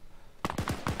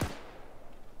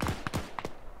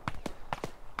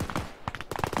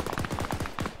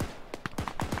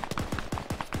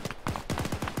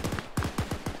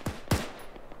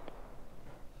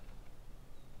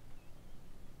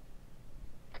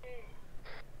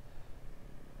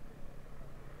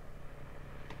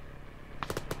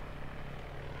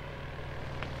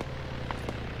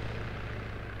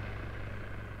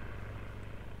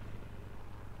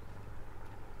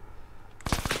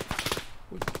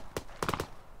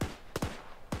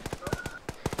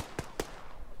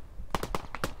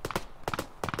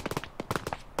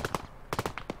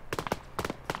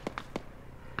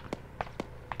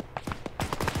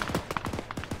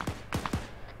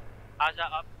 Azza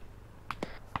up.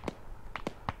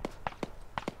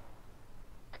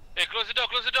 Hey, close the door,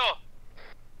 close the door.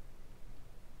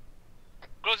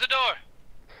 Close the door.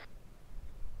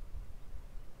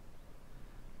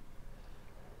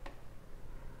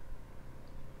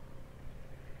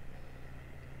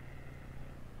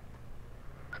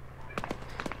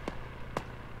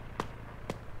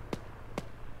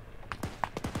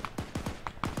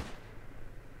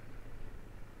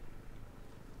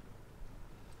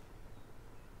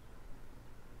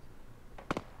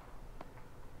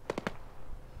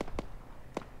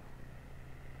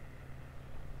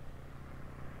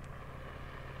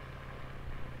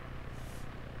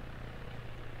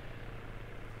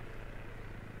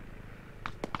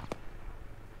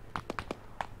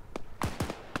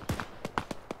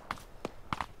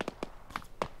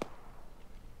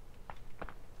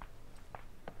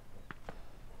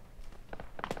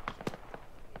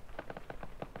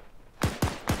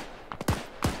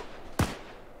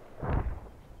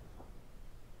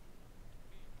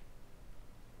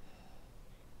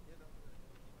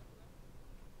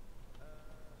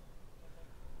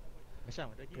 Macam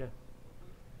ada lagi? Ya.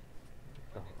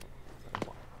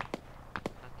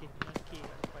 Hakim kat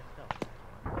depan tau.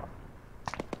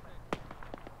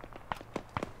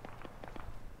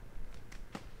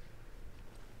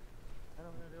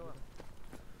 Mana dia orang?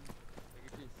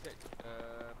 Negatif set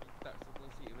minta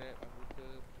semua sit rep anggota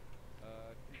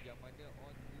yang mana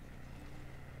on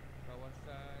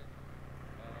kawasan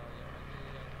yang mana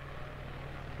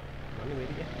yang mana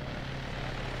medic ya?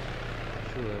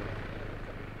 Sure.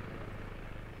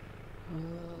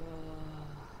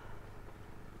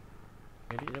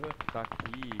 Medic siapa?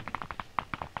 Kaki.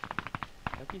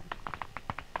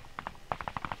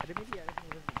 Ada medic ada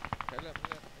sini. Dalam.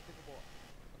 Kita ke bawah.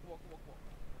 Aku bawa.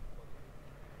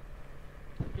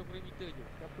 Jom perimeter je.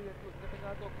 Siapa yang duduk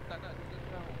tengah tu aku tak nak duduk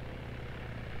tengah.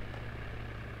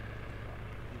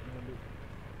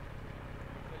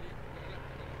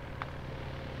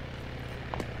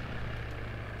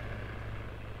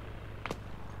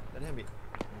 Tak ada ambil.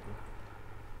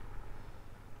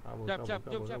 Jap.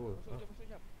 Masuk jap.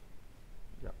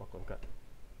 Sekejap aku angkat.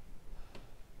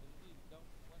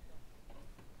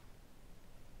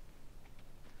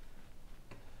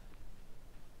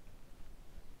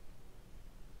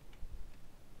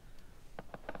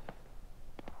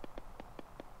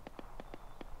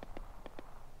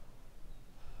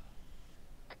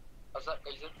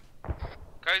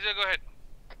 Kaiser, go ahead.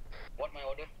 What my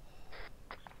order?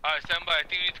 Alright, stand by. I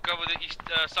think we need to cover the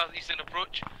southeastern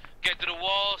approach. Get to the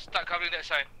wall, start covering that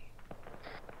side.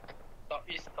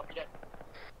 Southeast, copy that.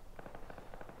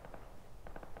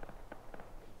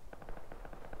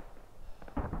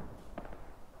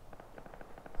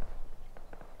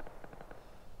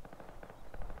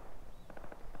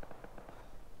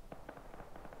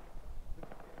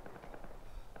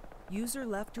 User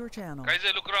left your channel.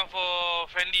 Kaiser, look around for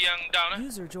friendly yang down.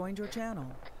 User joined your channel.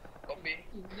 Copy.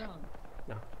 Down.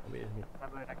 Dah, ambil sini.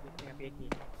 Sabar lagi dengan PAK.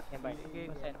 Yang baik.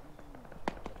 Persen.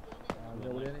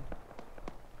 Boleh ni.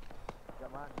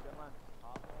 Jaman.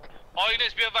 All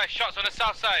units be advised, shots on the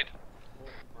south side.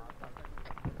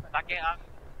 Takik up.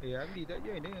 Ali tak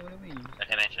je ni malam ni.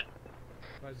 Second action.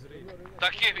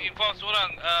 Takif, inform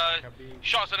seorang.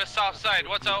 Shots on the south side.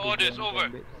 What's our orders? Over.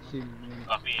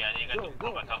 Copy, ni kan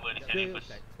cover di sini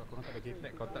first. Sebab korang tak bagi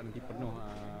flag, kau tak nanti penuh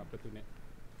platoon net.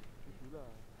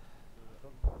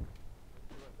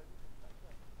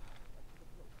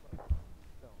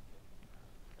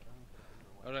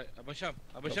 Alright, Abang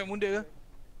Syam mundur ke?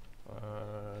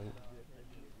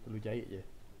 Perlu jahit je.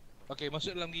 Okay,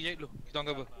 masuk dalam pergi jahit dulu. Kita orang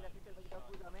cover.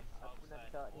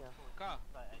 Kah,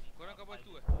 korang kau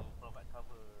tu eh? Provide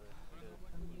cover to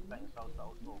the east side and south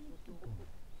also.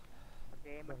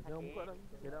 Jangan buka dah.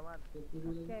 Dia dah man.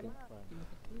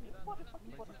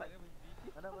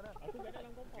 Mana? Aku kat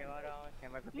dalam kompon.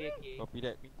 Copy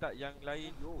that. Minta yang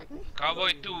lain.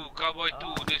 Cowboy 2,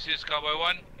 this is Cowboy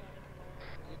 1.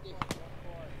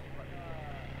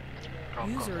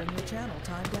 User in your channel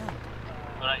timed out.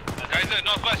 Alright, Kaiser,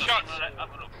 northwest shots. Alright, up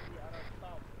bro.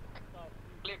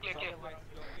 Clear.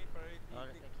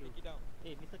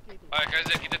 Alright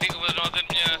Kaiser, kita take over northern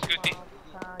punya security.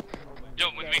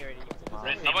 Jom with me.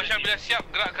 Abang Syam bila siap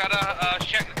gerak ke arah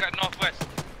shack dekat northwest.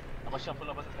 Abang Syam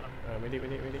follow abang sekarang. Medik.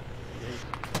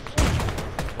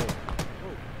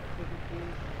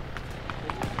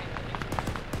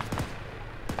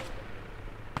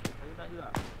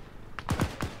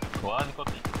 One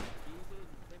copy.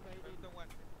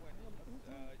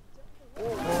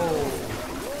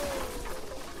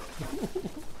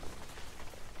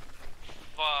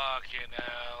 Fucking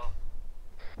hell.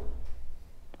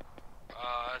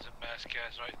 That's a mass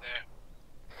cast right there.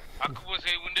 Aku pun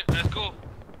saya wounded. Let's go.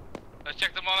 Let's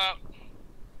check them all out.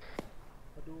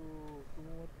 Aduh,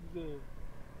 semua mati ke?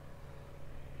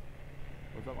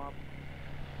 Maaf.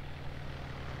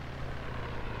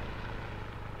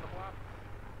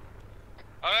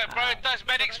 Alright, prioritize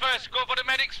medics first. Go for the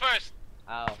medics first.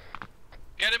 Ow.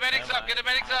 Get the medics up. Never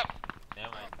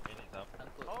mind, medics up.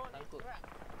 Tangkut.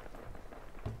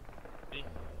 Ni,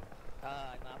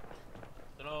 Maaf.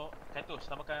 tolong Kaito,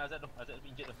 selamatkan Azad tu. Azad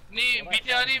injet tu. Ni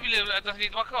BTR ni bila atas ni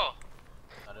terbakar?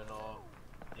 I don't know.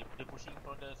 They pushing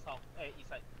from the south, east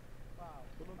side.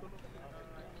 Tolong.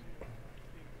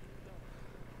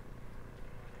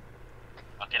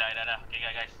 Okay dah. Okay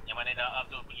guys, yang mana dah up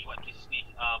tu pergi buat Thsese ni.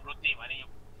 Blue team, mana you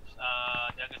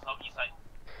jaga south east side.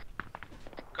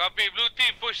 Copy, blue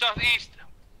team push southeast.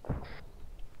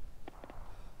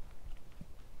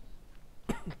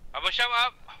 Abang Syam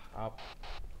up. Up.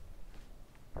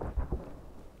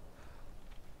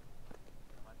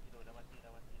 Dah mati.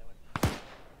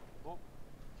 Oh,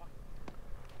 fuck.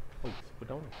 Oh, super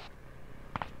down.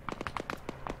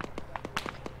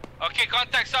 Okay,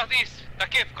 contact southeast.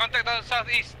 Takif, contact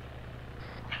southeast.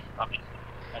 Copy.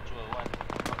 Actual 1.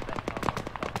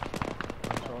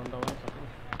 Down satu.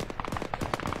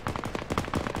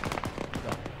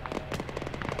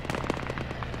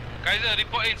 Kaiser,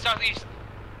 report in southeast.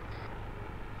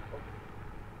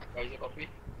 Kaiser copy.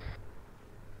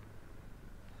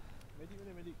 Medik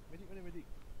mana medik?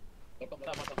 Tak,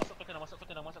 masuk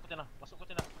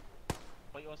container.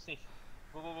 For your safe.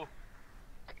 Go.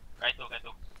 Kaito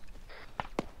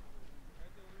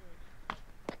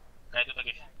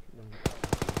Takif.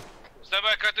 Stand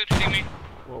by, Kaito shooting me.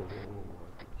 Wow.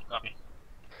 Copy.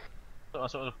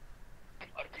 Masuk tu.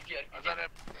 RPG. Azad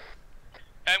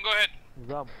M. Go ahead.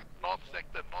 Zam. North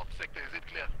sector, is it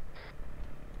clear?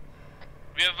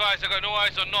 Be advised, I got no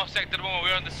eyes on north sector at the moment.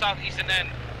 We're on the southeastern end.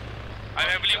 I'm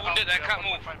heavily wounded, I can't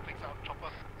move.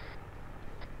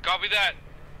 Copy that.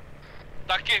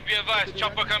 Takif, be advised,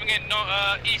 chopper coming in,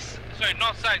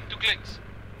 north side, 2 clicks.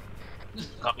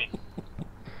 Copy.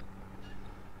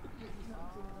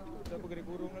 Siapa kena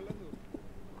kurung dalam tu?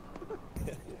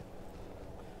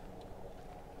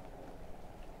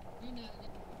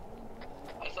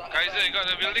 Kaiser, you got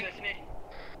the building?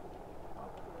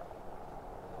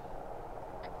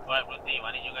 Alright, Blue team,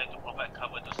 I need you guys to provide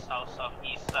cover to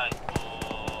southeast side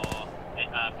for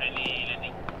friendly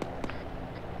landing.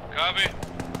 Copy.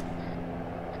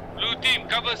 Blue team,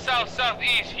 cover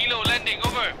southeast, helo landing,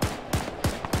 over.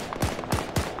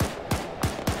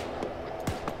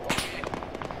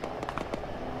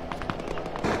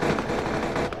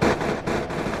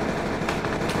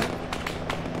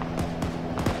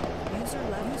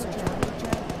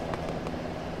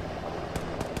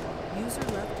 User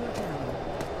left your channel.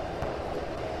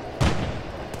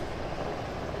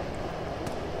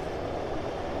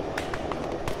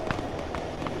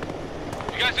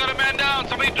 You guys got a man down,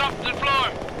 somebody dropped to the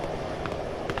floor.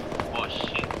 Oh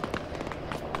shit.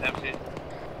 That's it.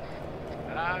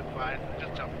 I'm fine,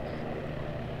 just jump.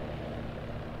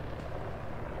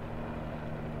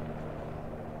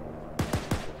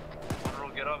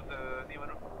 Monroe, get off the knee,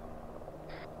 Monroe.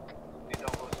 Knee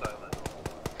down, go silent.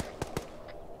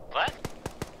 What?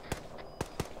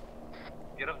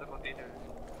 Get off the container.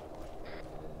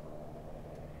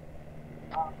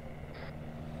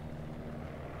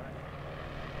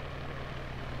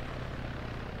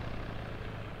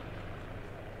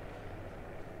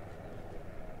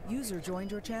 User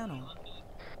joined your channel.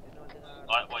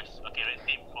 Alright boys, okay, red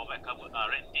team provide cover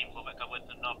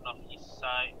to northeast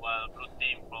side, while blue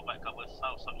team provide cover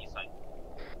southeast side.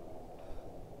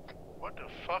 What? What the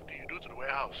fuck did you do to the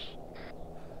warehouse?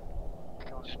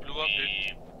 Just blew up,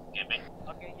 dude. Get back.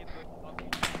 Okay, you're good. Okay.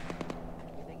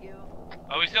 Thank you.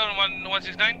 Are we still on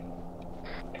 169?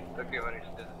 Okay, Maris,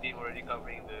 there's a team already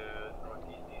covering the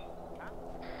northeast east.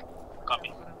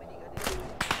 Copy.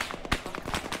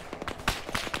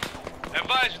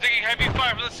 Advise, we're taking heavy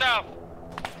fire from the south.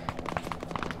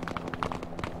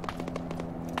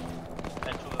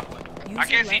 I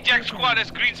can see Jack's squad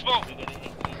as green smoke.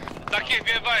 Lucky if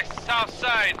you advise, south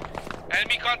side.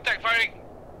 Enemy contact firing.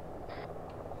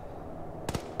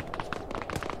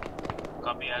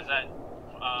 Copy, Azad.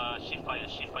 Shift fire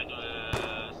to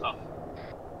the south.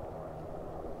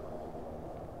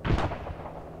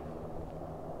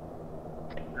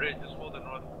 Red, just hold the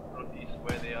northeast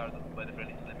where they are by the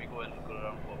friendlies. Let me go and look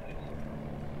around for this.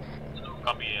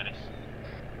 Copy, Aris.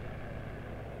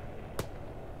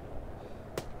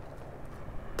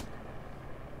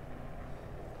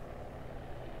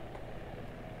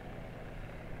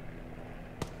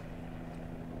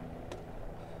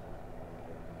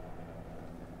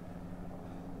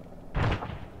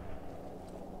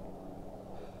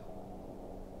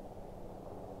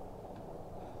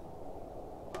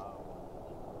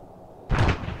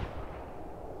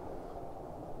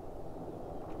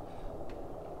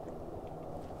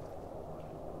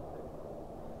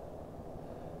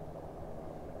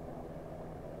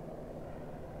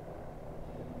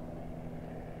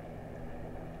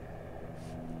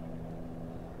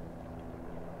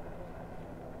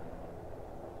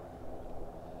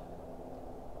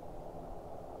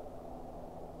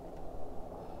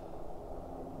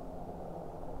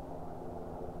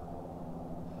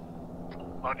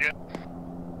 On you.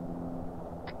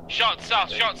 Shot south,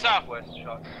 shot south. West,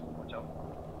 shots. Watch out.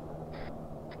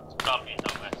 Copy,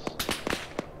 northwest.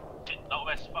 Shit,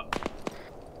 northwest, fuck.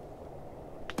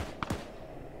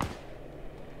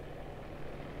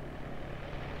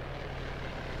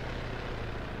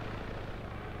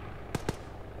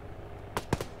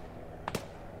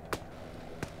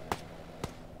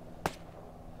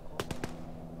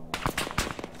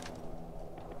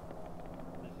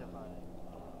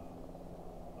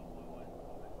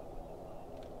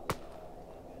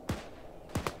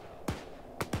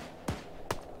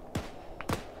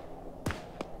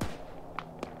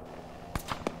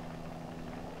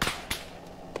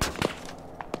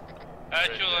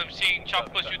 Actual, I'm seeing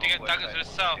choppers shooting at targets to the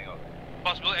south.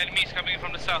 Possible enemies coming in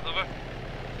from the south, over.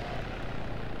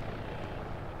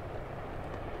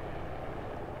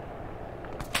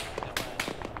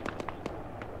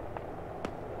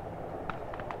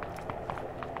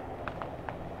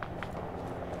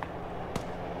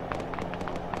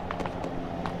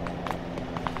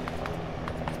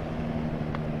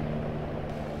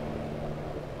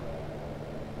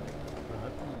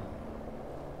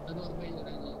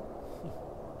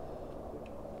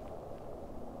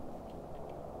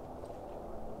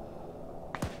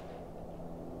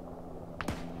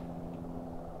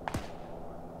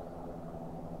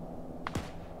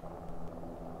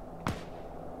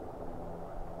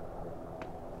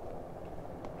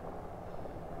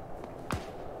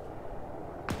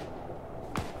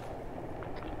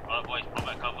 Boys,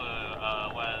 provide cover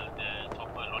while the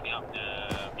chopper loading up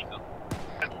the vehicle.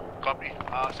 Copy.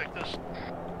 Sectors.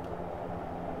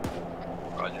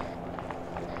 Roger.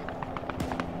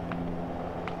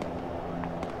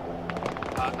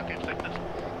 Okay, sectors.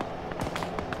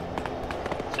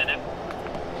 Send them.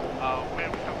 Where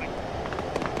are we covering?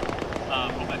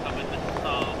 Provide cover to the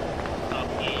south,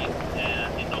 southeast,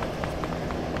 and the north.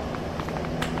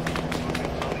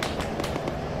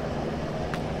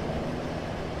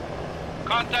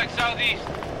 Contact southeast.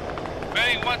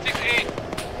 Bearing 168.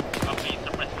 Copy,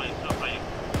 suppress fire, slow fire.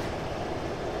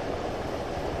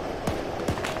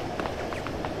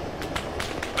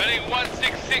 Bearing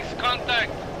 166,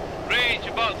 contact. Range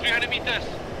about 300 meters.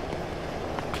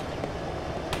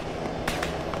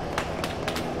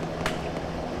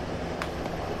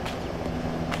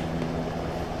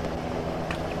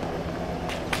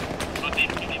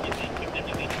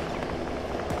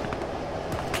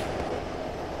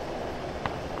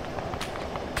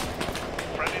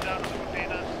 Friendly down to the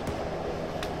containers.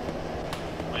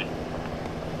 Where?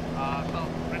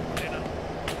 South, red container.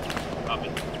 Copy.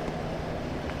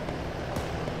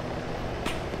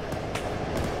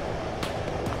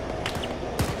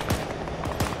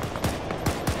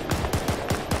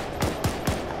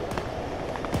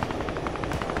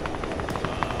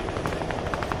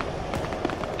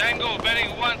 Tango, bearing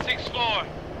 164.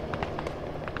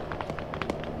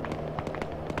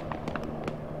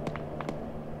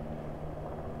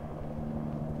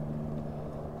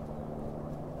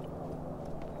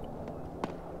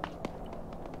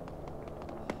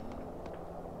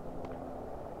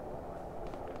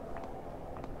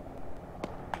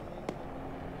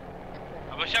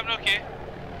 Syam okay?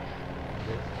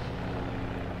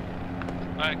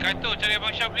 Alright, Kaito, cari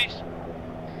Abang Syam please.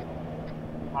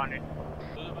 On it.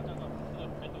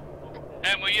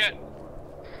 Yet.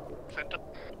 Center.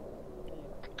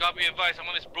 Copy, advice, I'm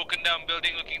on this broken down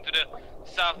building looking to the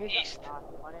southeast.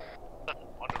 On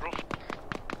the roof.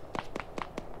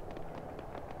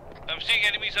 I'm seeing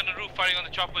enemies on the roof firing on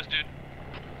the choppers, dude.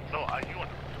 No, are you on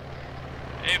the roof?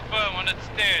 Hey, firm, on the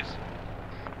stairs.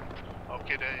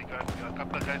 Okay, there you got a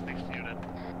couple of guys next to you then.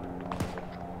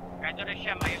 Kaito the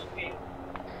Syam, ILP.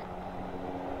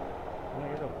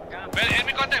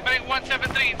 Enemy contact, bearing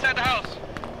 173 inside the house.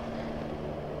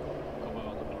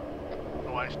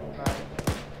 No eyes.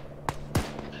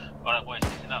 Alright boys,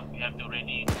 listen up. We have to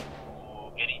ready to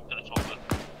get into the chopper.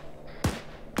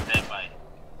 Stand by.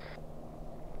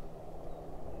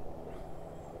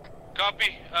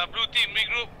 Copy. Blue team,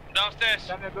 regroup downstairs.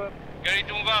 Get ready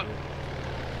to move out.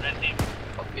 Red team,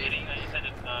 getting inside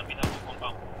the Binago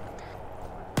compound.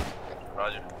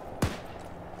 Roger.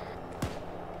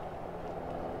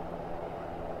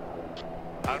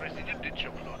 I already did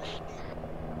your floats.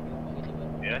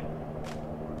 Yeah?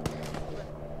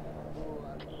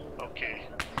 Okay.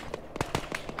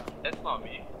 That's not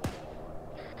me.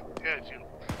 Yeah, it's you.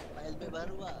 Helmet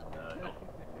baru lah.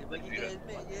 Dia bagi dia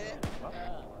helmet je.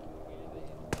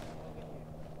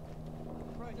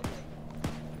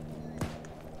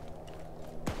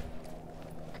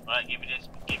 Alright, give me the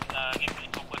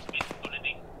chopper space to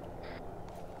landing.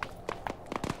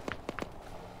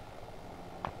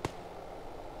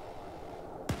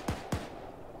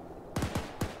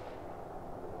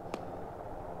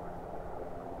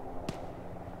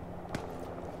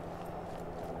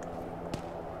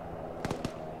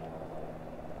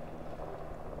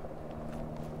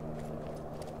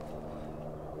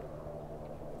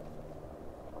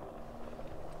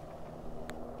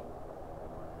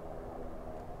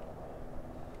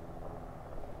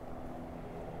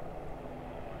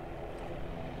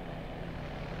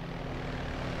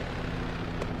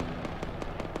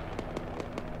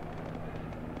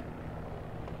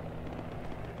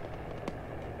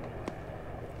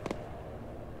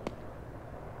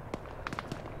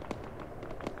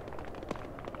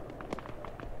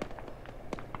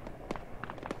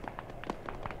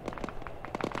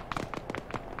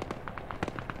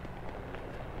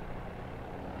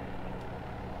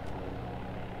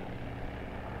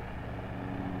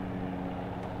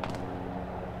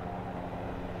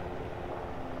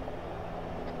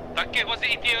 Okay, what's the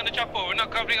ETA on the chopper? We're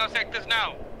not covering our sectors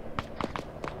now.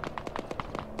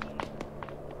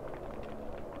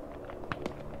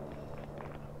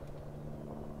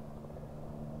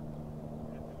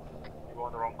 You're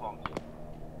on the wrong comms.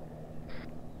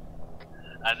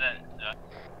 Azan,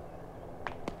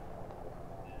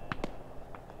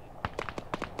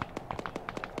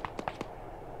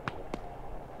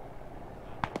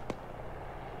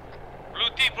 Blue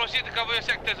team, proceed to cover your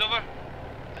sectors, over.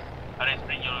 Ares,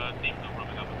 bring your team to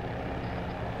proper cover.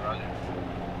 Roger.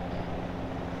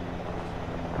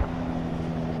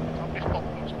 Zombie spot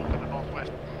looks more to the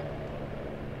northwest.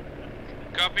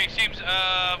 Copy, seems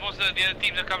most of the other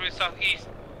teams are covering southeast.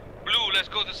 Blue, let's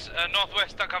go to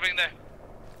northwest, start covering there.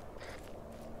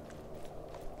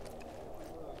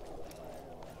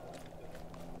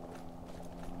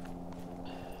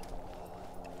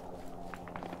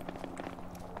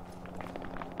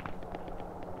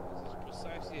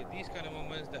 Precisely at these kind of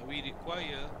moments that we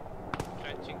require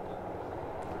trenching.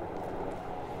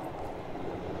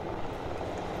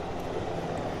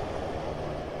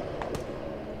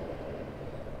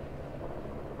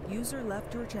 User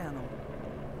left your channel.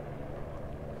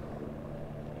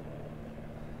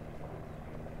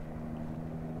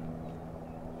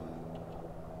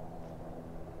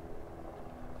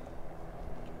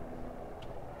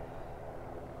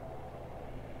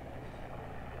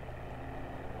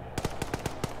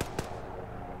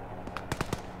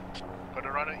 Got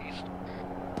a runner east.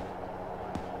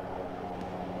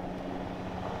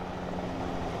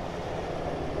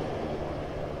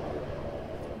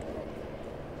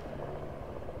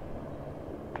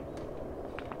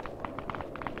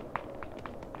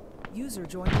 User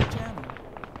joined your channel.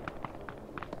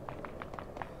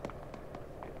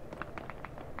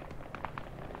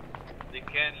 They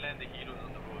can land the heroes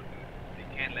on the road. They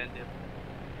can land them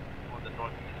on the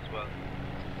northeast as well.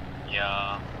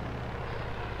 Yeah.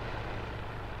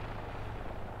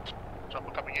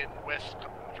 Chopper coming in west,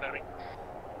 flaring.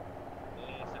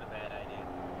 This is a bad idea.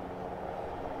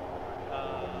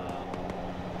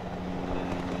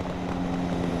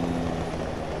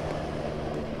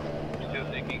 Still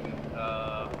taking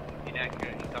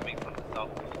inaccurate, coming from the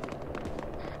southwest.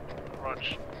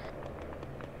 Roger.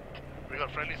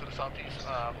 southeast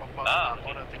compound.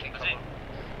 Corner taking cover.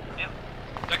 Yeah.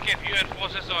 Takif, UN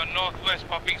forces on northwest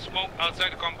popping smoke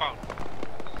outside the compound.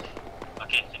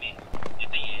 Okay, sini. The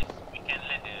thing is, we can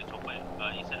land the chopper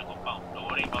inside the compound. Don't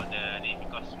worry about the name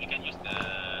because we can use the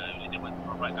Lythium to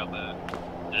provide cover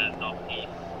the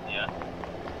northeast. Yeah.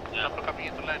 Chopper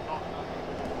coming into land north.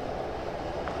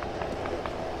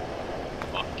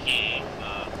 Okay.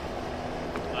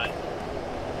 Right.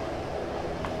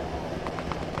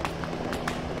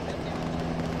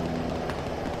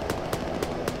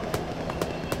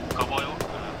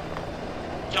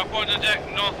 Chopper on the deck,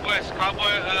 northwest. Cowboy,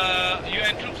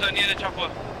 UN troops are near the chopper.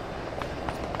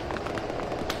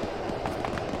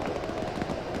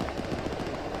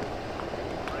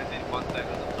 Already in contact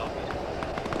with the southeast.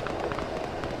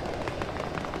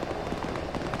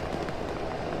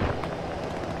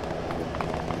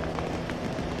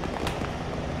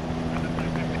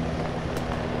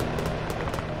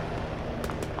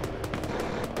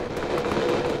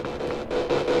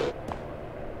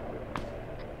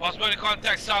 Possible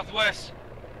contact southwest.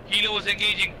 Helo is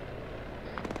engaging.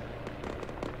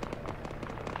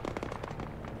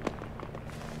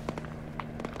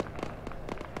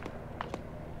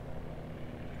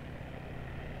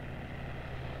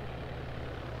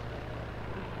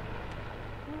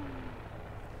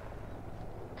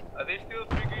 Are they still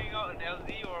figuring out an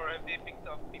LZ or have they picked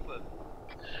up people?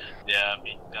 They are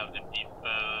picked up the people.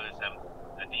 I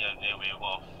think they're way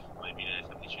off. Maybe there's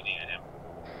something shooting at them.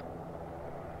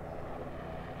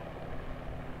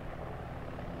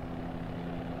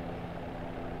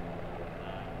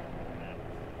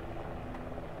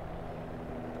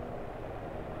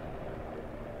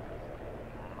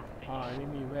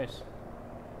 Enemy west.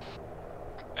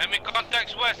 Enemy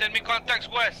contacts west, enemy contacts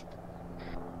west.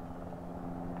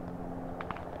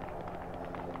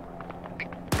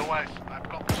 No eyes, I've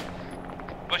got this.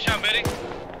 Basham, medic.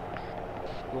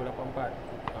 284.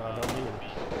 Downhill.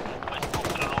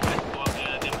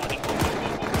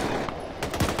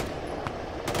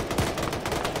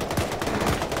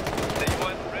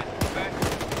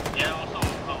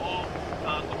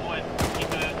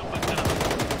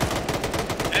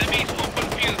 Enemies open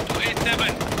field 287.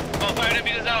 About 500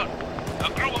 meters out. A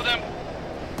group of them.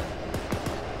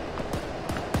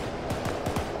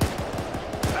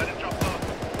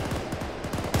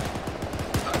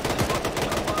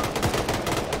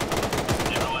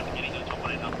 Everyone getting to the chopper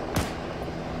right now.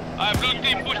 Alright, blue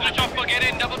team, push the chopper, get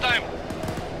in, double time.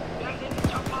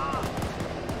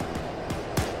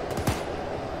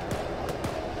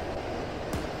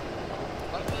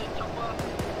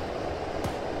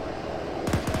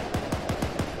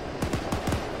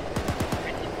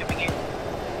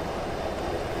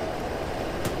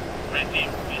 Red team,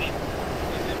 get in.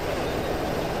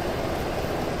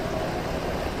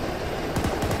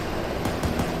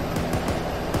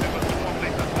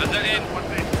 Does that in? One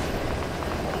place.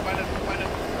 Pilot.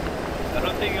 I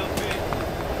don't think you'll do it.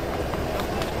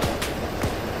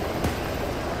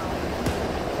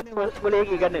 Boleh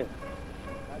lagi gunner.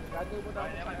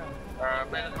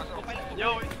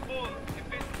 Yo, it's full. If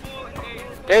it's full,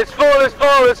 It's full, it's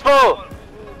full, it's full.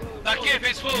 Takif,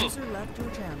 it's full. User left your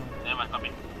channel. Never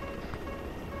coming.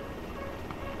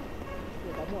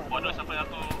 Bodoh sampai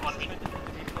aku on me.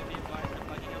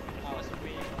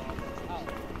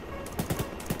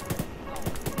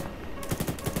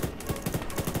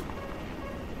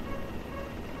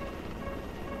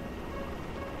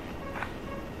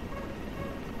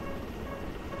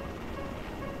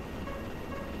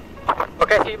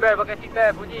 Pakai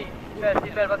seatbelt, bunyi.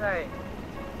 Seatbelt pakai.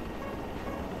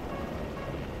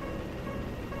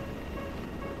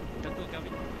 Contoh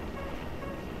Gavin.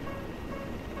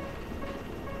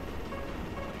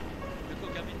 Contoh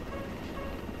Gavin.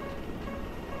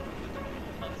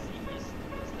 Thsese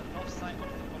is the north side of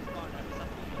the compound. Ada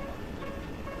satu yang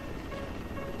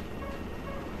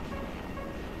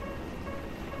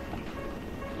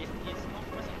It's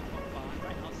northwest of the compound,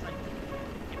 right outside.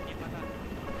 Dia mana?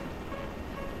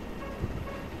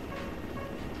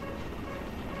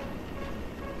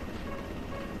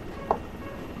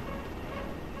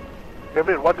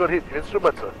 Kevin, what got hit?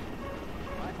 Instruments, sir?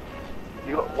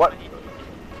 You got what?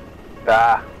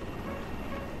 Ah.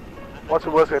 What's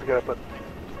the worst that can happen?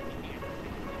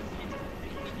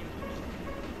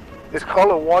 It's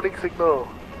called a warning signal.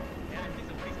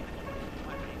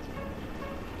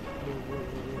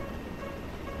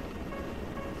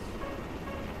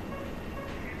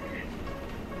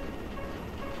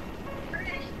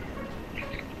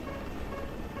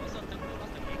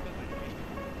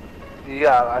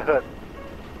 Yeah, I heard.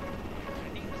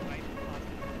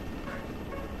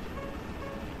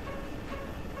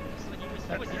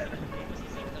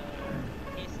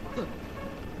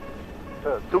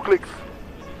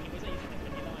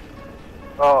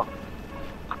 Oh.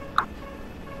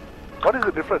 What is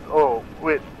the difference? Oh,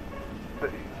 wait. The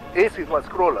ace is what?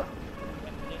 Scroller?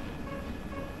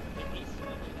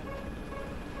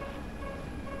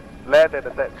 Land and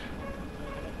attach.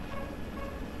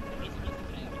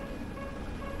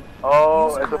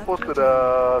 Oh, as opposed to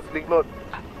the sling load.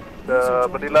 The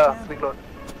vanilla sling load.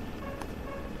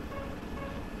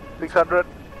 600.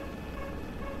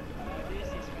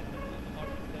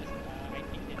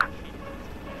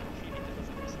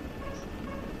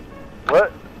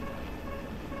 What?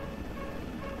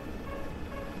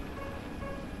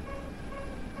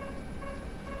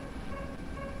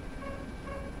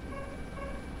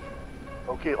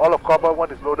 Okay, all of Combat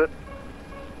 1 is loaded.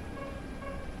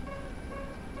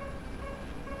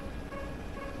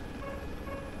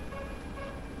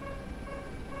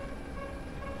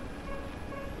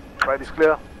 Right is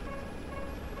clear.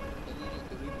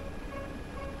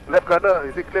 Left gunner,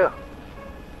 is it clear?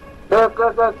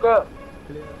 Clear.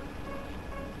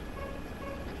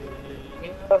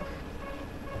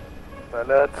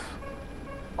 Let's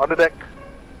on the deck.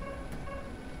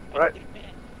 Right.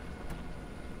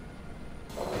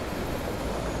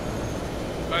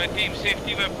 Alright team,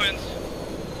 safety weapons.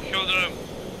 Shoulder them.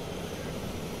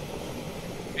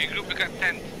 Regroup dekat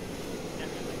tent.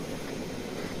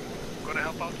 Gonna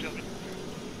help out, children.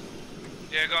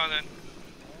 Yeah, go on then.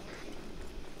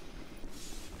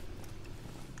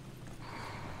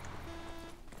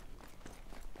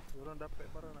 Orang dapat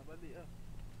barang nak balik lah.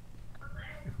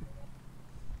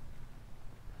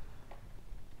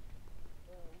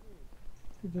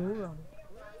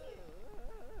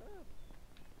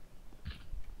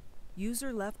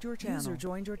 User left your channel. User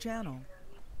joined your channel.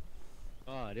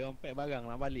 Ah, dia orang pack barang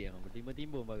nak balik ah.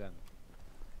 Timbun-timbun barang.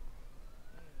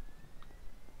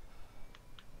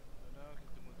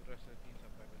 Ketemu terus team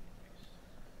sampai balik.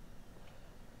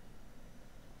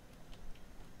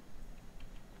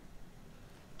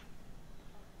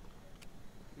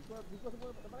 Because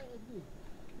semua tak baik lagi.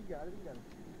 Tinggal.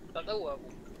 Tak tahu aku.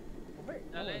 Baik.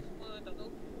 Yang lain semua tak tahu.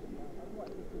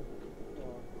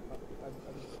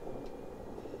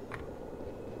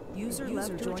 User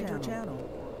left joined your channel.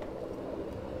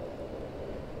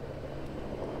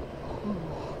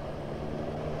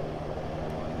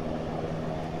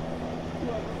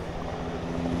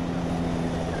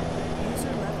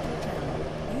 User left your channel.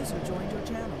 User joined your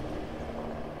channel.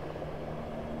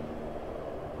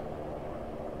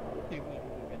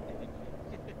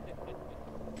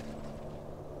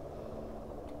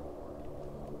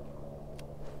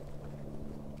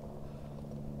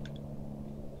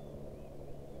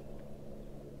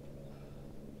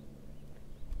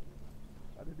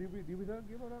 Ada DB sana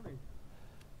gimana ni?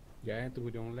 Jangan tu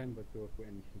hujung land betul aku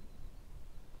NC.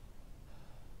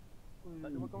 Tak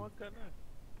ada makan-makan lah.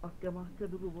 Makan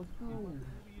dulu bosku.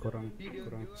 Korang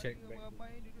check back.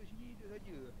 Main duduk sini duduk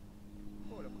saja.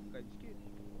 Kau dah makan sikit.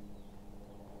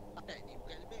 Apa ni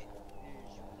bukan lebih?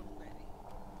 Syukur bukan ni.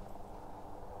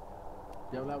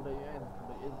 Jauhlah budak UN.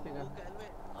 Budak UN tengah. Bukan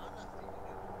lebih. Panas ni.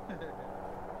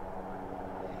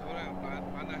 Itu orang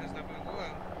panas staff dengan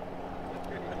korang.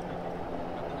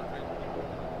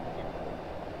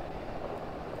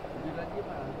 Dia lagi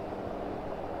mah.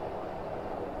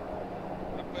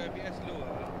 Apa FPS low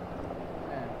lah.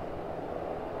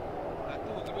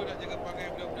 Satu, kedua nak jaga perangai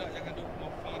budak-budak jangan duduk